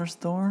dollar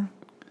store.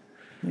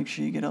 Make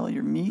sure you get all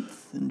your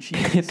meats and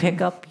cheese.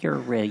 Pick up your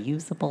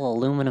reusable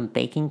aluminum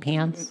baking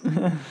pans.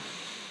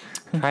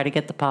 Try to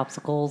get the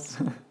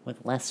popsicles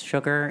with less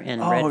sugar and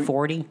Red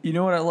 40. You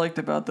know what I liked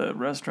about the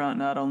restaurant,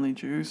 Not Only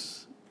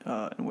Juice, in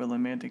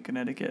Willimantic,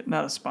 Connecticut?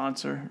 Not a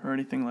sponsor or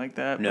anything like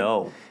that. but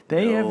No.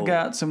 They No. have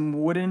got some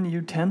wooden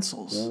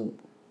utensils. Ooh.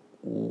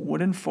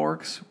 Wooden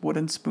forks,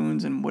 wooden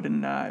spoons, and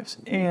wooden knives.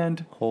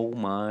 And Oh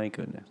my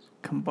goodness.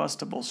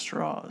 combustible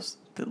straws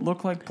that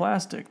look like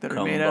plastic that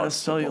are made out of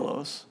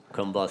cellulose.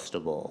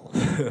 Combustible. I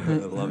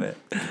love it.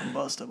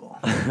 Combustible.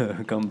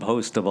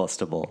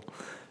 Compostable.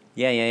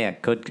 Yeah.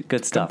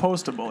 Good stuff.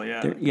 Compostable,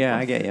 yeah. Yeah,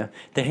 I get you.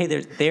 Hey, there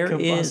is.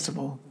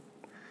 Combustible.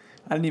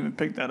 I didn't even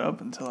pick that up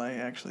until I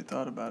actually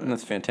thought about it.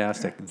 That's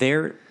fantastic.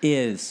 There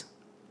is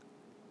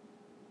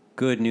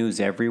good news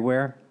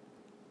everywhere.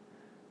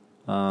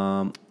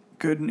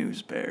 Good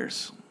news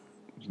bears.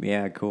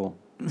 Yeah, cool.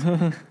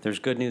 There's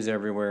good news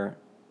everywhere.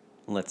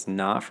 Let's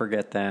not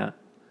forget that.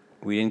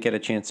 We didn't get a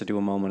chance to do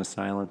a moment of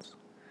silence.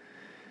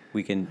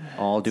 We can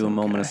all do a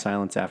moment of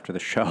silence after the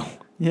show.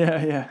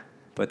 Yeah.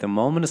 But the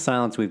moment of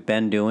silence we've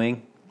been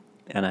doing,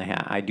 and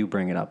I do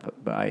bring it up,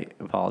 but I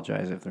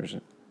apologize if there's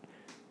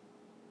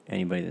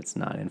anybody that's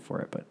not in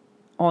for it. But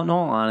in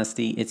all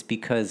honesty, it's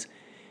because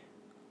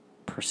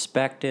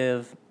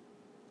perspective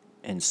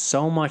and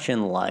so much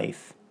in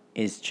life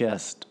is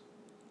just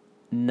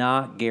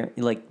not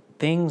like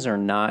things are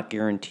not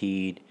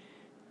guaranteed,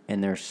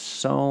 and there's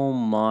so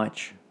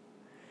much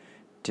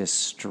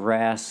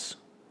distress,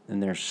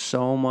 and there's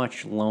so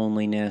much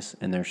loneliness,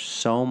 and there's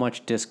so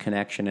much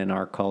disconnection in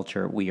our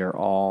culture. We are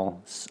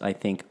all, I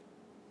think,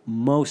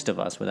 most of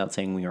us, without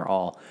saying we are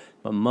all,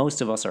 but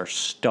most of us are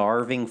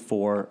starving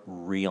for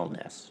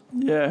realness.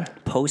 Yeah.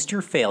 Post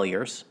your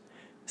failures,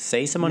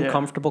 say some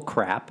uncomfortable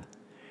crap,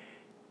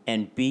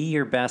 and be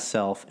your best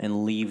self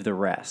and leave the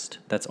rest.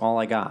 That's all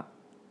I got.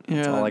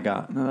 That's all I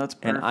got. No, that's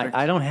perfect. And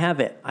I don't have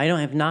it. I don't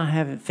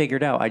have it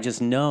figured out. I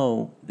just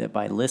know that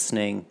by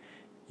listening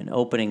and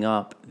opening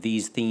up,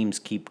 these themes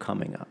keep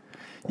coming up.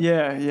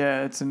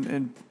 Yeah. It's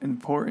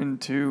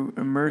important to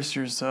immerse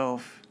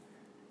yourself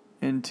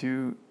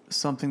into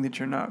something that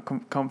you're not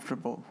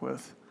comfortable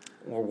with.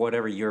 Or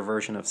whatever your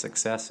version of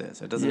success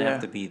is. It doesn't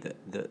have to be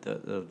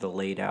the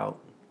laid out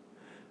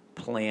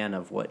plan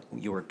of what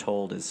you were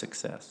told is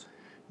success.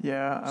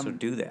 Yeah. So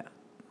do that.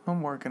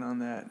 I'm working on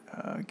that,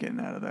 getting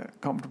out of that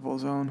comfortable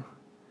zone.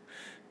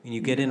 And you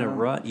get in a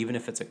rut, even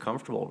if it's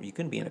you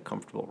can be in a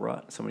comfortable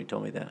rut. Somebody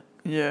told me that.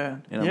 Yeah.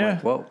 And I'm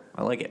like, whoa,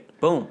 I like it.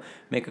 Boom.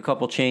 Make a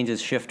couple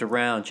changes, shift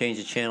around, change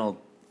the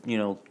channel,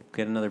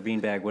 get another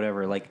beanbag,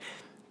 whatever. Like,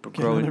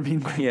 grow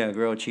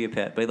a chia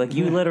pet. But like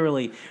you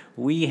literally,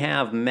 we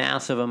have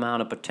massive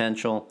amount of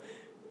potential.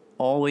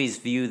 Always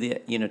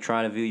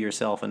try to view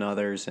yourself and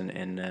others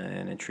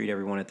and treat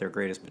everyone at their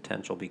greatest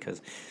potential,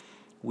 because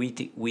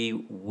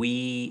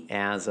we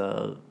as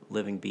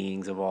living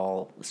beings of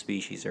all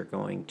species are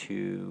going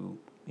to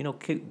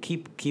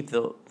keep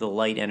the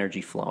light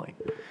energy flowing.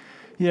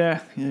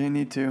 Yeah, you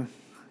need to.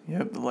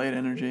 Yep, the light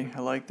energy.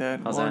 I like that.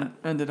 How's that?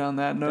 End it on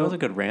that note. That was a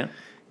good rant.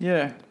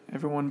 Yeah,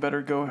 everyone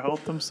better go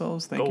health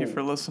themselves. Thank you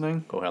for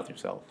listening. Go health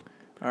yourself.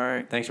 All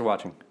right. Thanks for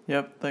watching.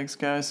 Yep, thanks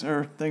guys.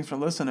 Or thanks for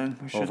listening,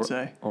 I should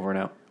say. Over and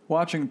out.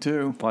 Watching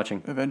too.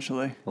 Watching.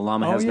 Eventually. The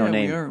llama has no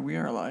name. We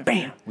are live.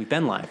 Bam! We've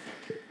been live.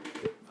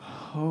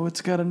 Oh,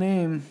 it's got a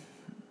name.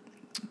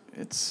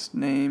 Its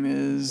name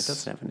is. It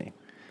doesn't have a name.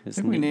 I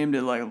think we named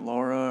it like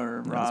Laura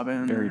or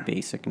Robin. Very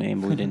basic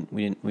name, but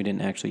we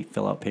didn't actually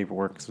fill out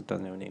paperwork, so it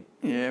doesn't have a name.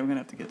 Yeah, we're gonna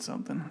have to get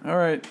something. All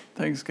right,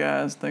 thanks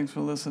guys. Thanks for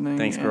listening.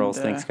 Thanks girls.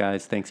 Thanks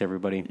guys. Thanks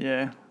everybody.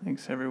 Yeah,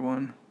 thanks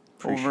everyone.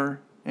 Over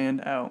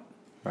and out.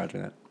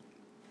 Roger that.